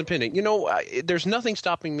single person opinion. There's nothing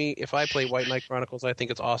stopping me if I play White Knight Chronicles. I think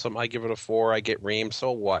it's awesome. I give it a 4. I get reamed.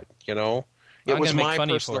 So what? It I'm was gonna make my fun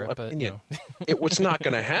of you personal for it, but, opinion. It was not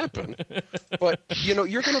going to happen. But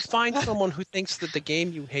you're going to find someone who thinks that the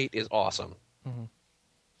game you hate is awesome. Mm-hmm.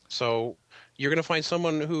 So you're going to find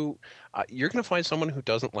someone who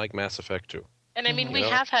doesn't like Mass Effect 2. And I mean, Mhm. we You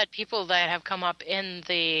know? have had people that have come up in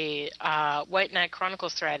the White Knight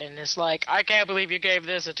Chronicles thread and is like, I can't believe you gave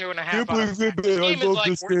this a 2.5 out of 5. This game is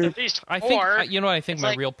like worth at least 4. I think what I think It's my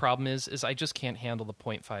like- real problem is I just can't handle the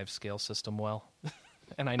 0.5 scale system well,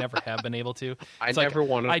 and I never have been able to. I never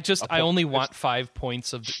wanted. I only want 5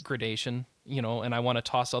 points of gradation, and I want to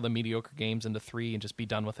toss all the mediocre games into 3 and just be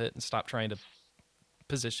done with it and stop trying to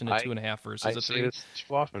position a 2.5 versus I a say 3. this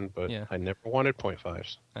too often, but Yeah. I never wanted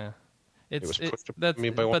 0.5s. Yeah. It was pushed upon that's, me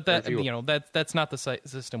by one but that reviewer. that's not the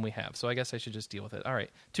system we have. So I guess I should just deal with it. All right,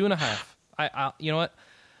 2.5. I you know what?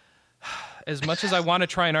 As much as I want to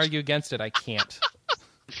try and argue against it, I can't.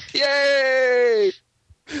 Yay!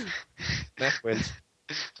 That wins.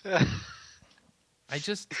 I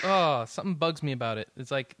just something bugs me about it.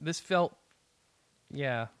 It's like this felt,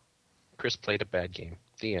 yeah. Chris played a bad game.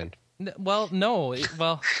 The end. Well, no, It's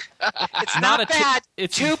not bad.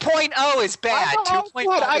 it's 2.0 is bad. 2.0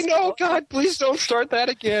 I is know. cool. God, please don't start that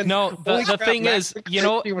again. No, Holy the crap, thing Matt, is, you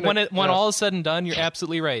know, when all is said and done, you're Yeah.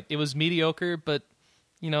 absolutely right. It was mediocre, but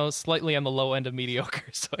you know, slightly on the low end of mediocre.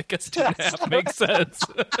 So I guess 2.5 makes sense.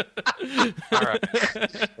 All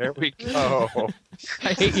right, there we go.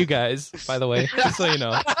 I hate you guys, by the way, just so you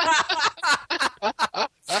know.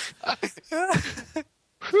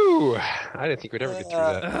 Whew. I didn't think we'd ever get through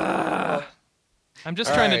that. I'm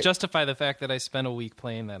just All trying to right. justify the fact that I spent a week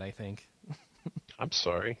playing that. I think I'm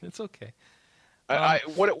sorry. it's okay.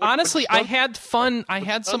 What Honestly, what's I had fun. I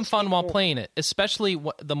had some done fun while so- playing it. Especially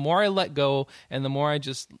the more I let go and the more I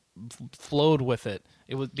just flowed with it,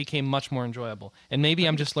 became much more enjoyable. And maybe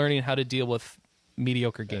I'm just learning how to deal with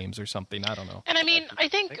mediocre games or something. I don't know. And I mean, I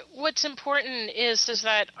think what's important is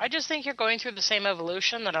that I just think you're going through the same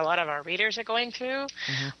evolution that a lot of our readers are going through.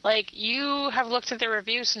 Like, you have looked at the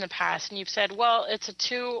reviews in the past and you've said, well, it's a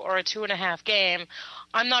 2 or a 2.5 game.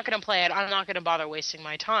 I'm not going to play it. I'm not going to bother wasting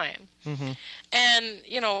my time. And,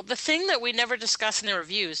 you know, the thing that we never discuss in the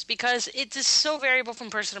reviews, because it is so variable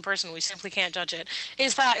from person to person, we simply can't judge it,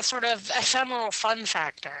 is that sort of ephemeral fun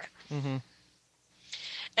factor.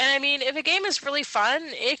 And I mean, if a game is really fun,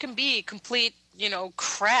 it can be complete, you know,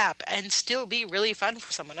 crap and still be really fun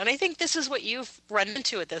for someone. And I think this is what you've run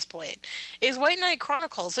into at this point. Is White Knight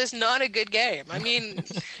Chronicles is not a good game. I mean,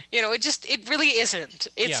 you know, it really isn't.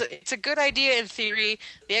 It's a good idea in theory.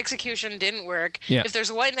 The execution didn't work. Yeah. If there's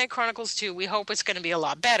a White Knight Chronicles 2, we hope it's going to be a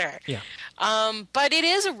lot better. Yeah. But it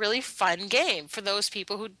is a really fun game for those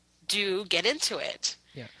people who do get into it.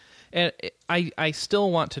 And I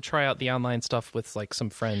still want to try out the online stuff with like some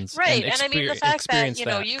friends. Right, and I mean the fact that, experience you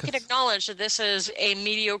know, that, you can 'cause- acknowledge that this is a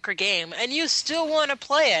mediocre game and you still want to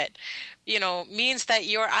play it, you know, means that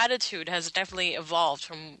your attitude has definitely evolved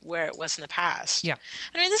from where it was in the past. Yeah.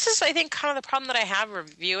 I mean, this is, I think, kind of the problem that I have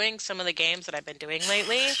reviewing some of the games that I've been doing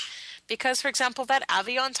lately. Because, for example, that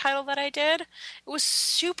Avion title that I did, it was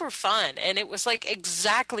super fun, and it was like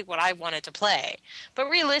exactly what I wanted to play. But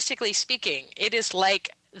realistically speaking, it is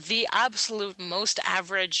like the absolute most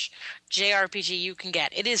average JRPG you can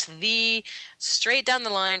get. It is the straight down the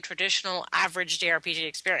line traditional average JRPG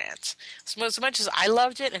experience. So as much as I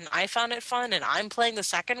loved it and I found it fun and I'm playing the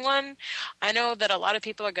second one, I know that a lot of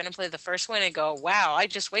people are going to play the first one and go, wow, I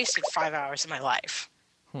just wasted 5 hours of my life.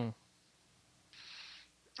 And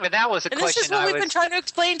that was a And this question is what I we've was. been trying to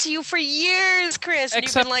explain to you for years, Chris. And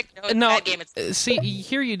you've been like, no, it's a bad game. It's see,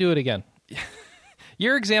 here you do it again.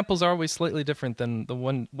 Your examples are always slightly different than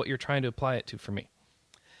what you're trying to apply it to for me.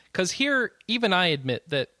 Because here, even I admit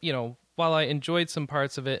that, you know, while I enjoyed some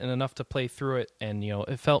parts of it and enough to play through it, and you know,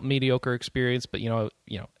 it felt mediocre experience, but you know,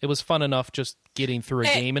 it was fun enough just getting through a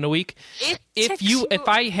game in a week. If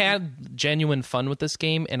I had genuine fun with this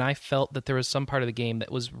game and I felt that there was some part of the game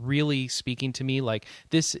that was really speaking to me, like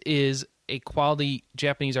this is a quality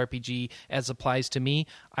Japanese RPG as applies to me,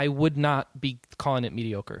 I would not be calling it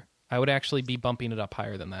mediocre. I would actually be bumping it up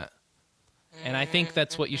higher than that. And I think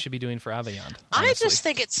that's what you should be doing for Avion. I just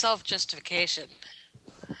think it's self-justification.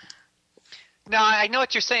 No, I know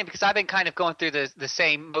what you're saying because I've been kind of going through the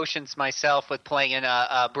same motions myself with playing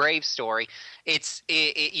a Brave story. It's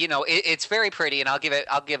it's very pretty, and I'll give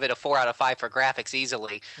it a 4 out of 5 for graphics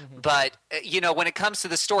easily. But you know, when it comes to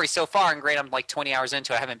the story so far, and great, I'm like 20 hours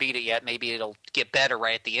into it, I haven't beat it yet. Maybe it'll get better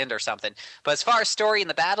right at the end or something. But as far as story and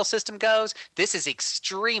the battle system goes, this is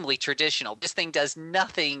extremely traditional. This thing does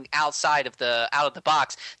nothing outside of out of the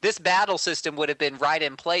box. This battle system would have been right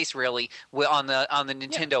in place really on the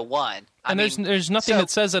Nintendo One. And there's nothing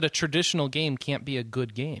that says that a traditional game can't be a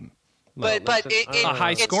good game. But a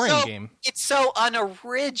high-scoring game. It's so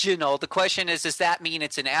unoriginal. The question is, does that mean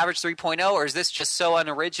it's an average 3.0, or is this just so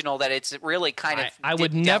unoriginal that it's really kind of... I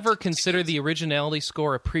would never consider the originality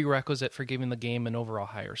score a prerequisite for giving the game an overall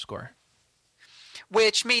higher score.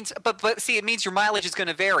 Which means, but see, it means your mileage is going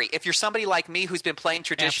to vary. If you're somebody like me who's been playing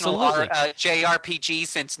traditional JRPG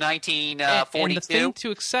since 1942... And the thing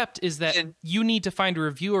to accept is that you need to find a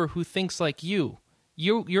reviewer who thinks like you.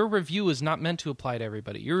 Your review is not meant to apply to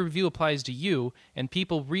everybody. Your review applies to you, and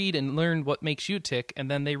people read and learn what makes you tick, and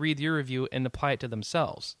then they read your review and apply it to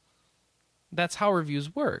themselves. That's how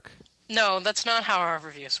reviews work. No, that's not how our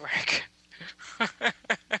reviews work.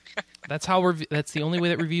 That's how that's the only way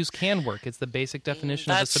that reviews can work. It's the basic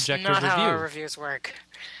definition of a subjective That's not review. how our reviews work.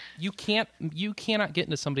 You cannot get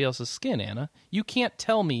into somebody else's skin, Anna. You can't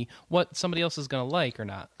tell me what somebody else is going to like or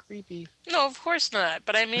not. Creepy. No, of course not.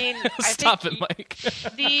 But I mean, Stop I it, think Mike.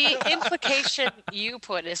 the implication you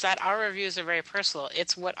put is that our reviews are very personal.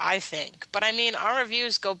 It's what I think. But I mean, our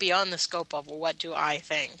reviews go beyond the scope of what do I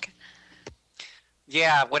think.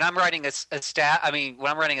 Yeah, when I'm writing when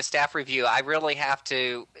I'm writing a staff review, I really have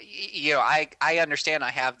to, I understand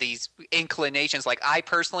I have these inclinations. Like, I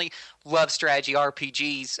personally love strategy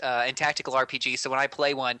RPGs and tactical RPGs, so when I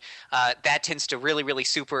play one, that tends to really, really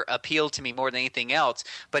super appeal to me more than anything else.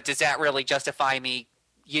 But does that really justify me,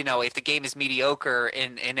 if the game is mediocre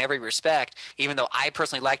in every respect, even though I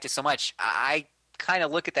personally liked it so much, I kind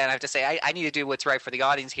of look at that and I have to say I need to do what's right for the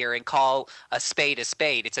audience here and call a spade a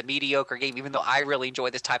spade. It's a mediocre game, even though I really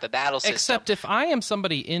enjoy this type of battle system. Except if I am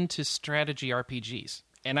somebody into strategy RPGs,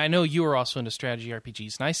 and I know you are also into strategy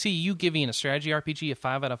RPGs, and I see you giving a strategy RPG a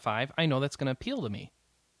 5 out of 5, I know that's going to appeal to me.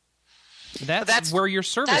 That's where your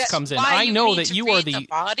service comes in. I know that you are the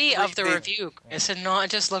body of the review. It's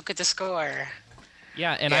not just look at the score.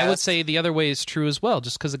 Yeah, and I would say the other way is true as well.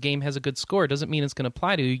 Just because a game has a good score doesn't mean it's going to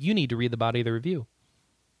apply to you. You need to read the body of the review.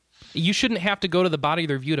 You shouldn't have to go to the body of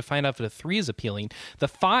the review to find out if the 3 is appealing. The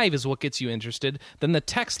 5 is what gets you interested. Then the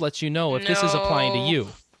text lets you know if this is applying to you.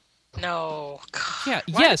 No. Yeah.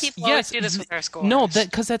 Why yes. do people always Yes. do this with our scores? No,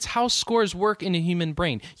 because that's how scores work in a human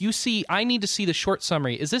brain. You see, I need to see the short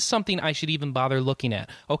summary. Is this something I should even bother looking at?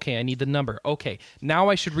 Okay, I need the number. Okay, now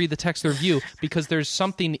I should read the text of the review because there's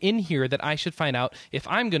something in here that I should find out if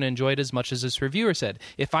I'm going to enjoy it as much as this reviewer said.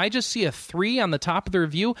 If I just see a 3 on the top of the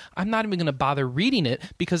review, I'm not even going to bother reading it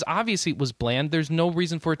because obviously it was bland. There's no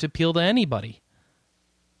reason for it to appeal to anybody.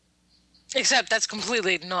 Except that's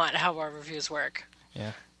completely not how our reviews work.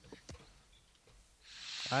 Yeah.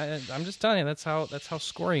 I'm just telling you, that's how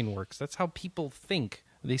scoring works. That's how people think.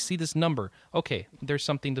 They see this number. Okay, there's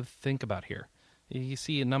something to think about here. You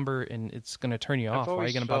see a number and it's going to turn you off. Why are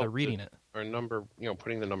you going to bother reading it? Our number,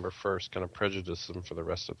 putting the number first kind of prejudices them for the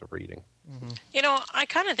rest of the reading. Mm-hmm. I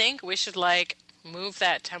kind of think we should move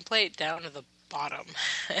that template down to the bottom.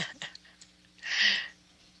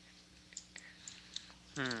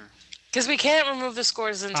 Because we can't remove the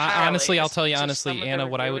scores entirely. Honestly, I'll tell you honestly, Anna,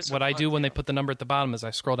 what I do when they put the number at the bottom is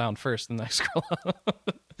I scroll down first, and then I scroll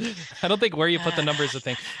up. I don't think where you put the number is the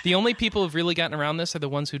thing. The only people who've really gotten around this are the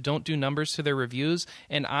ones who don't do numbers to their reviews,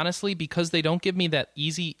 and honestly, because they don't give me that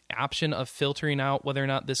easy option of filtering out whether or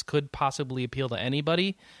not this could possibly appeal to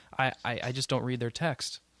anybody, I just don't read their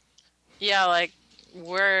text. Yeah,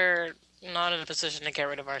 we're not in a position to get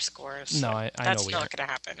rid of our scores. No, I know that's we not are. going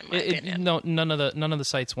to happen. In my opinion. No, none of the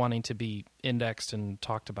sites wanting to be indexed and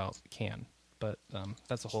talked about can, but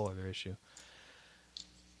that's a whole other issue.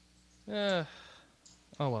 Oh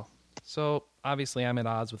well. So obviously, I'm at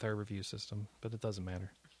odds with our review system, but it doesn't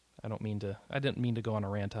matter. I didn't mean to go on a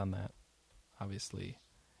rant on that. Obviously,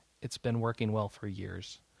 it's been working well for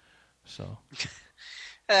years. So.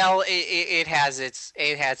 Well, it has its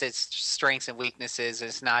strengths and weaknesses.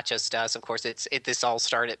 It's not just us, of course. This all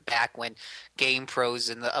started back when game pros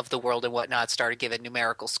of the world and whatnot started giving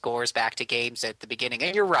numerical scores back to games at the beginning.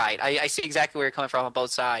 And you're right. I see exactly where you're coming from on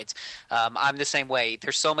both sides. I'm the same way.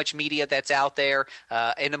 There's so much media that's out there.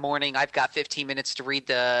 In the morning, I've got 15 minutes to read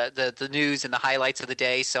the news and the highlights of the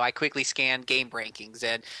day, so I quickly scan game rankings.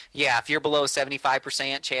 And yeah, if you're below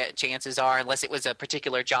 75%, chances are, unless it was a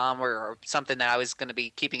particular genre or something that I was going to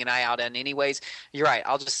be keeping an eye out on anyways, you're right.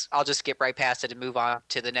 I'll just skip right past it and move on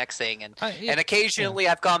to the next thing. And and occasionally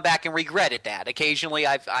I've gone back and regretted that. Occasionally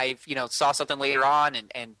I've saw something later on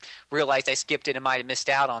and realized I skipped it and might have missed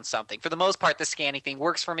out on something. For the most part, the scanning thing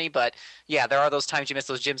works for me, but yeah, there are those times you miss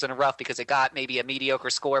those gems in the rough because it got maybe a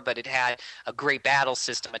mediocre score, but it had a great battle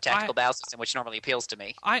system, a tactical battle system, which normally appeals to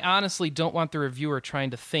me. I honestly don't want the reviewer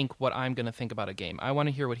trying to think what I'm going to think about a game. I want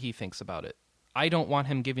to hear what he thinks about it. I don't want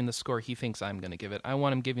him giving the score he thinks I'm going to give it. I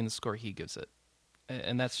want him giving the score he gives it.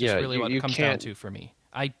 And that's just really what it comes down to for me.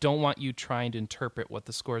 I don't want you trying to interpret what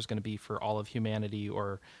the score is going to be for all of humanity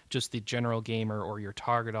or just the general gamer or your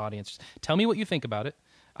target audience. Tell me what you think about it.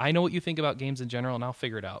 I know what you think about games in general, and I'll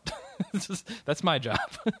figure it out. That's my job.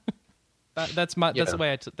 That's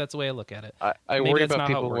the way I look at it. I worry about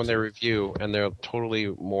people when they review and they're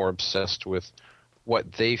totally more obsessed with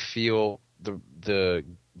what they feel the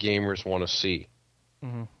gamers want to see.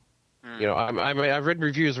 Mm-hmm. I've read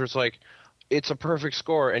reviews where it's like, it's a perfect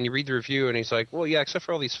score, and you read the review, and he's like, well, yeah, except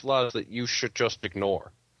for all these flaws that you should just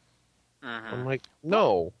ignore. Mm-hmm. I'm like,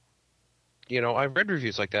 no. I've read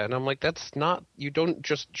reviews like that, and I'm like, that's not, you don't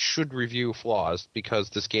just should review flaws because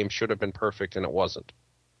this game should have been perfect and it wasn't.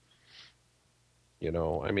 You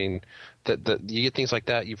know, I mean, that you get things like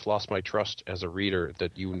that. You've lost my trust as a reader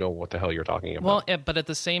that you know what the hell you're talking about. Well, but at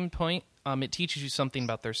the same point, it teaches you something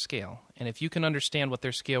about their scale, and if you can understand what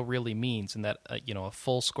their scale really means, and that a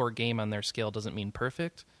full score game on their scale doesn't mean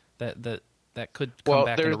perfect, that could come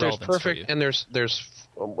back into relevance there's perfect, for you. and there's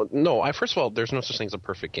no. First of all, there's no such thing as a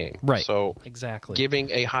perfect game. Right. So exactly.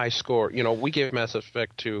 Giving a high score, we gave Mass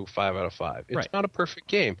Effect 2 5 out of 5. It's Right. not a perfect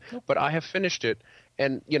game, but I have finished it.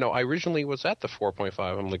 And, I originally was at the 4.5.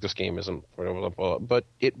 I'm like, this game isn't, but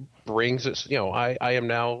it brings it, I am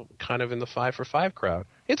now kind of in the 5 for 5 crowd.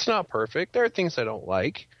 It's not perfect. There are things I don't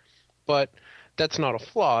like, but that's not a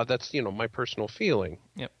flaw. That's, my personal feeling.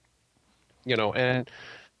 Yep. And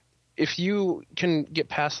if you can get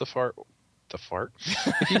past the fart,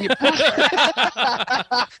 if you can get past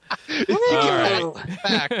the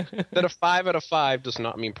fact that a 5 out of 5 does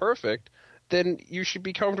not mean perfect, then you should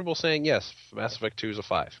be comfortable saying, yes, Mass Effect 2 is a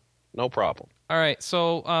 5. No problem. All right,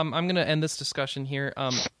 so I'm going to end this discussion here.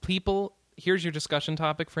 People, here's your discussion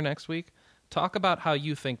topic for next week. Talk about how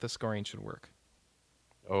you think the scoring should work.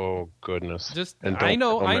 Oh, goodness.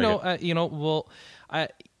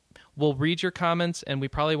 We'll read your comments, and we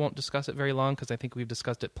probably won't discuss it very long because I think we've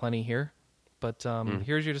discussed it plenty here. But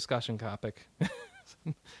here's your discussion topic,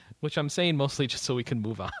 which I'm saying mostly just so we can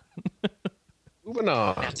move on. Moving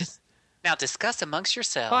on. Now discuss amongst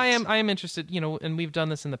yourselves. I am interested, and we've done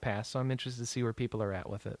this in the past, so I'm interested to see where people are at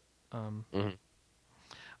with it.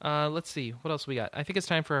 Let's see, what else we got? I think it's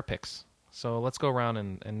time for our picks. So let's go around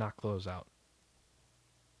and knock those out.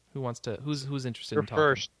 Who's interested in talking?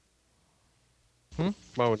 First. Come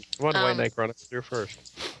on, White Knight Chronicles, you're first.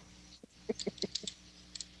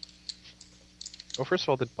 Oh, first of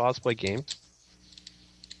all, did Boz play games?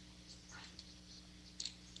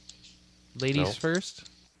 Ladies first?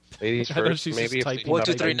 Ladies I know first, she's maybe. just typing. 1,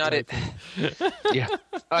 2, 3, not it. Yeah,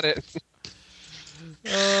 not it.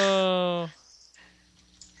 Oh.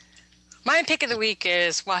 My pick of the week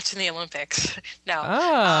is watching the Olympics. No.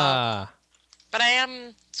 But I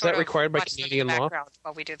am sort that of required by watching Canadian in the law? background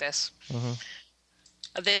while we do this. Mm-hmm.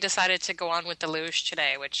 They decided to go on with the luge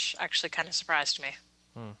today, which actually kind of surprised me.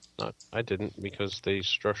 I didn't, because they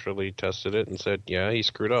structurally tested it and said, yeah, he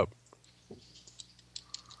screwed up.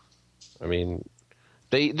 I mean,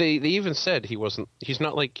 they even said he's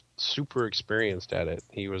not like super experienced at it.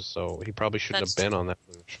 He probably shouldn't have been on that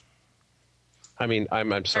luge. I mean,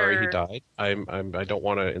 I'm sorry he died. I don't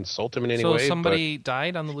want to insult him in any way. So somebody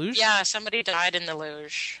died on the luge? Yeah, somebody died in the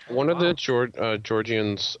luge. One of the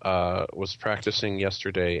Georgians was practicing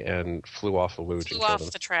yesterday and flew off a luge. Flew and killed off him.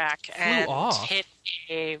 the track and hit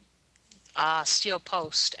a steel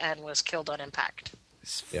post and was killed on impact.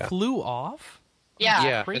 Yeah. Flew off?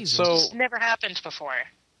 Yeah. Crazy. So It's never happened before.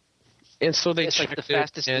 and so they It's like the checked it,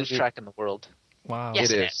 fastest and luge track in the world. Wow.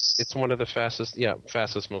 Yes, it it is. is. It's one of the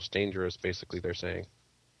fastest, most dangerous. Basically, they're saying.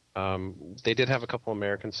 They did have a couple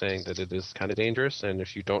Americans saying that it is kind of dangerous, and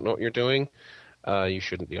if you don't know what you're doing, you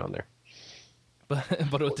shouldn't be on there.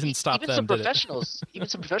 But it didn't stop even them, some did professionals, Even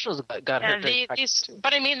some professionals got hurt. during practice, too.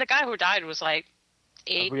 But I mean, the guy who died was like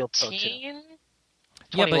A real pro, too. 18.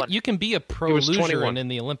 Yeah, 21. but you can be a pro He was luger 21. in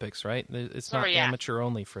the Olympics, right? It's not yeah. amateur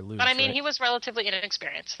only for luge. But I mean, right? he was relatively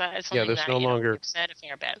inexperienced. That is something Yeah, there's that no longer- we've said a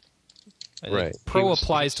fair bit. I think Right. Pro He was-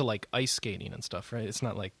 applies to like ice skating and stuff, right? It's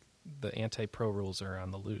not like the anti-pro rules are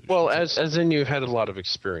on the luge. Well, as in you've had a lot of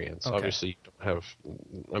experience. Okay. Obviously, you don't have.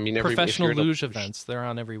 I mean, if professional you're in a luge events, they're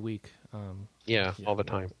on every week. Yeah, all the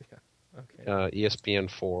time. Okay. ESPN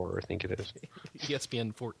 4, I think it is.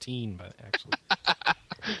 ESPN 14, but actually.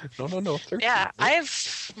 No, 13. Yeah, I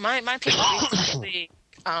have my people recently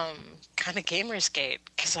kind of Gamersgate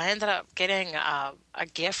because I ended up getting a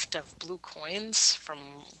gift of blue coins from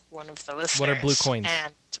one of the listeners. What are blue coins?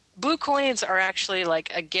 And blue coins are actually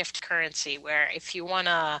like a gift currency where if you want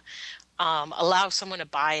to allow someone to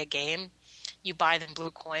buy a game, you buy them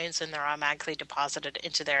blue coins and they're automatically deposited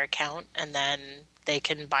into their account, and then they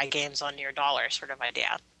can buy games on your dollar, sort of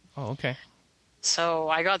idea. Oh, okay. So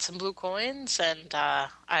I got some blue coins, and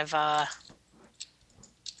I've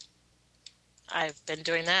been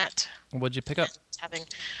doing that. What'd you pick up?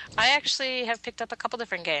 I actually have picked up a couple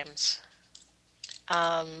different games,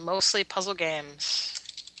 mostly puzzle games.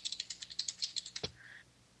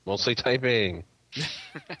 Mostly typing.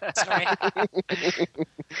 Sorry, I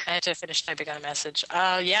had to finish typing on a message.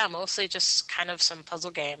 Yeah, mostly just kind of some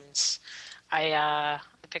puzzle games. I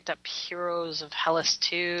picked up Heroes of Hellas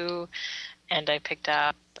 2, and I picked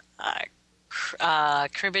up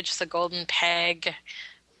Cribbage the Golden Peg.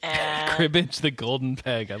 And Cribbage the Golden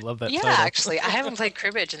Peg. I love that yeah, title. actually, I haven't played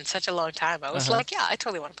cribbage in such a long time. I was like, yeah, I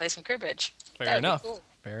totally want to play some cribbage. Fair That'd be enough. cool.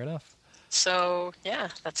 Fair enough. So yeah,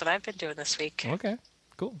 that's what I've been doing this week. Okay,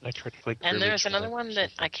 cool. I tried to play. And Kirby there's another Tribe. one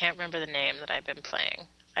that I can't remember the name that I've been playing.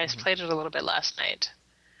 I just played it a little bit last night.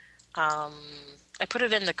 I put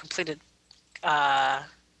it in the completed. I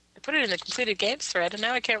put it in the completed games thread, and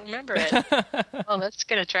now I can't remember it. Oh, that's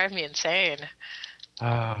gonna drive me insane.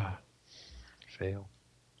 Fail.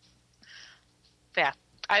 Yeah,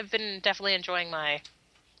 I've been definitely enjoying my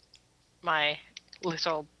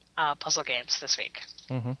little puzzle games this week.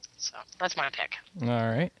 Mm-hmm. So that's my pick. All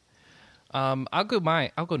right. I'll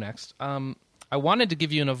go next. I wanted to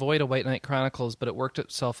give you an Avoid a White Knight Chronicles, but it worked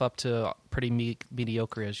itself up to pretty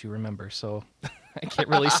mediocre, as you remember. So I can't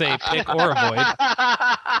really say pick or avoid.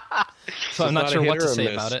 So I'm not sure what to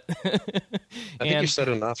say about it. I think you said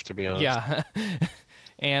enough, to be honest. Yeah.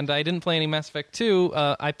 And I didn't play any Mass Effect 2.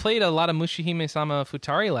 I played a lot of Mushihime-sama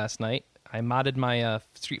Futari last night. I modded my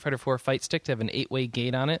Street Fighter 4 fight stick to have an 8-way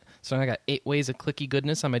gate on it. So I got 8 ways of clicky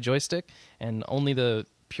goodness on my joystick, and only the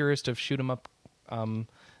purest of shoot-'em-up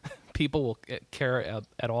people will care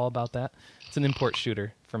at all about that. It's an import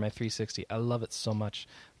shooter for my 360. I love it so much.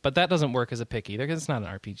 But that doesn't work as a pick either, because it's not an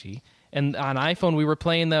RPG. And on iPhone, we were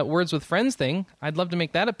playing that Words with Friends thing. I'd love to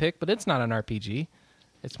make that a pick, but it's not an RPG.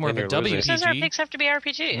 It's more of a WPG. Who says our picks have to be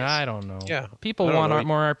RPGs? I don't know. Yeah. People want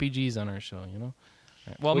more RPGs on our show, you know?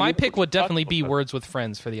 Right. Well, my pick would definitely be Words with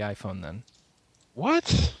Friends for the iPhone then.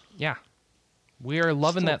 What? Yeah. We are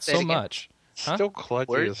loving that so much. Huh? Still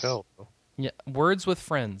kludgy as hell. Yeah, Words with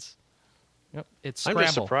Friends. Yep, it's Scrabble. I'm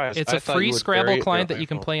just surprised. It's I a thought free you would Scrabble bury it in client your that you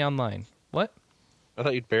can iPhone. play online. What? I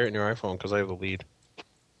thought you'd bury it in your iPhone because I have the lead.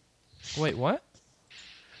 Wait, what?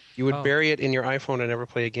 You would bury it in your iPhone and never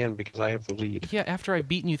play again because I have the lead. Yeah, after I've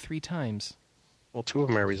beaten you 3 times. Well, 2 of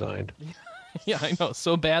them I resigned. Yeah, I know.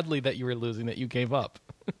 So badly that you were losing that you gave up.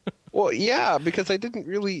 Well, yeah, because I didn't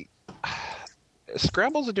really...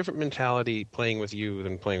 Scrabble's a different mentality playing with you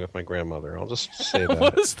than playing with my grandmother. I'll just say that.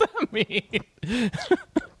 What does that mean?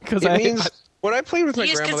 Because It means when I played with my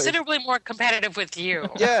He's grandmother... considerably more competitive with you.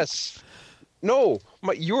 Yes. No,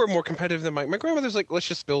 you are more competitive than my grandmother's like, let's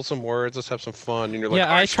just build some words, let's have some fun. And you're like,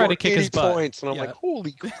 Yeah, I try to scored kick 80 his butt. points. And I'm Yeah. like,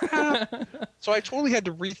 holy crap. So I totally had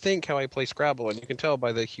to rethink how I play Scrabble, and you can tell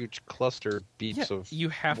by the huge cluster beats of you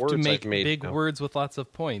have words to make I've made big now. words with lots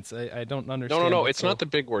of points. I don't understand. No, what's it's so- not the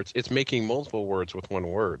big words. It's making multiple words with one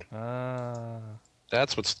word. Ah.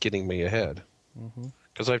 That's what's getting me ahead. Mm-hmm.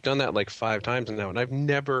 Because I've done that like 5 times now, and I've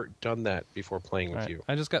never done that before playing with All right. you.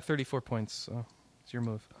 I just got 34 points, so it's your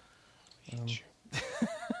move.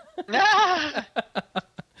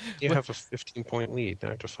 You have a 15-point lead. Now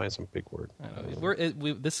I have to find some big word.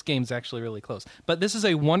 This game's actually really close. But this is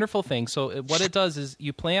a wonderful thing. So what it does is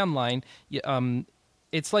you play online.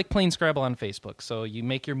 It's like playing Scrabble on Facebook. So you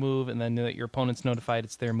make your move, and then your opponent's notified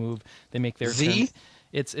it's their move. They make their Z? turn.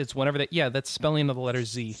 It's whenever they... Yeah, that's spelling of the letter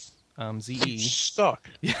Z. Z-E. Stuck.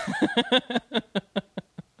 That's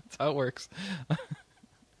how it works.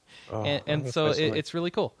 And so it's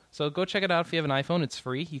really cool. So go check it out if you have an iPhone. It's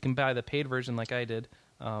free. You can buy the paid version like I did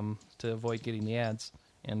to avoid getting the ads.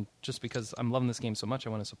 And just because I'm loving this game so much, I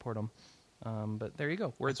want to support them. But there you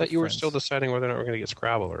go. Words I with thought you were friends. still deciding whether or not we're going to get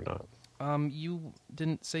Scrabble or not. You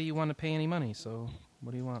didn't say you want to pay any money, so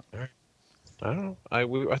what do you want? I don't know. I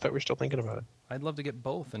thought we were still thinking about it. I'd love to get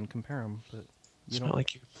both and compare them, but It's not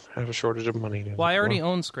like you have a shortage of money. Well, I already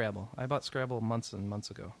own Scrabble. I bought Scrabble months and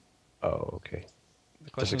months ago. Oh, okay.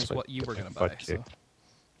 The question is explain- what you were going to butt buy. kick.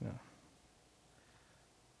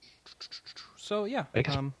 So yeah. I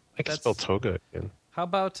can that's- spell toga again. How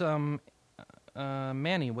about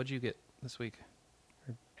Manny? What'd you get this week?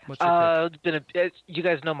 Or what's your pick? You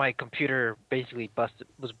guys know my computer basically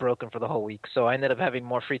was broken for the whole week, so I ended up having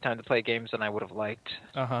more free time to play games than I would have liked.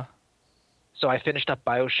 Uh-huh. So I finished up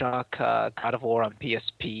BioShock, God of War on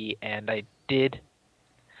PSP, and I did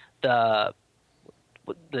the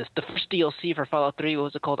first DLC for Fallout 3. What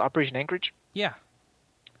was it called? Operation Anchorage? Yeah.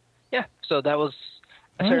 Yeah. So that was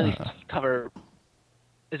a fairly cover.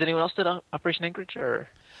 Is anyone else did Operation Anchorage or?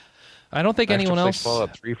 I don't think I have to anyone play else.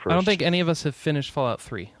 Fallout 3 I don't first. think any of us have finished Fallout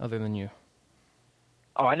 3 other than you.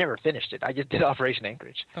 Oh, I never finished it. I just did Operation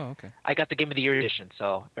Anchorage. Oh, okay. I got the Game of the Year edition,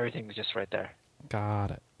 so everything was just right there.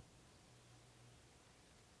 Got it.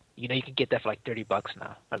 You know, you can get that for like $30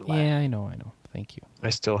 now. Yeah, I know. Thank you.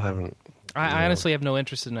 I still haven't. I honestly have no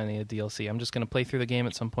interest in any of the DLC. I'm just going to play through the game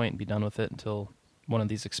at some point and be done with it until one of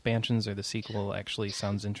these expansions or the sequel actually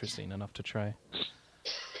sounds interesting enough to try.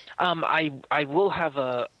 I will have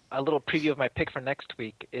a little preview of my pick for next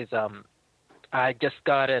week. I just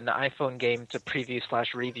got an iPhone game to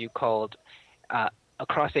preview/review called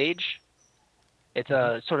Across Age. It's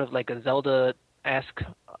a sort of like a Zelda-esque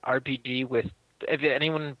RPG with. Have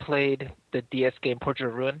anyone played the DS game Portrait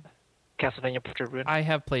of Ruin? Castlevania Portrait of Ruin? I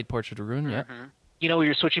have played Portrait of Ruin, yeah. Mhm. You know where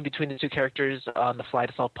you're switching between the two characters on the fly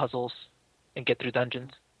to solve puzzles and get through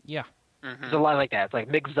dungeons? Yeah. There's a lot like that. It's like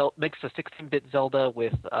mix a 16-bit Zelda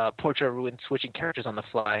with Portrait of Ruin, switching characters on the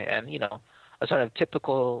fly, and a sort of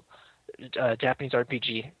typical Japanese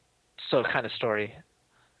RPG kind of story.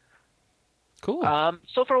 Cool.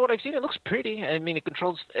 So far, what I've seen, it looks pretty. I mean,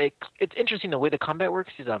 it's interesting the way the combat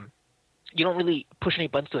works. Is you don't really push any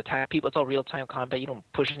buttons to attack people. It's all real-time combat. You don't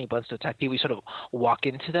push any buttons to attack people. You sort of walk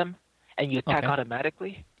into them, and you attack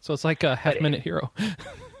automatically. So it's like a half-minute hero.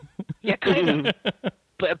 Yeah, kind of.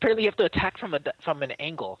 But apparently you have to attack from an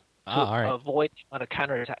angle to all right. avoid on a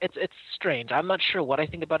counterattack. It's strange. I'm not sure what I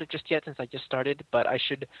think about it just yet since I just started, but I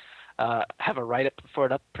should have a write-up for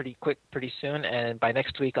it up pretty soon, and by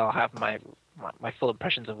next week I'll have my full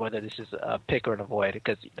impressions of whether this is a pick or an avoid,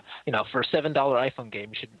 because, for a $7 iPhone game,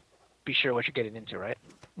 you should be sure what you're getting into, right?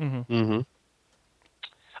 Mm-hmm. Mm-hmm.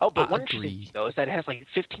 Oh, but one Agree. interesting thing, though, is that it has like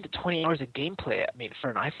 15 to 20 hours of gameplay. I mean,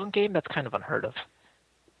 for an iPhone game, that's kind of unheard of.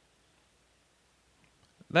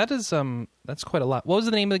 That is that's quite a lot. What was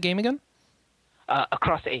the name of the game again?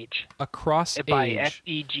 Across Age. Across By Age.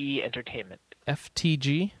 FDG Entertainment.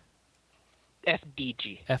 FTG?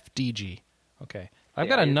 FDG. Okay. I've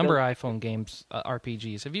got a number of iPhone games,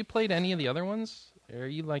 RPGs. Have you played any of the other ones? Are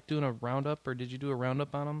you like doing a roundup, or did you do a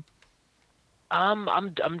roundup on them? I'm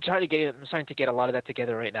starting to get a lot of that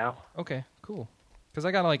together right now. Okay, cool. Because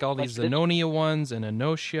I got like all these Like this- Zenonia ones and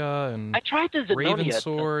Enosia and I tried the Zenonia,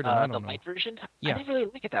 Ravensword, and I don't the know. light version. Yeah. I didn't really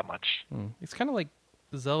like it that much. It's kind of like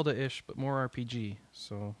Zelda-ish, but more RPG.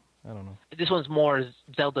 So I don't know. This one's more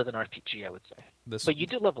Zelda than RPG, I would say. This But you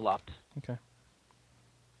do level up. okay?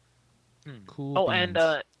 Cool. Oh, beans.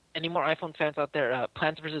 and any more iPhone fans out there?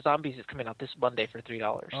 Plants vs Zombies is coming out this Monday for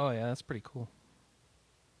 $3. Oh yeah, that's pretty cool.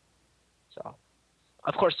 So,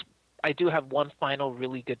 of course, I do have one final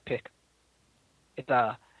really good pick. It's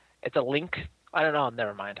a link. I don't know.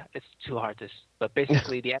 Never mind. It's too hard to. But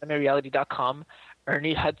basically, the AnimeReality.com,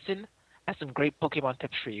 Ernie Hudson has some great Pokemon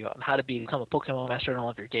tips for you on how to become a Pokemon master in all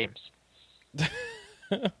of your games.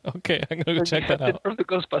 Okay, I'm gonna go check that Hudson out. from the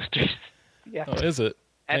Ghostbusters. Yeah. Oh, is it?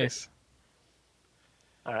 And Nice.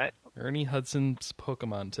 All right. Ernie Hudson's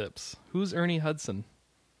Pokemon tips. Who's Ernie Hudson?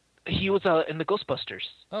 He was in the Ghostbusters.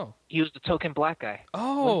 Oh. He was the token black guy.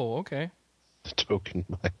 Oh, okay. The token.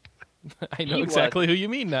 I know He exactly who you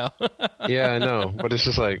mean now. Yeah, I know, but it's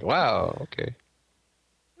just like, wow, okay.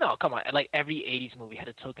 No, come on. Like every '80s movie had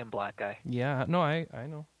a token black guy. Yeah, no, I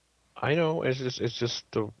know. I know. It's just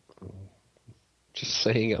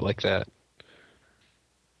saying it like that.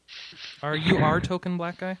 Are you our token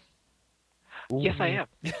black guy? Yes, I am.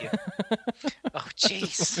 Thank you. Oh,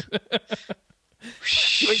 jeez.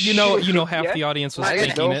 You know, half Yeah? the audience was I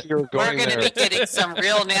didn't thinking know it. if you were We're going going to there. be getting some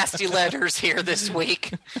real nasty letters here this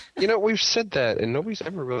week. You know, we've said that, and nobody's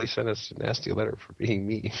ever really sent us a nasty letter for being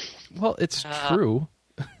me. Well, it's true.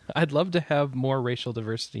 I'd love to have more racial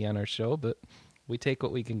diversity on our show, but we take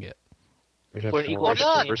what we can get. We'd have We're more equal racial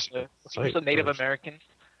opportunity diversity. for the Native Americans.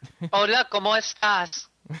 Hola, ¿cómo estás?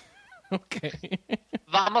 Okay.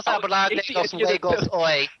 Vamos a hablar de los juegos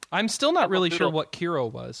hoy. I'm still not really sure Doodle. what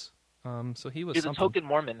Kiro was. So he was He's a something. token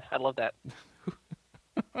Mormon. I love that.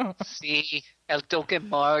 Sí, el token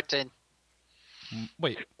Martin.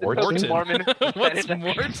 Wait, Morton? Morton. Mormon. What's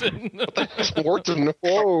Morton? Morton,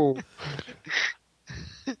 whoa.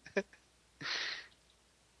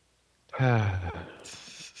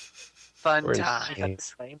 Fun We're time. insane.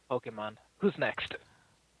 Same Pokemon. Who's next?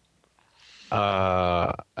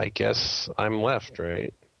 I guess I'm left,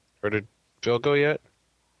 right? Or did Phil go yet?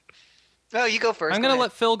 No, you go first. I'm Go going to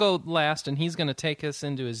ahead. let Phil go last, and he's going to take us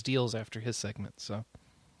into his deals after his segment. So.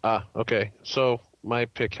 Okay. So my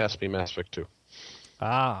pick has to be Mass Effect 2.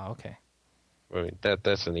 Okay. I mean,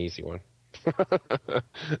 that's an easy one.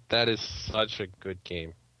 That is such a good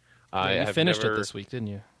game. I You have finished never, it this week, didn't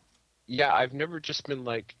you? Yeah, I've never just been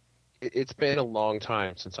like. It's been a long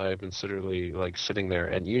time since I've been literally like sitting there,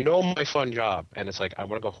 and my fun job, and it's like I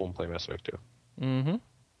want to go home and play Mass Effect 2 Mm-hmm.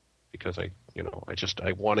 because I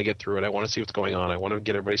want to get through it. I want to see what's going on. I want to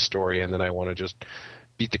get everybody's story, and then I want to just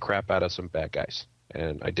beat the crap out of some bad guys.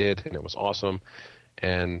 And I did, and it was awesome.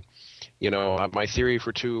 And my theory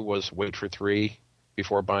for 2 was wait for 3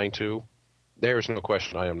 before buying 2. There's no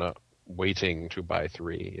question I am not waiting to buy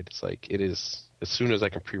 3. It's like it is as soon as I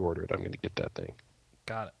can pre-order it, I'm going to get that thing.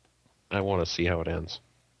 Got it. I want to see how it ends.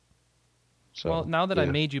 So, Well, now that I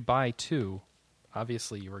yeah. made you buy 2,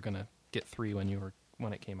 obviously you were going to get 3 when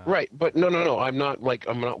it came out. Right, but no, I'm not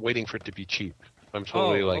waiting for it to be cheap. I'm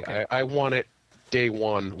totally okay. I want it day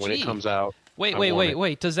one when Gee. it comes out. Wait. I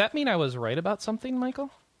want it. Does that mean I was right about something,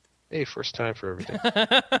 Michael? Hey, first time for everything.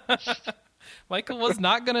 Michael was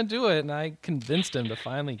not going to do it, and I convinced him to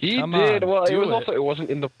finally He come did. on, Well, do it was also it wasn't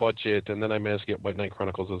in the budget, and then I managed to get White Knight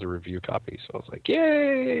Chronicles as a review copy, so I was like,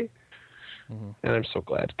 yay! Mm-hmm. And I'm so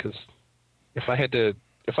glad because if I had to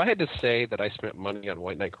say that I spent money on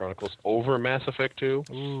White Knight Chronicles over Mass Effect 2,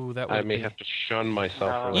 Ooh, that would I may be... have to shun myself.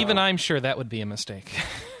 For that. Even I'm sure that would be a mistake.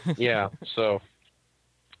 Yeah. So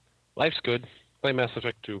life's good. Play Mass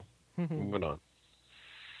Effect 2. Moving on.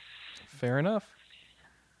 Fair enough.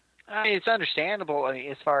 I mean, it's understandable. I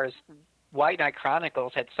mean, as far as White Knight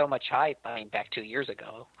Chronicles had so much hype. I mean, back 2 years ago,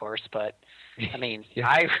 of course. But I mean,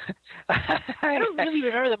 I don't really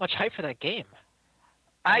remember that much hype for that game.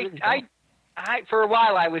 I for a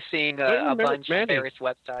while I was seeing a bunch of various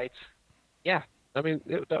websites. Yeah, I mean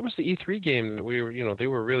that was the E3 game that we were, they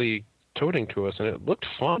were really toting to us, and it looked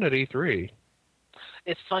fun at E3.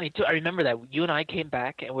 It's funny too. I remember that you and I came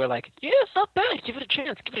back and we were like, "Yeah, it's not bad. Give it a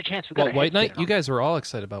chance. Give it a chance." We got White Knight. You guys were all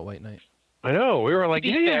excited about White Knight. I know. We were like,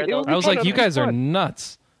 fair, though, I was like, you guys are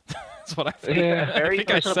nuts. That's what I think. A very I think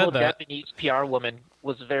I said personable that. Japanese PR woman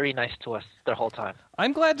was very nice to us the whole time.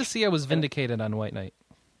 I'm glad to see I was vindicated on White Knight.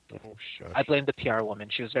 Oh, shush. I blame the PR woman.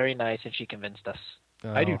 She was very nice and she convinced us.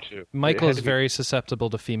 I do too. Michael is very susceptible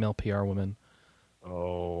to female PR women.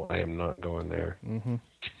 Oh, I am not going there. Mm-hmm.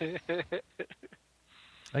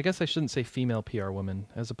 I guess I shouldn't say female PR women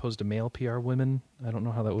as opposed to male PR women. I don't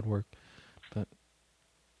know how that would work, but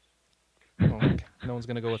okay. No one's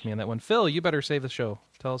going to go with me on that one. Phil, you better save the show.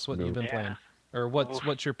 Tell us what you've been playing, or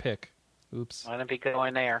what's your pick. Oops. I'm gonna be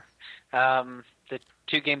going there. The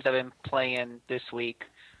 2 games I've been playing this week.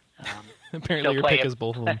 Apparently, your pick is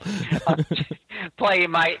both of them.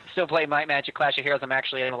 Still playing my Magic Clash of Heroes. I'm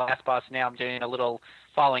actually in the last boss now. I'm doing a little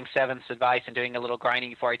following Seventh's advice and doing a little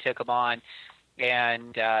grinding before I took them on.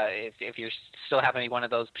 And if you're still having one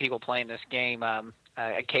of those people playing this game,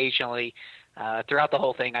 occasionally throughout the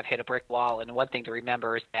whole thing, I've hit a brick wall. And one thing to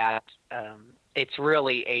remember is that it's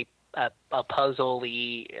really a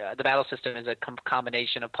puzzle-y. The battle system is a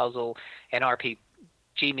combination of puzzle and RPG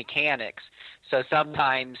mechanics. So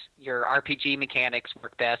sometimes your RPG mechanics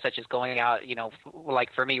work best, such as going out,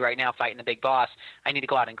 like for me right now, fighting the big boss, I need to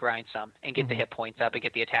go out and grind some and get the hit points up and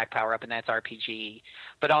get the attack power up, and that's RPG.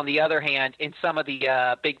 But on the other hand, in some of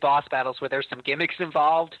the big boss battles where there's some gimmicks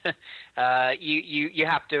involved, you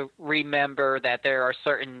have to remember that there are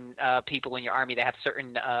certain people in your army that have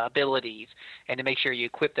certain abilities, and to make sure you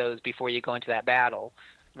equip those before you go into that battle.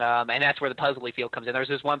 And that's where the puzzly feel comes in. There's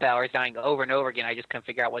this one battle I was dying over and over again. I just couldn't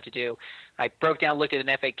figure out what to do. I broke down, looked at an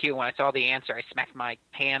FAQ, and when I saw the answer, I smacked my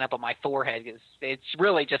hand up on my forehead. It's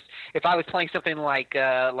really just, if I was playing something like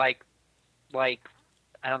I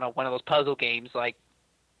don't know, one of those puzzle games like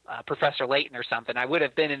Professor Layton or something, I would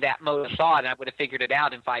have been in that mode of thought, and I would have figured it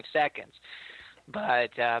out in 5 seconds.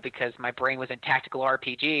 But because my brain was in tactical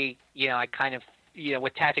RPG, I kind of,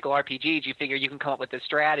 with tactical RPGs, you figure you can come up with this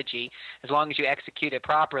strategy. As long as you execute it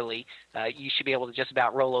properly, you should be able to just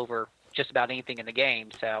about roll over just about anything in the game.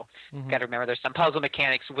 So got to remember there's some puzzle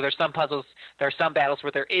mechanics. There are some battles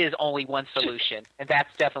where there is only one solution, and that's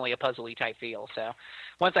definitely a puzzly type feel. So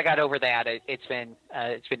once I got over that, it's been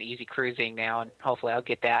easy cruising now, and hopefully I'll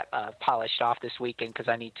get that polished off this weekend because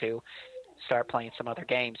I need to start playing some other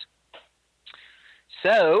games.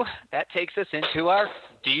 So that takes us into our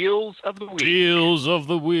deals of the week. Deals of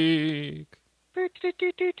the week.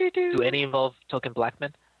 Do any involve token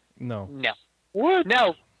blackmen? No. No. What?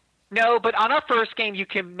 No, but on our first game, you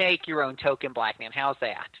can make your own token blackman. How's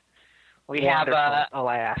that? We have all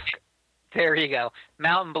I ask. There you go.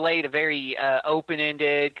 Mountain Blade, a very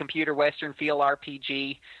open-ended computer western feel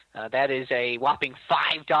RPG. That is a whopping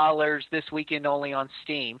 $5 this weekend only on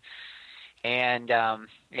Steam. And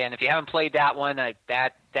if you haven't played that one,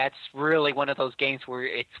 that's really one of those games where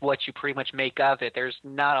it's what you pretty much make of it. There's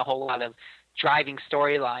not a whole lot of driving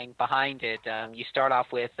storyline behind it. You start off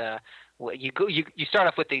with the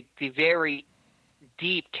very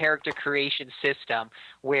deep character creation system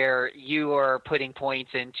where you are putting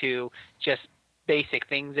points into just basic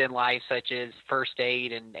things in life, such as first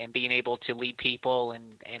aid and being able to lead people,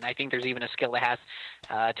 and I think there's even a skill that has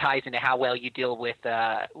ties into how well you deal with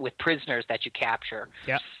prisoners that you capture.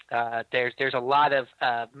 Yeah. There's a lot of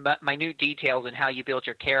minute details in how you build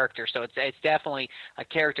your character, so it's definitely a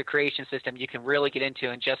character creation system you can really get into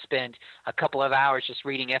and just spend a couple of hours just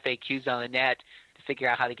reading FAQs on the net to figure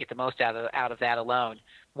out how to get the most out of that alone.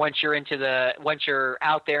 Once you're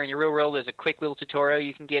out there in your real world, there's a quick little tutorial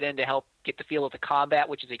you can get in to help get the feel of the combat,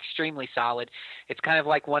 which is extremely solid. It's kind of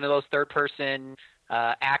like one of those third-person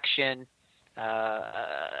action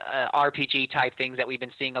RPG type things that we've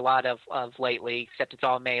been seeing a lot of lately, except it's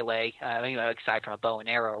all melee. Aside from a bow and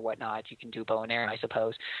arrow or whatnot, you can do bow and arrow, I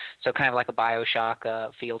suppose. So kind of like a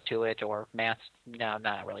BioShock feel to it, or no,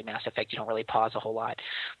 not really Mass Effect. You don't really pause a whole lot,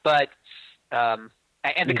 but and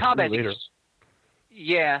the combat.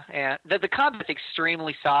 Yeah. The combat's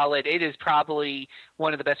extremely solid. It is probably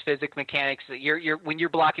one of the best physics mechanics. When you're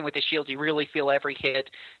blocking with the shield, you really feel every hit.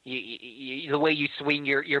 The way you swing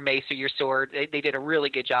your mace or your sword, they did a really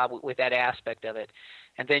good job with that aspect of it.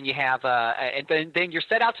 And then you have, then you're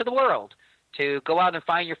set out to the world to go out and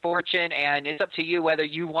find your fortune, and it's up to you whether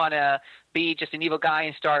you want to be just an evil guy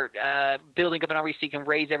and start building up an army so you can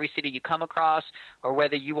raise every city you come across, or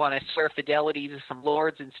whether you want to swear fidelity to some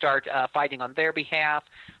lords and start fighting on their behalf.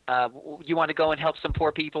 You want to go and help some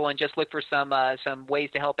poor people and just look for some ways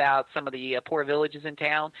to help out some of the poor villages in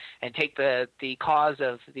town and take the cause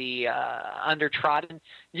of the undertrodden.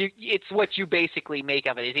 It's what you basically make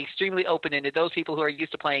of it. It's extremely open-ended. Those people who are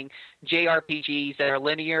used to playing JRPGs that are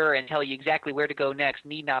linear and tell you exactly where to go next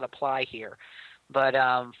need not apply here. But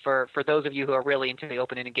for those of you who are really into the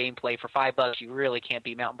open-ended gameplay, for $5 you really can't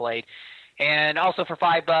beat Mount & Blade. And also for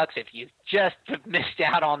 $5, if you just have missed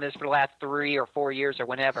out on this for the last 3 or 4 years or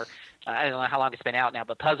whenever, I don't know how long it's been out now,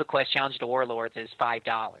 but Puzzle Quest Challenge to Warlords is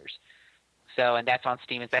 $5. So, and that's on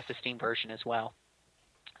Steam. That's the Steam version as well.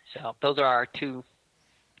 So those are our 2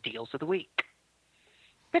 deals of the week.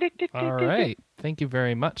 All right. Thank you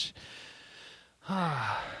very much.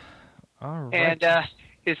 All right. And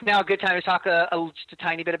is now a good time to talk just a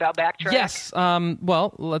tiny bit about Backtrack? Yes.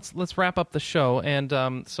 Well, let's wrap up the show.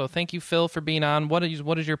 And so thank you, Phil, for being on. What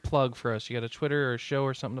is your plug for us? You got a Twitter or a show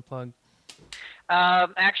or something to plug?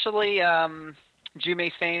 Actually,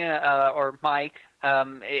 Jume Sena or Mike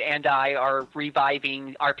and I are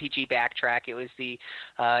reviving RPG Backtrack. It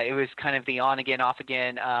was kind of the on again, off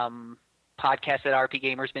again podcast that RP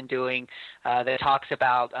Gamer's been doing that talks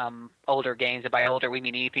about older games. And by older, we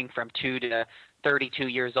mean anything from 2 to 32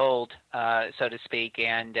 years old, so to speak.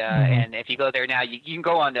 And and if you go there now, you can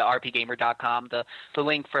go on to rpgamer.com. The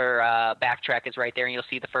link for Backtrack is right there, and you'll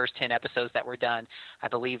see the first 10 episodes that were done, I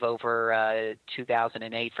believe, over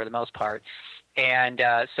 2008 for the most part. And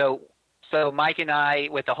so Mike and I,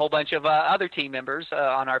 with a whole bunch of other team members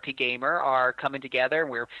on RP Gamer, are coming together, and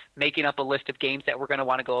we're making up a list of games that we're going to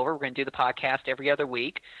want to go over. We're going to do the podcast every other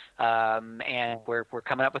week, and we're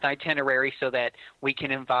coming up with an itinerary so that we can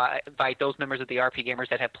invite those members of the RP Gamers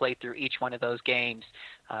that have played through each one of those games.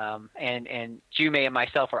 And Jume and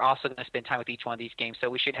myself are also going to spend time with each one of these games. So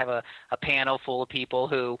we should have a panel full of people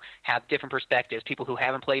who have different perspectives, people who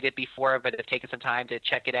haven't played it before but have taken some time to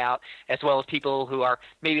check it out, as well as people who are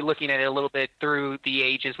maybe looking at it a little bit through the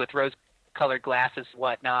ages with rose-colored glasses and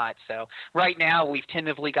whatnot. So right now we've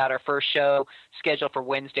tentatively got our first show scheduled for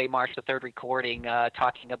Wednesday, March the 3rd recording,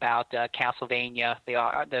 talking about Castlevania,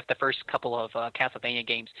 the first couple of Castlevania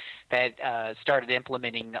games that started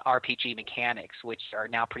implementing RPG mechanics, which are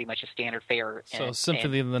now pretty much a standard fare. So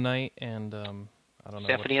Symphony of the Night and I don't know.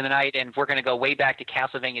 Symphony of the Night, and we're going to go way back to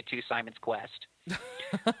Castlevania 2 Simon's Quest.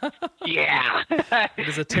 Yeah. It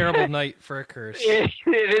is a terrible night for a curse. It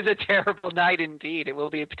is a terrible night indeed. It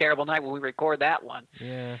will be a terrible night when we record that one.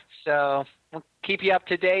 Yeah. So we'll keep you up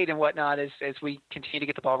to date and whatnot as we continue to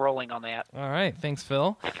get the ball rolling on that. All right. Thanks,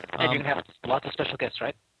 Phil. And you're going to have lots of special guests,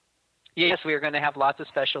 right? Yes, we are going to have lots of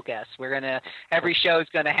special guests. Every show is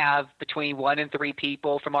going to have between 1 and 3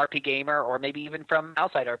 people from RP Gamer, or maybe even from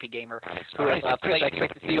outside RP Gamer. Chris, I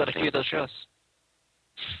expect to see you on a few of those shows.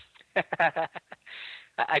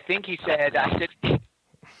 I think he said,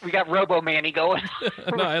 we got Robo Manny going.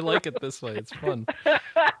 No, I like it this way. It's fun.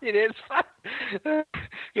 It is fun.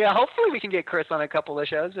 Yeah, hopefully we can get Chris on a couple of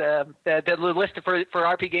shows. The list for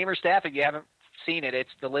RP Gamer staff, if you haven't seen it, it's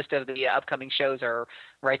the list of the upcoming shows are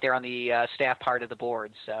right there on the staff part of the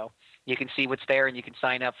board. So you can see what's there, and you can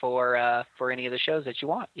sign up for any of the shows that you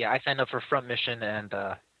want. Yeah, I signed up for Front Mission and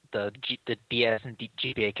the DS and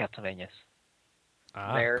GBA Castlevanias.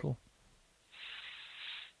 Cool.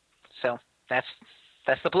 So that's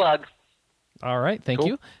the plug. All right, thank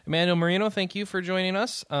you. Emmanuel Marino, thank you for joining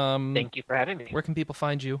us. Thank you for having me. Where can people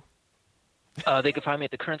find you? They can find me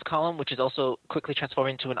at the Currents column, which is also quickly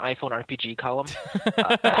transforming into an iPhone RPG column.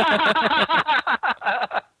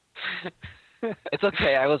 It's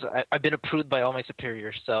okay. I've been approved by all my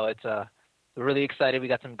superiors, so it's really excited. We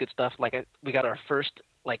got some good stuff. We got our first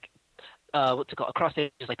what's it called? Across the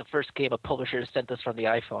Ages, the first game a publisher sent us from the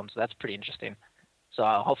iPhone, so that's pretty interesting. So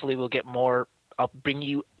hopefully we'll get more. I'll bring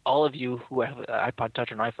you, all of you who have an iPod Touch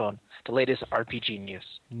or an iPhone, the latest RPG news.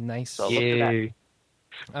 Nice. So look for that.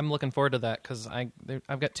 I'm looking forward to that because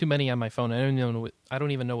I've got too many on my phone. I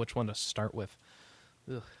don't even know which one to start with.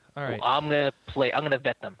 Ugh. All right. Well, I'm gonna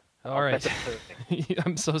vet them. All I'll right. vet them thoroughly.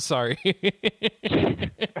 I'm so sorry.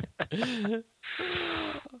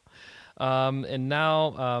 And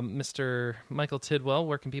now, Mr. Michael Tidwell,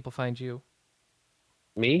 where can people find you?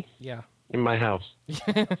 Me? Yeah. In my house. Is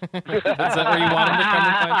that where you want them to come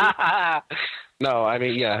and find you? No, I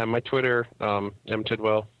mean, yeah, I have my Twitter, M.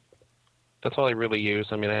 Tidwell. That's all I really use.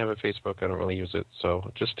 I mean, I have a Facebook. I don't really use it,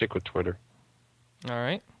 so just stick with Twitter. All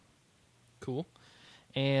right. Cool.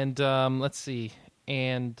 And let's see.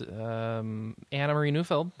 And Anna Marie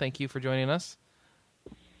Neufeld, thank you for joining us.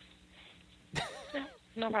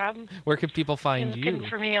 No problem. Where can people find you? Looking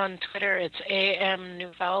for me on Twitter, it's AM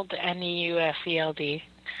Neufeld, Neufeld.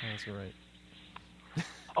 That's right.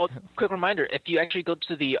 Oh, quick reminder, if you actually go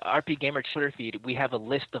to the RP Gamer Twitter feed, we have a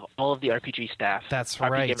list of all of the RPG staff. That's RP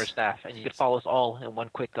right. Gamer staff, and you can follow us all in one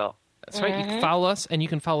quick go. That's right. You can follow us, and you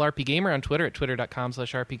can follow RP Gamer on Twitter at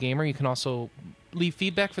twitter.com/RPGamer. You can also leave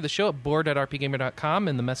feedback for the show at board@rpgamer.com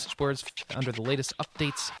and the message boards under the latest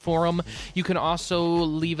updates forum. You can also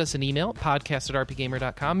leave us an email,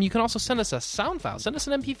 podcast@rpgamer.com. You can also send us a sound file. Send us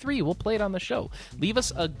an MP3. We'll play it on the show. Leave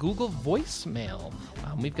us a Google voicemail.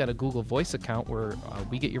 We've got a Google Voice account where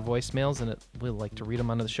we get your voicemails, and we'll like to read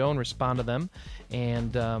them onto the show and respond to them.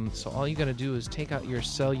 And so all you got to do is take out your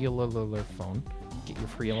cellular phone, get your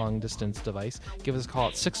free long-distance device, give us a call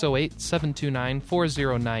at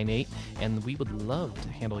 608-729-4098, and we would love to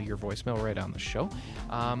handle your voicemail right on the show.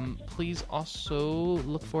 Please also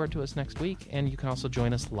look forward to us next week, and you can also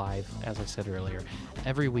join us live, as I said earlier,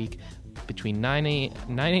 every week between 9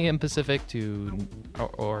 a.m. Pacific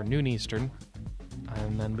or noon Eastern,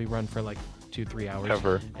 and then we run for like 2-3 hours.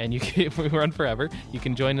 Ever. And we run forever. You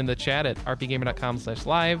can join in the chat at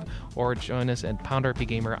rpgamer.com/live or join us at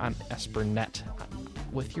PoundRPGamer on Espernet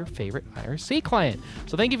with your favorite IRC client.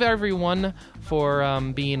 So thank you everyone for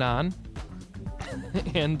being on.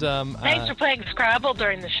 And Thanks for playing Scrabble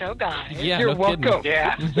during the show, guys. yeah, You're no welcome. kidding.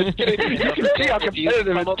 Yeah. You can see how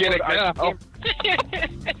competitive it's getting now.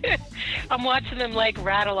 I'm watching them like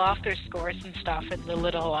rattle off their scores and stuff in the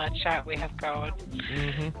little chat we have going.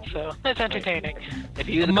 So that's entertaining. If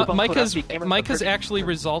you use the coupon Mike code has RPGamer, Mike has for- actually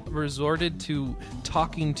resorted to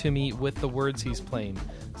talking to me with the words he's playing.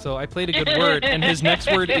 So I played a good word, and his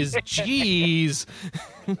next word is "jeez."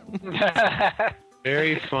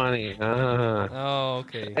 Very funny. Oh,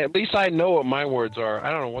 okay. At least I know what my words are.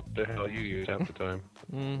 I don't know what the hell you use half the time.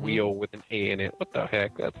 Wheel with an A in it. What the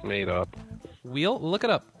heck? That's made up. Wheel? Look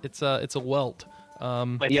it up. It's a welt.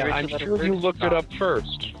 Yeah, I'm sure you looked it up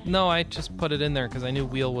first. No, I just put it in there because I knew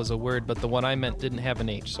wheel was a word, but the one I meant didn't have an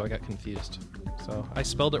H, so I got confused. So I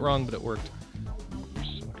spelled it wrong, but it worked.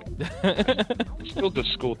 Still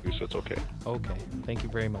just school through, so it's okay. Okay, thank you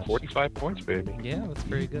very much. 45 points, baby. Yeah, that's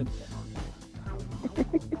very good.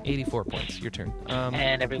 84 points. Your turn.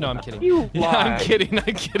 And everyone no, I'm else. kidding. You Yeah, lie. I'm kidding.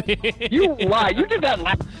 You lie. You did that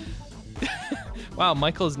last. Wow,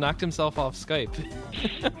 Michael has knocked himself off Skype.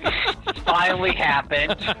 Finally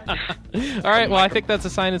happened. All right, well, I think that's a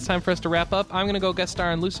sign it's time for us to wrap up. I'm going to go guest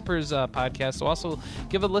star on Lucifer's podcast, so also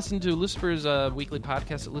give a listen to Lucifer's weekly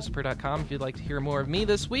podcast at lucifer.com if you'd like to hear more of me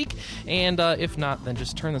this week. And if not, then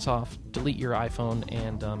just turn this off, delete your iPhone,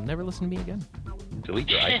 and never listen to me again. Delete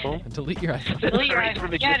your iPhone? Delete your iPhone. Delete your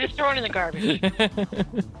iPhone. Yeah, just throw it in the garbage.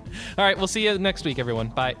 All right, we'll see you next week, everyone.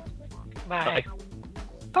 Bye. Bye.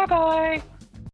 Bye-bye.